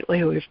 And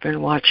lately we've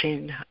been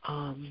watching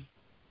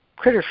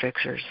Critter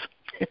Fixers.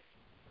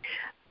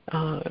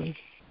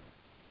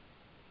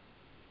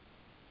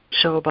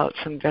 Show about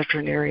some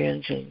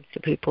veterinarians and the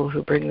people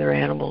who bring their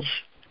animals.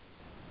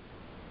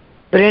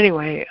 But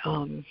anyway,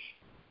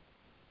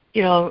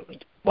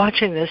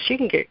 watching this, you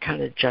can get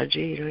kind of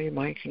judgy. Your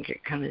mind can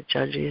get kind of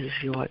judgy as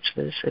you watch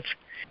this,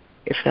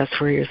 if that's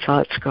where your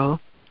thoughts go.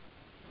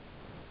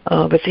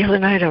 But the other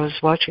night I was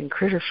watching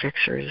Critter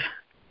Fixers,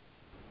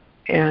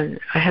 and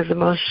I had the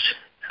most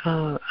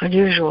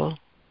unusual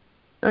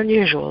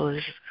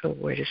is a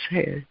way to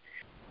say it,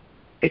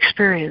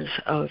 experience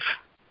of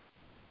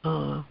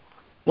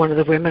one of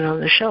the women on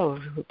the show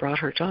who brought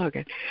her dog.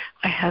 And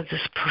I had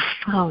this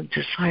profound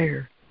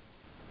desire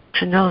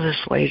to know this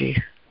lady.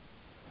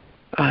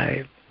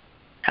 I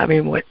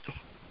mean,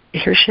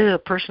 here she is, a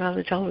person on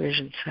the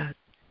television set.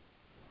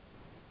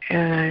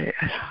 And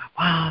I thought,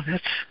 wow,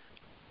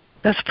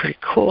 that's pretty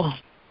cool.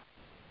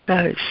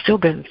 I've still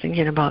been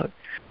thinking about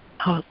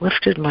how it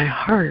lifted my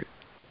heart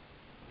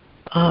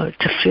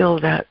to feel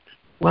that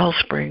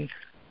wellspring,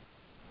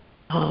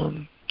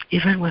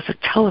 even with a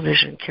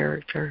television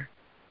character.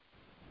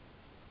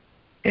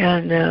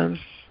 And as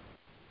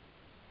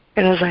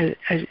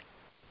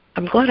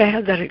I'm glad I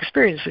had that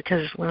experience,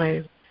 because when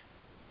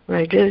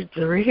I did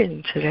the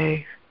reading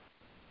today,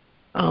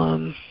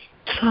 so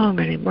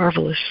many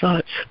marvelous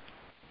thoughts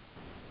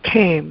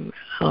came,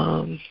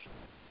 and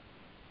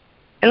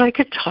I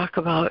could talk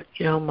about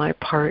my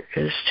part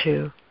is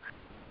to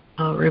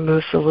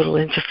remove the little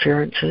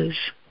interferences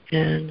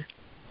and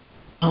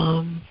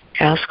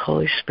ask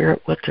Holy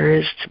Spirit what there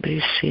is to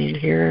be seen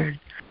here and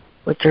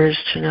what there is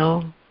to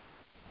know.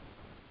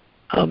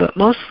 But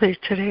mostly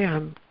today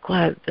I'm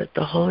glad that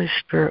the Holy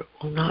Spirit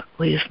will not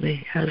leave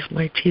me as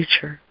my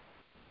teacher.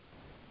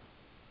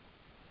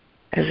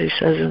 As he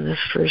says in this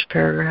first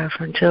paragraph,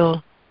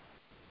 until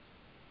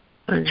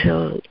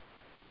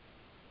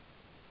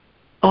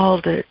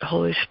all that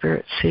Holy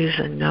Spirit sees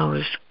and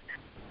knows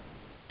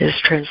is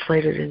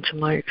translated into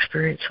my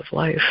experience of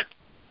life,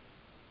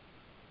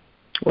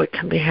 what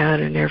can be had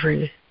in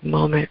every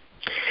moment.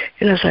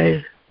 And as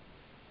I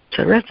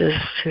read this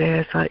today,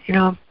 I thought,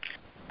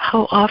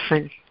 how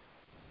often,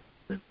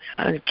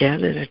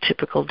 again, in a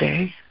typical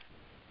day,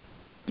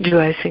 do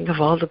I think of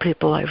all the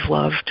people I've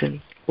loved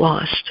and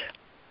lost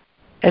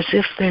as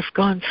if they've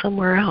gone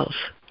somewhere else?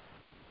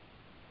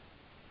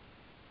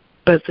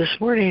 But this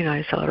morning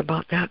I thought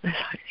about that, and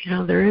I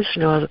thought, there is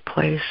no other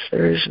place,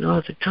 there is no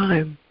other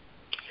time.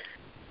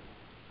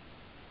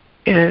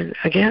 And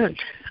again,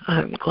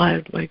 I'm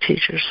glad my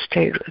teacher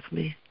stayed with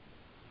me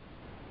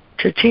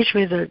to teach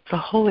me that the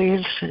holy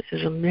instant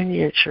is a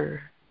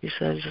miniature, he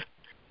says,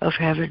 of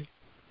heaven,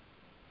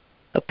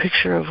 a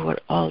picture of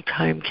what all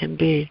time can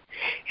be.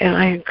 And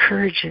I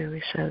encourage you,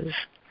 he says,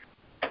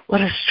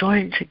 let us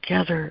join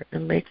together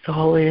and make the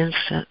holy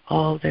instant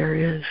all there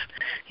is.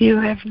 You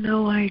have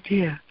no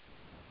idea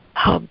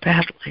how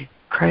badly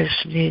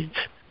Christ needs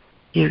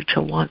you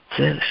to want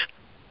this.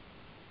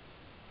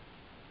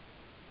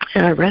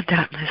 And I read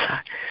that and I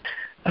thought,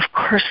 of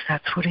course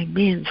that's what he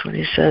means when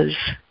he says,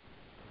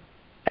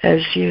 as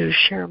you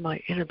share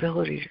my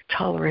inability to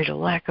tolerate a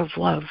lack of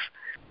love.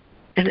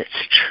 And it's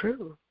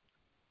true.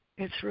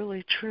 It's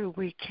really true.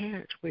 We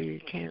can't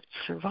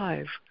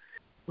survive.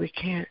 We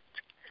can't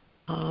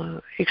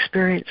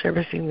experience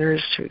everything there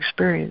is to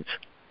experience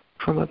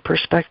from a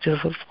perspective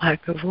of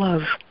lack of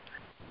love.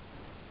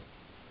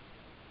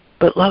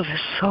 But love is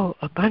so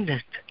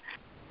abundant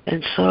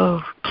and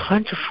so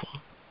plentiful.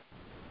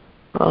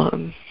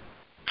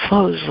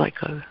 Flows like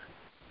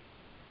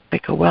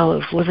a well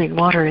of living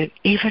water. And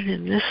even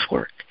in this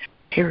work,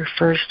 he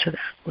refers to that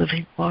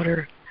living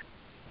water.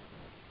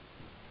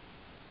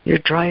 Your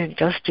dry and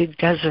dusty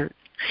desert.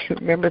 You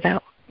remember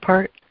that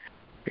part?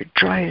 Your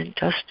dry and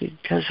dusty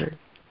desert.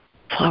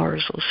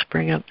 Flowers will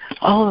spring up.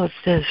 All of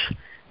this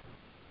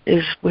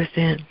is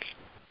within.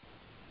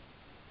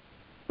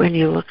 When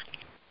you look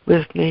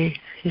with me,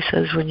 he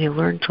says, when you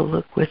learn to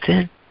look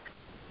within,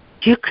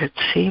 you could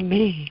see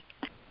me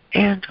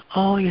and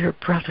all your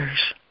brothers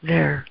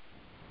there.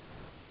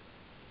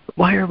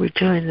 Why are we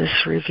doing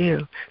this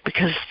review?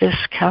 Because this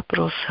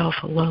capital self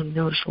alone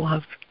knows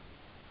love.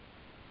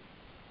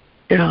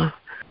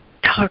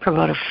 Talk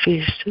about a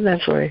feast. And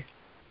that's why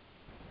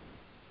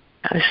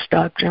I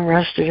stopped and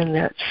rested in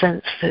that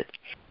sense that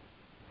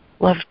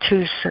love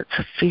too sets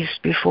a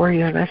feast before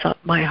you. And I thought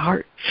my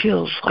heart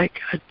feels like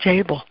a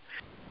table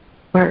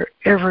where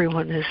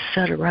everyone is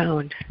sat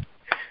around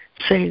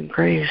saying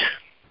grace.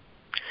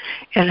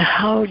 And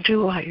how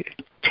do I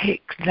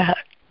take that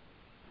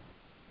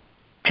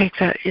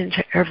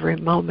into every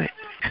moment?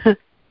 And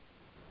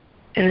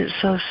it's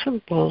so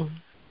simple.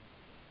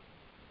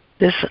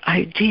 This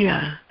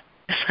idea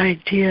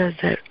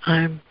that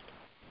I'm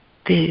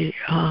the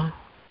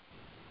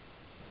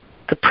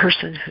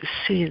person who's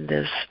seeing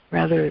this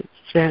rather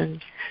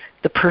than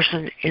the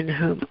person in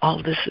whom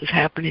all this is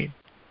happening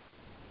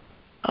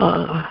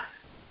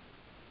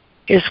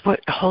is what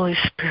Holy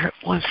Spirit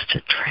wants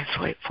to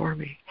translate for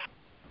me.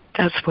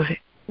 That's what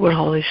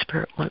Holy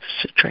Spirit wants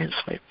to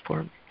translate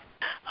for me.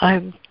 I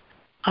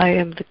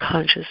am the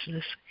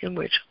consciousness in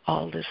which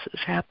all this is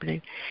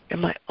happening,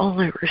 and my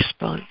only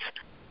response,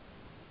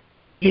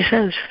 he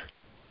says,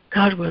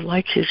 God would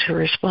like you to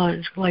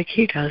respond like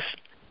he does.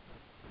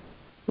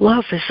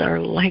 Love is our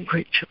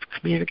language of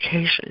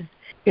communication.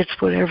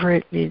 It's whatever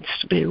it needs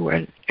to be,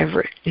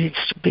 whenever it needs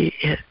to be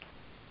it.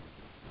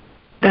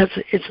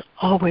 It's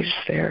always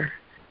there.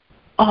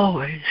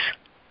 Always.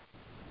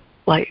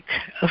 Like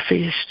a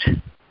feast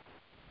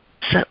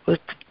set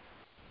with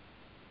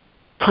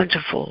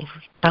plentiful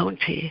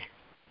bounty,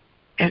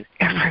 and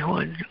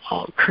everyone,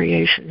 all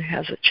creation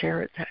has a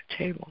chair at that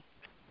table.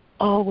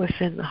 All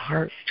within the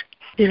heart,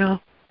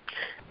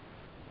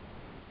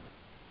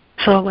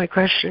 So my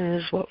question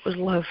is, what would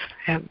love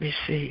have me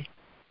see?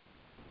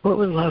 What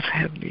would love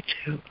have me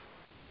do?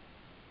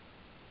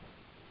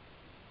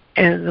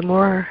 And the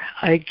more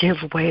I give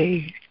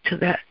way to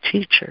that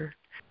teacher,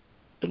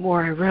 the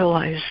more I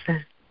realize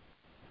that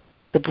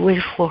the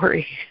belief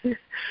Lori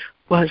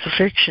was a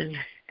fiction,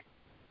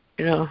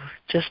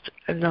 just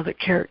another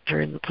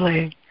character in the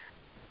play.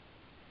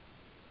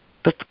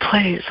 But the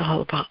play is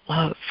all about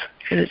love,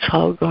 and it's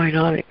all going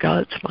on in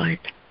God's mind.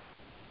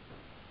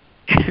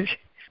 And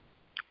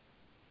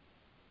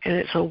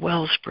it's a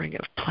wellspring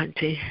of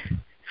plenty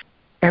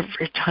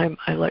every time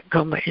I let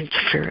go of my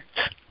interference.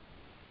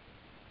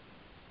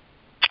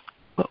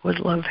 What would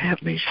love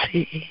have me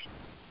see?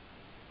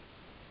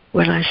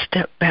 When I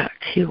step back,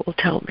 he will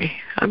tell me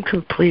I'm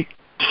complete.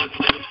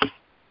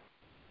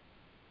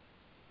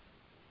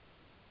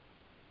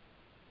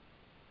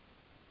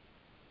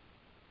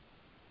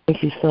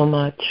 Thank you so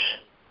much.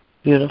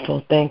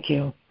 Beautiful. Thank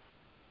you.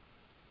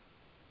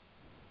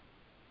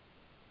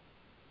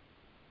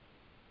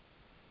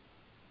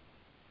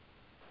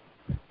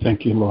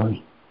 Thank you,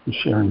 Lori, for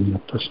sharing your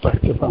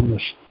perspective on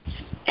this.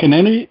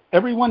 Can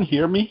everyone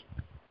hear me?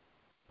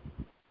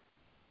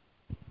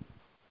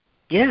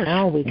 Yeah,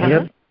 now we can.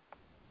 Yep.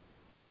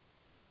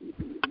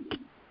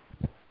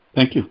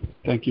 Thank you.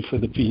 Thank you for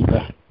the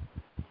feedback.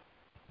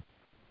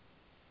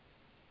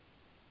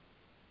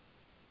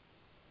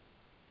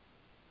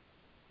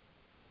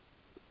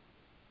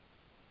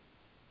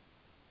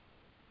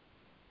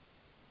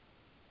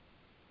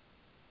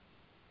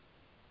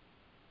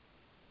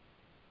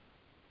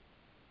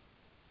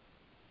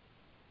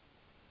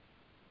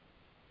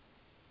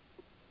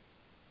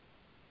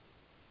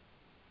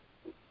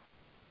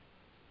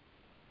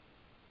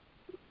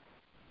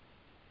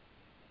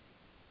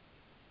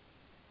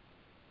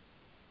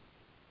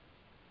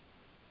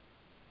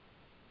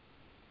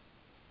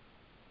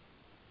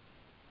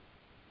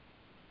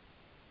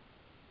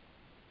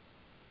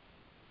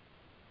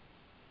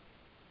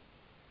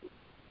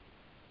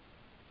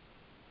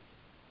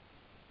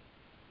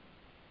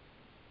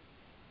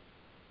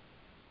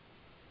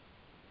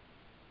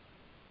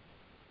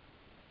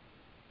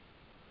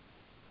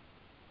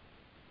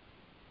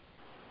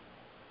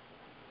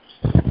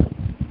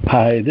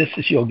 Hi, this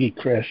is Yogi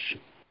Chris.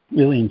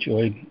 Really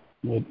enjoyed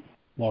what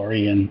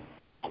Laurie and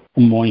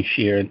Moy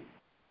shared,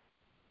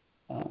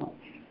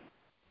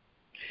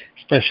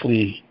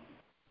 especially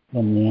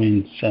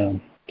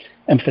Lemoyne's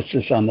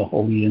emphasis on the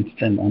holy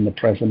instant, on the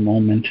present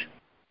moment.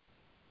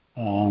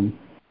 I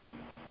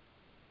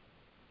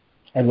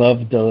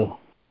love the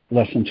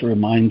lesson's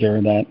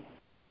reminder that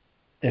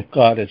if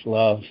God is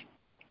love,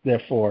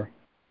 therefore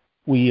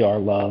we are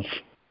love,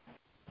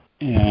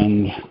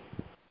 and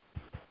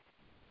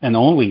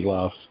only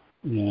love.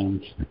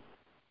 And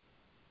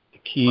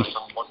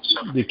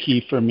the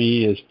key for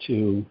me is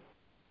to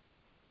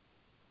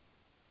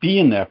be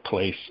in that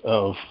place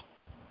of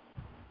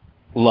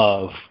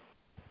love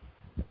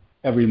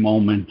every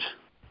moment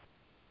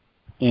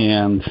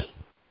and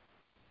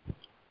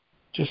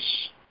just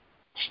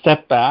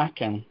step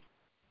back and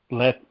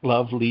let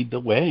love lead the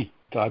way,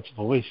 God's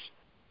voice.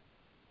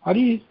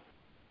 The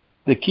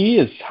key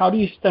is, how do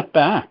you step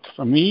back?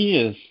 For me,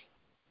 is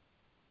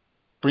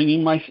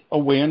bringing my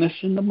awareness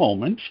in the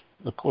moment.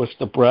 Of course,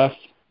 the breath,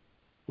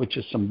 which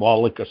is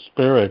symbolic of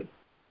spirit,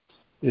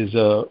 is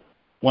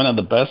one of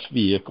the best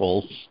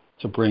vehicles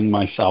to bring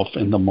myself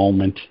in the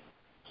moment,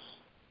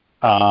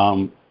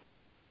 and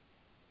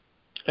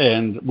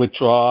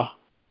withdraw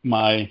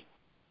my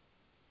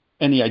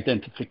any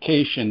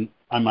identification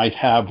I might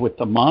have with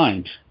the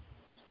mind,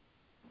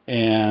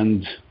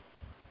 and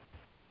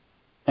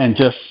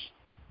just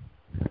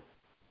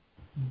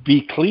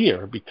be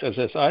clear, because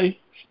as I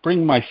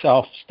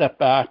step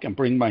back and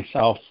bring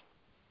myself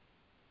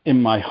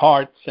in my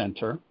heart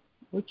center,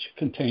 which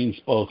contains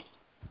both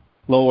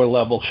lower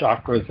level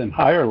chakras and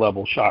higher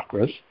level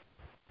chakras,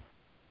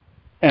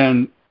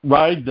 and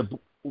ride the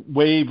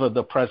wave of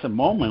the present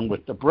moment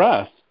with the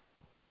breath,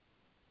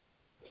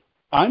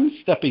 I'm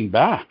stepping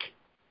back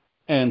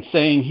and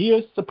saying,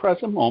 here's the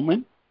present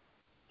moment.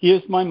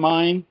 Here's my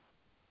mind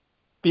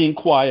being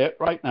quiet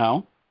right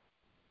now.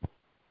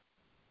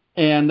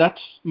 And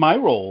that's my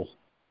role.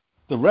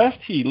 The rest,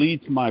 he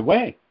leads my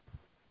way.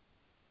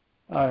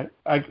 I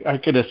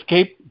could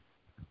escape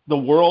the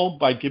world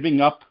by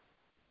giving up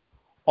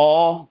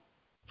all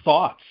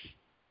thoughts,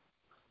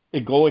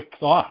 egoic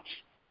thoughts.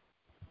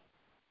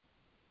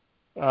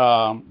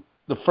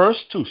 The first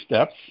two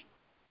steps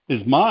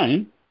is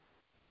mine.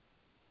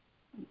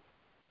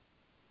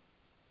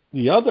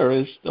 The other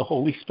is the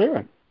Holy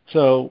Spirit.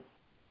 So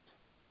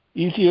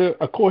easier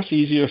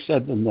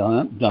said than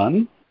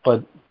done,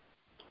 but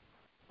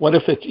what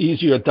if it's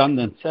easier done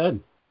than said?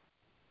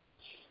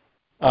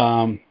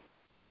 And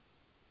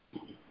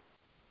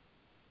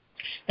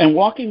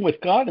walking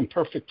with God in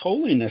perfect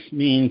holiness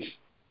means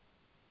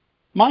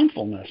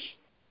mindfulness.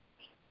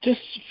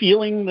 Just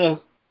feeling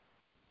the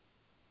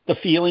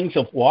feelings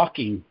of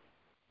walking.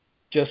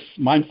 Just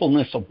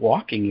mindfulness of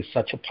walking is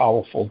such a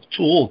powerful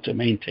tool to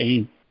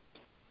maintain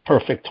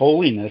perfect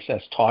holiness,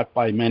 as taught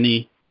by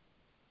many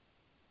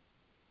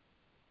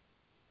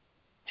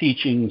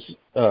teachers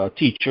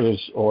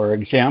or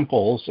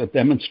examples,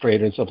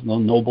 demonstrators of the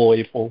Noble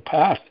Eightfold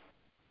Path,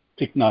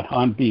 Thich Nhat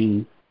Hanh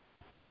being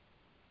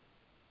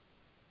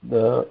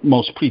the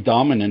most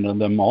predominant of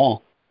them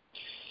all.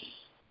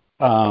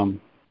 Of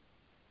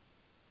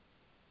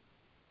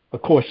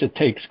course, it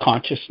takes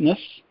conscious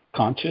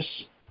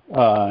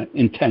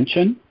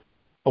intention,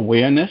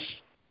 awareness,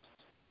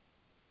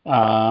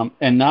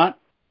 and not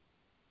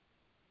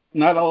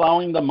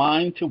allowing the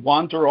mind to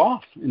wander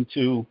off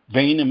into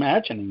vain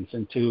imaginings,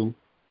 into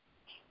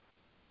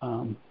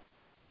I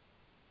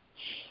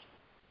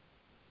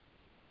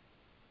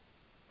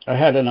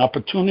had an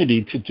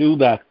opportunity to do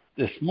that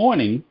this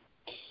morning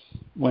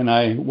when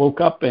I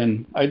woke up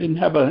and I didn't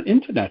have an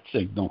internet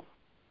signal.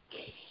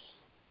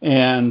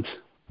 And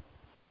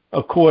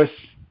of course,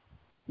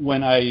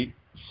 when I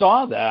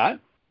saw that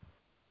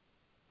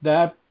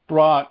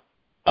brought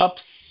up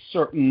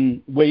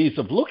certain ways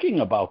of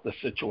looking about the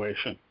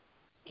situation.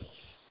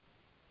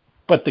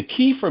 But the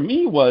key for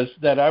me was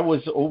that I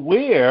was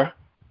aware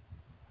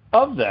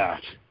of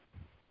that.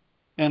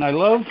 And I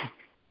love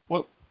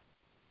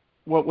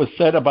what was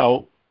said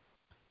about,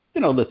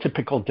 the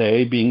typical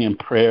day being in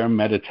prayer and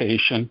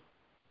meditation.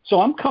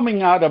 So I'm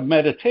coming out of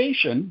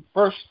meditation,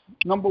 first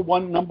number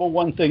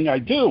one thing I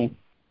do,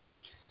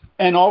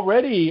 and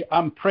already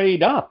I'm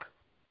prayed up,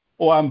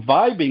 or I'm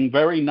vibing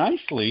very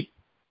nicely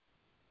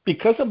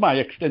because of my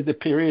extended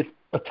period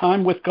of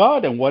time with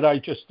God and what I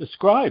just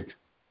described.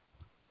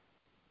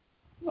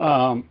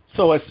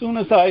 So as soon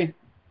as I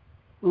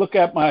look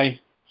at my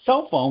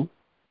cell phone,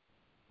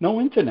 no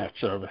internet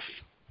service.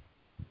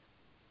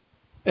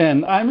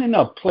 And I'm in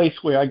a place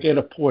where I get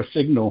a poor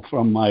signal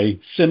from my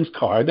SIMS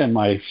card and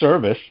my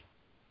service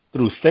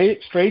through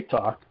Straight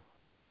Talk.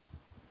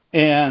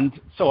 And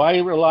so I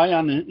rely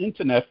on the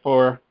internet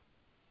for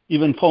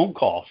even phone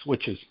calls,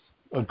 which is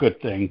a good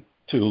thing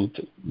too.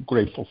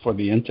 Grateful for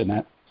the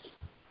internet.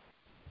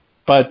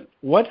 But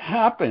what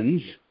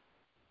happens,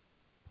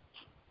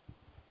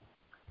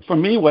 for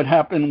me, what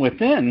happened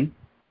within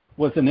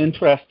was an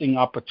interesting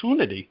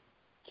opportunity.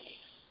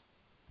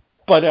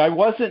 But I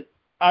wasn't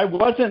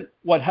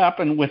what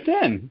happened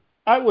within.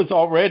 I was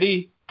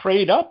already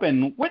prayed up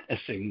and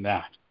witnessing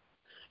that.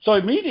 So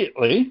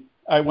immediately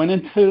I went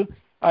into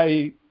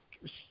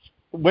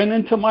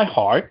my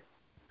heart.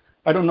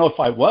 I don't know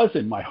if I was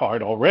in my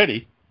heart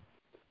already,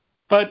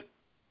 but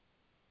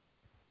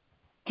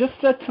just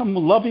said some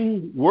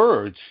loving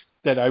words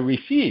that I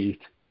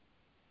received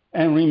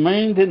and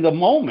remained in the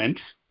moment,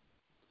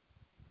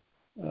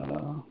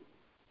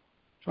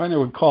 trying to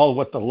recall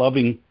what the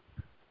loving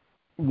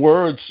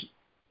words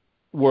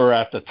were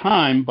at the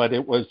time, but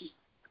it was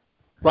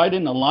right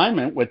in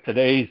alignment with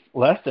today's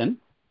lesson.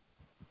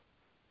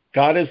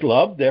 God is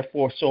love,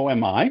 therefore so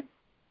am I.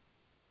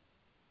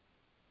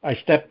 I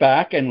step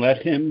back and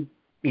let him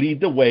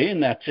lead the way in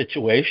that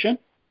situation.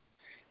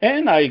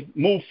 And I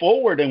move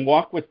forward and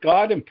walk with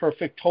God in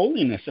perfect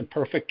holiness and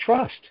perfect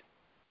trust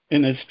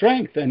in his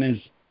strength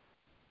and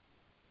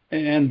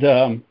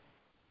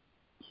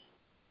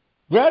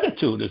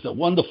gratitude is a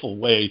wonderful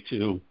way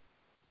to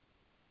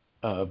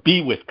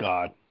be with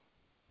God.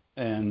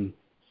 And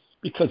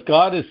because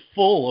God is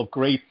full of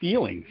great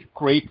feelings,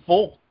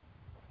 grateful.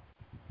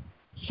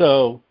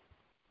 So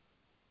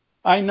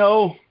I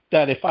know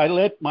that if I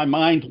let my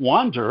mind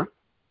wander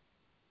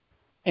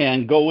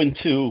and go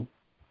into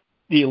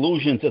the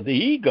illusions of the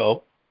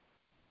ego,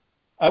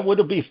 I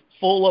would be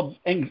full of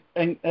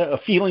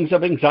feelings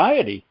of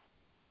anxiety.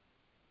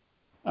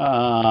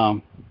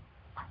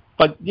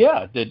 But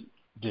yeah, did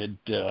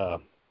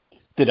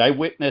I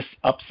witness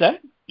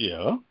upset?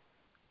 Yeah.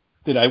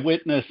 Did I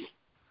witness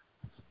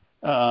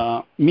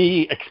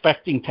me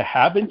expecting to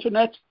have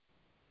internet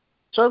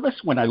service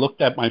when I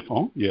looked at my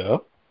phone? Yeah.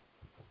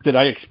 Did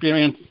I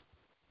experience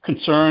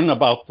concern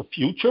about the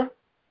future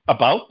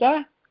about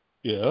that?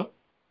 Yeah.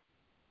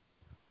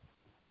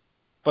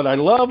 But I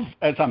love,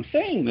 as I'm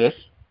saying this,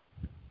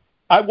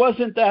 I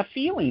wasn't that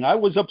feeling. I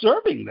was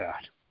observing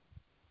that.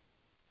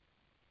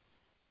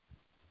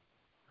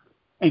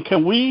 And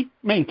can we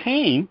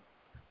maintain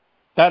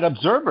that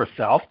observer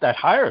self, that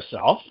higher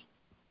self,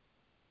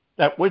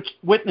 that which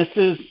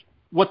witnesses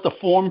what the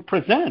form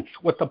presents,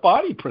 what the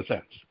body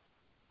presents?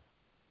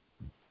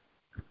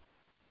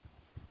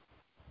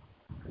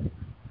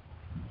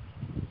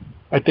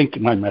 I think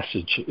my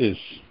message is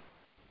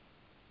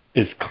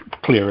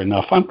clear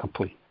enough. I'm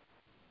complete.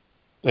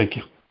 Thank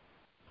you.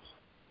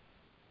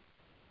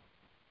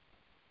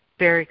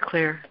 Very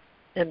clear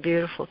and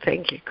beautiful.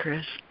 Thank you,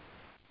 Chris.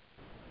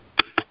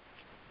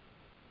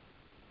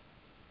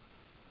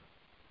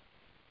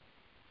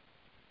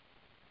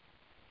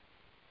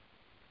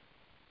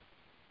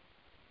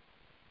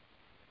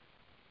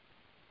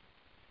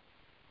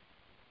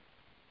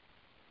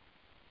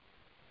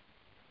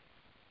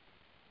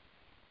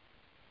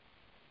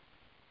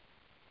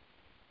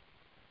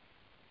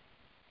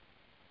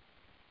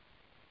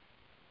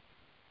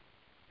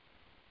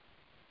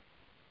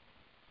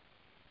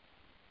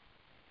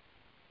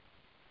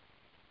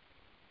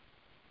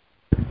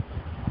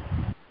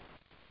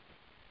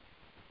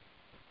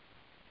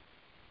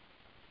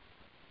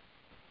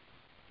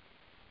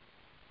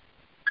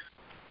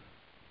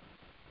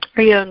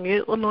 Are you on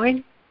mute,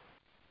 Lemoyne?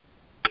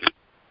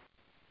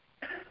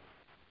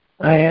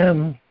 I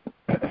am.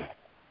 I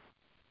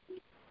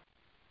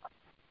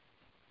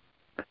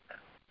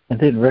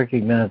did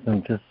recognize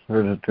him just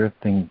sort of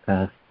drifting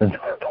past the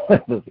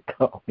point of the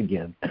call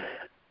again.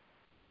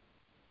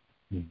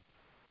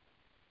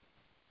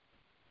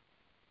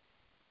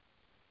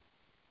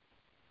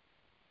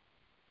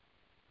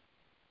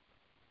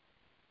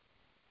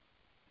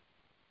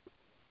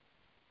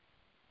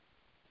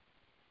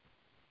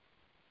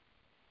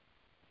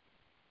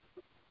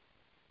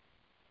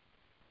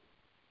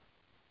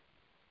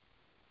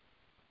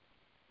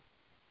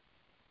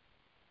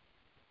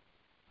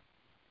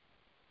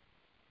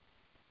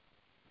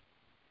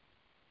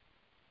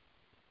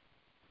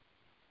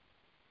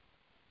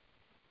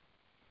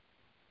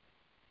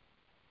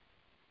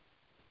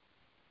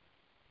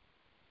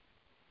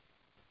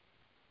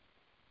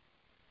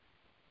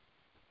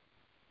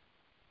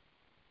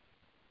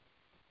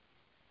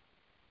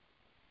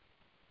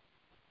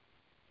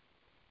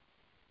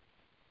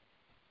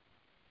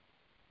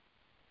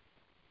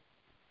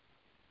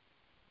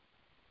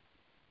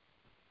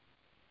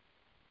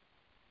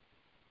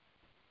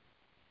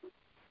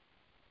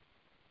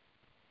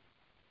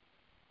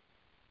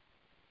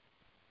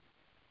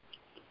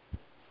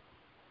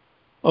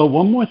 Oh,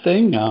 one more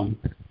thing.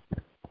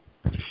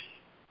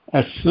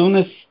 As soon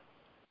as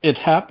it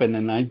happened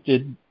and I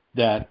did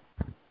that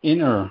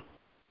inner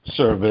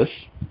service,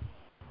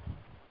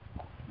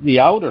 the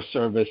outer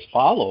service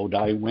followed.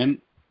 I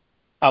went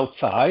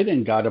outside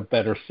and got a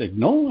better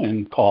signal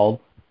and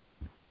called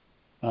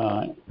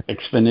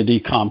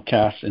Xfinity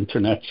Comcast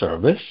Internet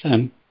Service,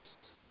 and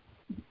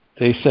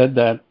they said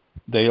that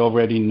they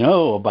already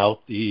know about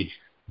the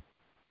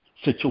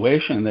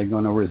situation. They're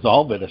going to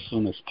resolve it as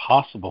soon as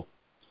possible.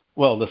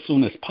 Well, the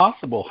soon as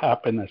possible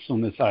happened as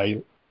soon as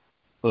I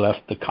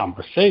left the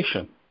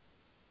conversation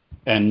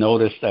and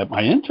noticed that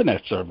my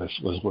internet service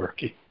was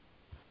working.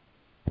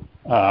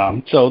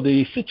 So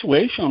the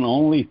situation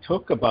only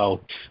took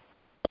about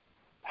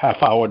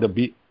half hour to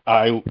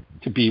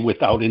be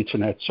without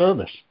internet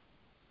service.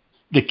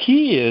 The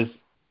key is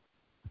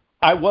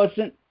I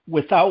wasn't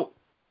without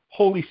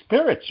Holy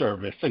Spirit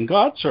service and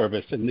God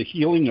service and the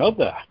healing of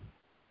that.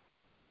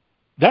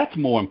 That's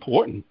more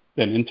important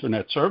than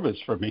internet service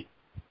for me.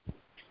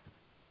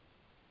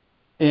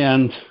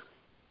 And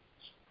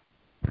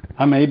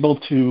I'm able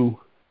to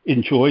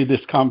enjoy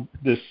this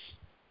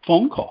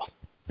phone call.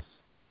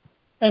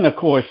 And of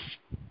course,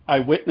 I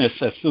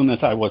witnessed as soon as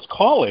I was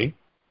calling,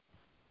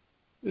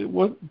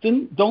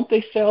 don't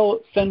they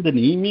send an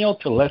email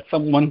to let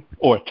someone,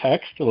 or a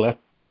text to let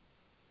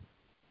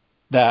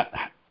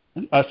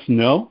us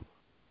know?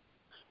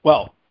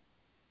 Well,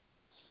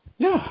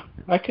 yeah,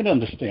 I can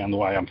understand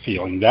why I'm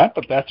feeling that,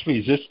 but that's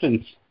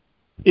resistance,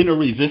 inner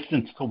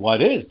resistance to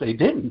what is. They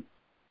didn't.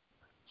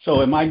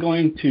 So am I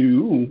going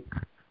to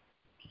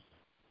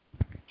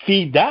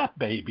feed that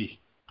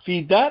baby?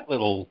 Feed that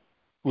little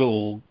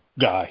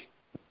guy?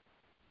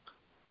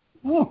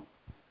 Oh,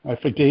 I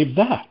forgave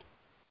that.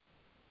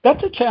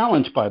 That's a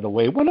challenge, by the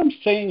way. What I'm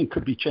saying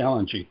could be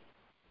challenging.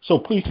 So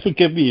please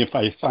forgive me if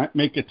I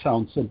make it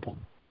sound simple.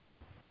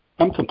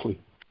 I'm complete.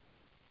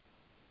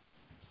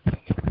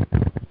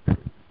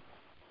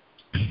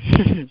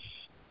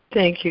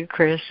 Thank you,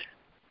 Chris.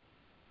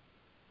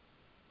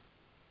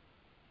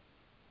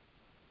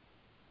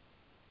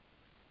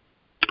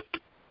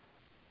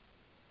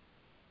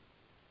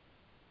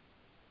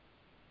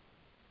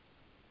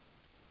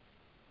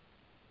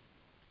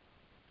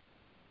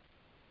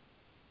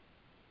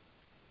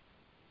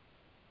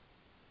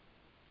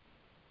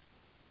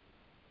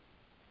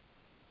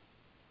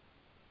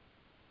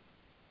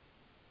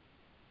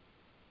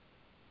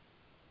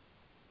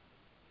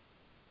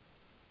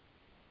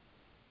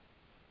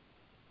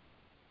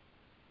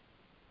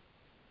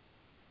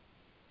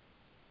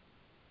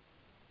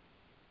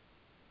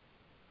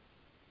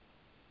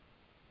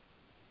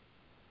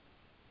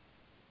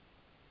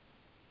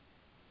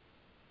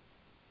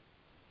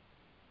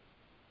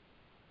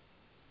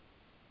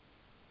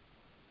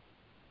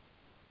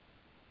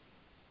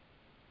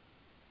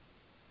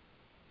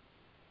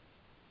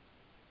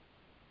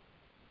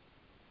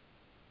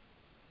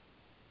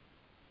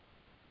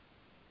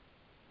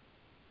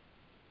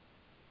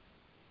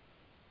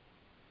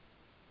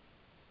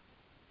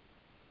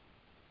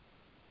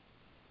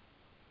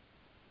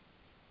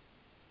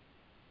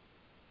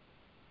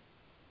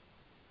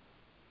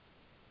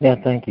 Yeah,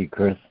 thank you,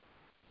 Chris.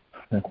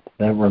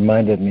 That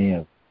reminded me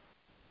of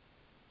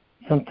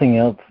something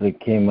else that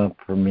came up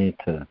for me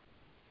to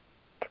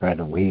try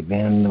to weave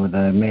in that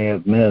I may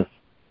have missed,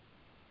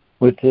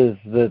 which is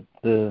that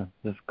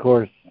this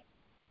course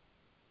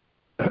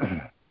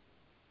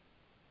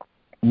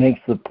makes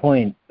the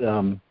point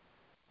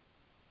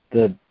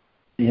that,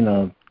 you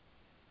know,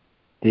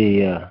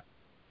 the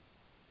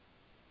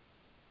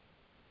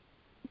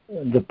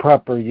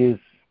proper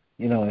use,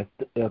 you know,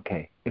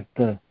 if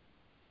the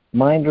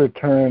mind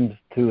returns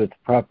to its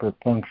proper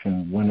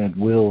function when it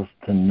wills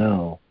to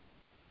know,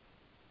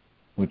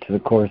 which the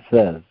Course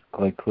says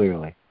quite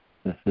clearly,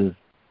 this is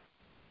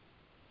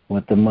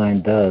what the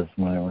mind does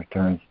when it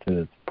returns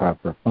to its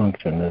proper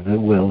function, is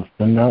it wills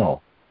to know.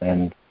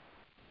 And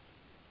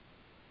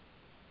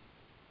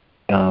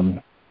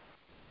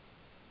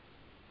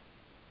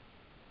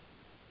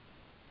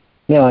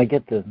you know, I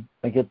get the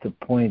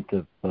point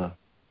of that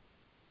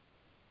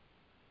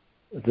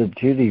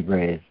Judy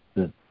raised,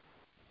 that,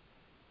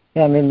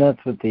 yeah, I mean,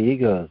 that's what the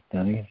ego has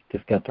done. He's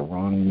just got the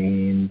wrong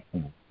means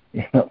and,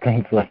 you know,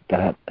 things like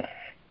that.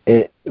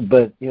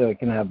 But, you know, I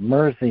can have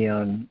mercy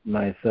on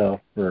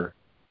myself for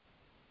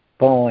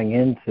falling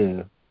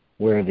into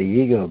where the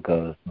ego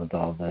goes with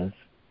all this,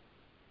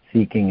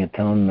 seeking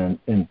atonement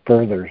and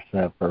further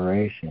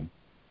separation.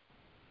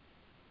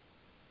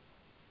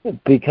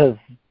 Because,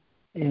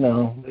 you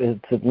know,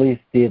 it's at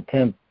least the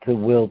attempt to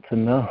will to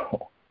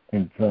know.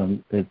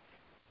 It's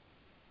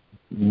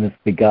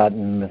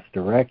misbegotten,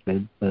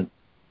 misdirected,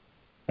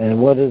 and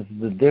what is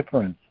the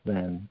difference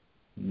then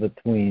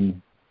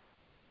between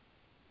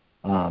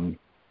the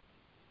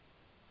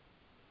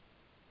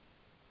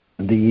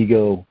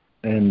ego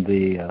and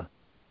the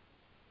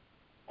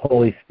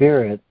Holy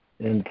Spirit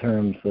in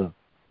terms of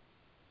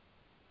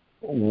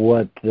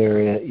what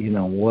there, you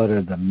know,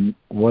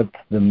 what's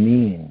the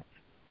means?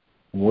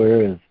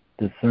 Where is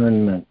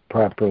discernment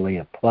properly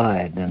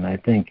applied? And I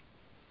think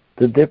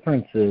the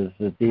difference is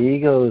that the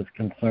ego is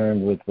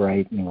concerned with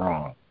right and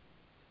wrong.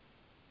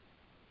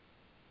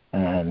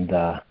 And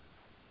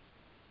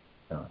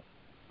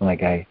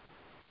like I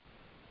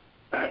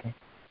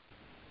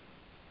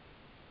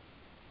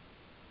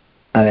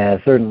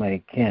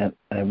certainly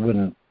I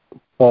wouldn't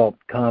fault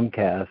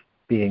Comcast,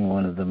 being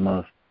one of the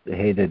most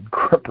hated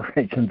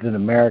corporations in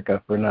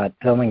America, for not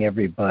telling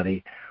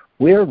everybody,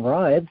 we're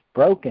wrong, it's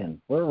broken,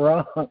 we're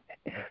wrong,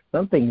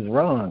 something's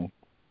wrong.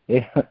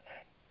 They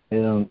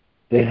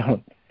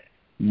don't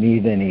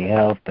need any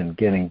help in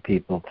getting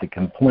people to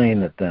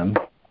complain at them.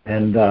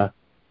 And, you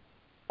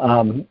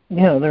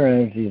know, their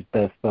energy is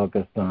best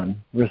focused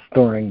on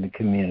restoring the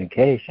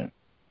communication,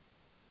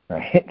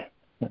 right?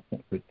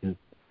 Which is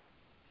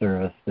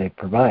service they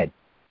provide.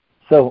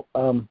 So,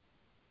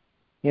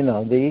 you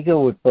know, the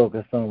ego would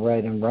focus on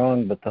right and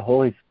wrong, but the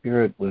Holy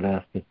Spirit would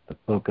ask us to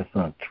focus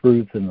on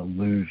truth and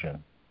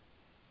illusion,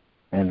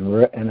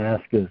 and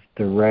ask us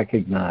to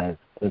recognize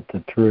that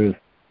the truth,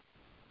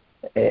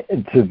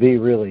 to be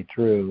really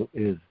true,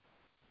 is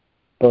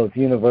both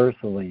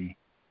universally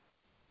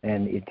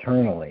and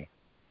eternally,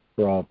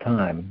 for all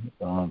time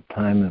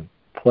and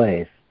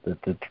place,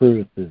 that the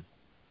truth is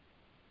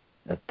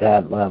at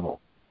that level.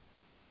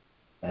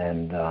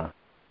 And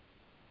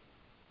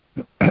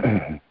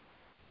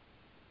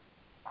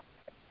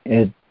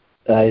it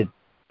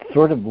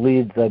sort of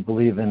leads, I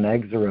believe,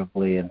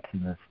 inexorably into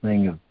this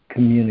thing of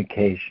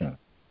communication,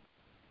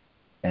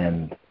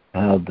 and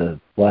how the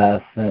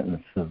last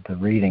sentence of the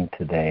reading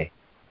today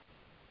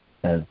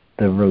has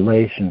the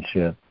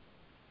relationship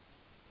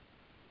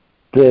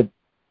that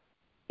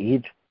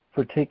each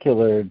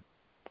particular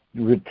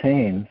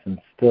retains and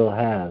still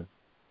has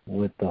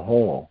with the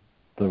whole.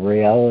 The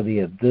reality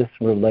of this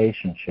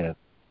relationship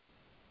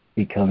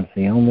becomes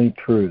the only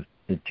truth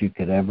that you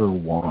could ever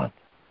want.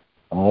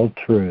 All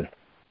truth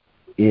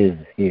is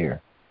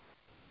here.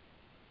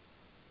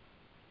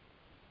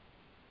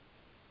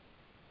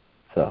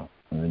 So,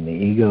 I mean, the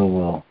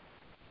ego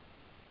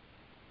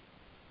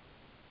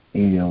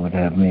would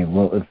have me,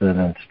 what was that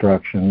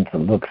instruction? To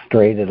look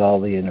straight at all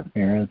the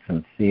interference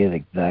and see it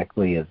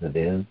exactly as it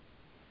is.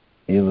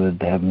 It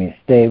would have me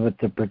stay with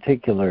the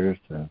particulars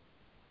and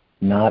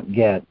not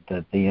get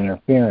that the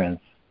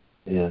interference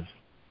is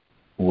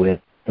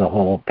with the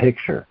whole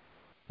picture,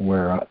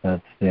 where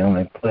that's the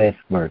only place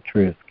where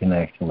truth can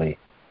actually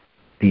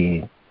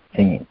be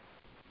seen,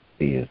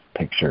 be as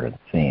picture and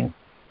seen.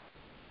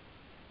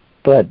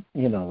 But,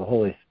 you know, the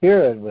Holy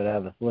Spirit would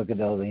have us look at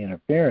all the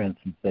interference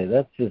and say,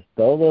 that's just,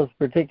 all those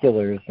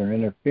particulars are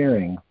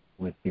interfering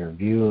with your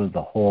view of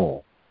the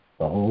whole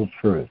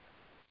truth,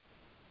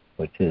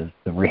 which is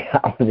the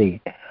reality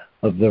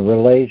of the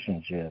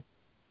relationship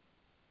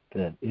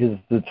that is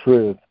the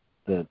truth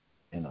that,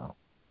 you know,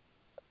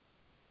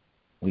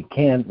 we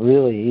can't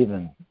really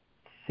even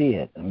see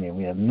it. I mean,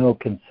 we have no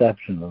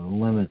conception of the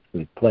limits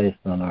we've placed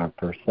on our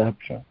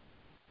perception.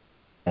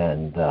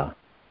 And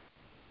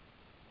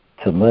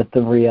to let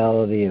the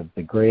reality of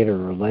the greater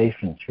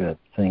relationship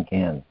sink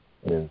in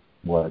is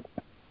what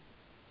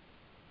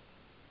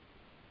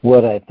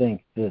I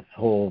think this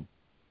whole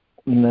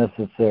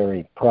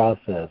necessary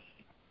process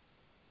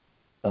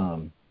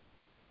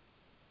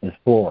is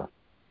for,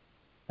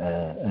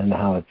 and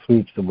how it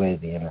sweeps away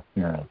the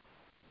interference.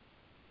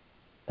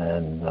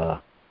 And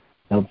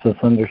helps us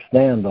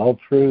understand all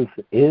truth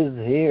is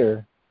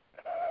here.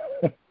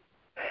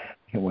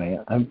 Anyway,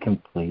 I'm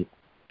complete.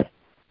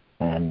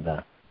 And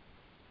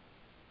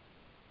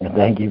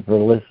thank you for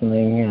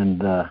listening,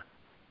 and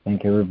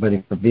thank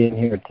everybody for being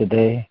here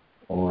today,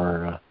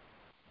 or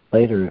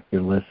later if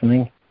you're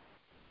listening.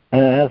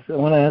 And I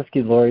want to ask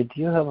you, Lori,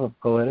 do you have a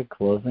poetic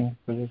closing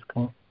for this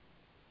call?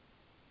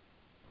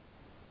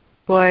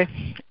 Boy,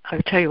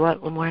 I tell you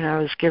what, when I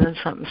was given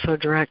something so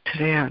direct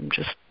today, I'm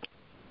just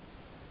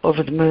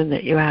over the moon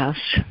that you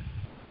asked.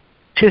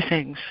 Two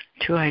things,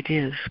 two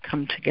ideas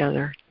come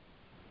together,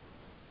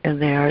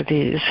 and they are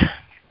these.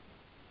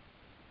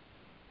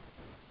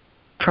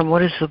 From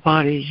what is the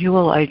body, you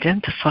will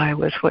identify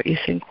with what you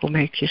think will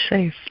make you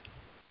safe.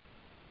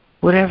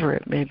 Whatever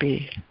it may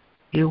be,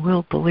 you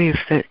will believe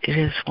that it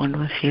is one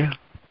with you.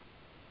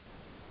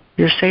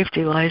 Your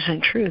safety lies in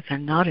truth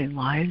and not in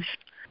lies.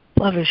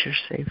 Love is your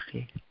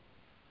safety.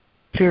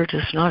 Fear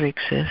does not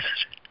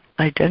exist.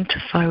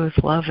 Identify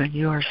with love and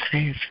you are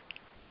safe.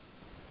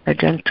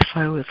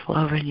 Identify with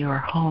love and you are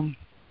home.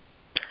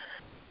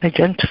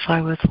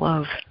 Identify with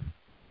love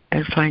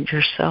and find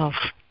yourself.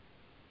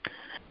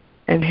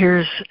 And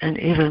here's an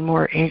even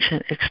more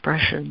ancient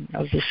expression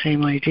of the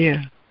same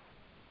idea.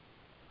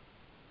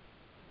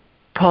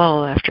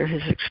 Paul, after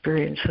his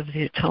experience of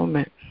the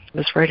atonement,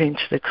 was writing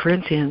to the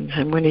Corinthians,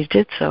 and when he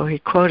did so, he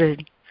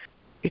quoted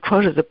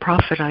the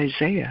prophet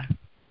Isaiah.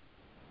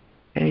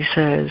 And he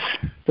says,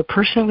 the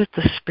person with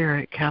the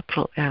Spirit,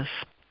 capital S,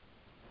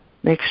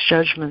 makes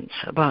judgments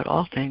about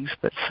all things,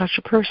 but such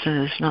a person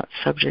is not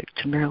subject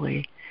to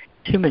merely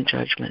human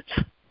judgments.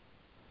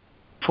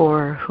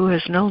 For who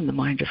has known the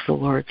mind of the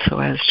Lord so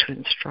as to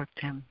instruct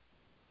him?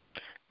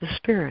 The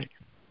Spirit.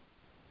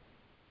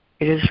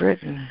 It is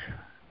written,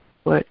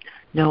 what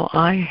no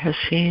eye has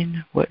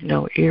seen, what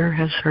no ear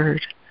has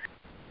heard,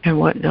 and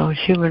what no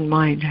human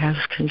mind has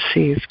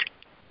conceived,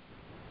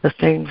 the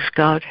things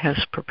God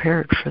has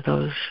prepared for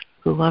those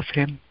who love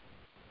him.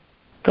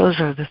 Those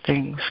are the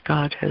things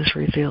God has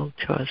revealed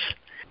to us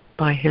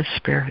by his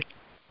Spirit.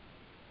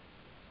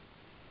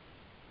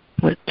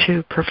 What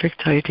two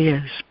perfect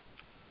ideas.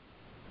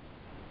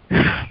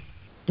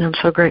 I'm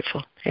so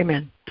grateful.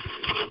 Amen.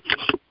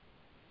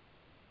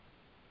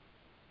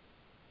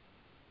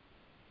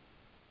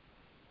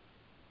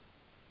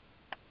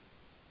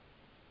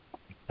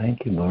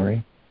 Thank you,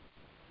 Lori.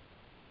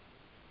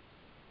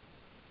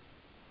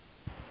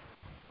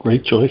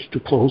 Great choice to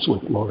close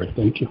with, Lori.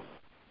 Thank you.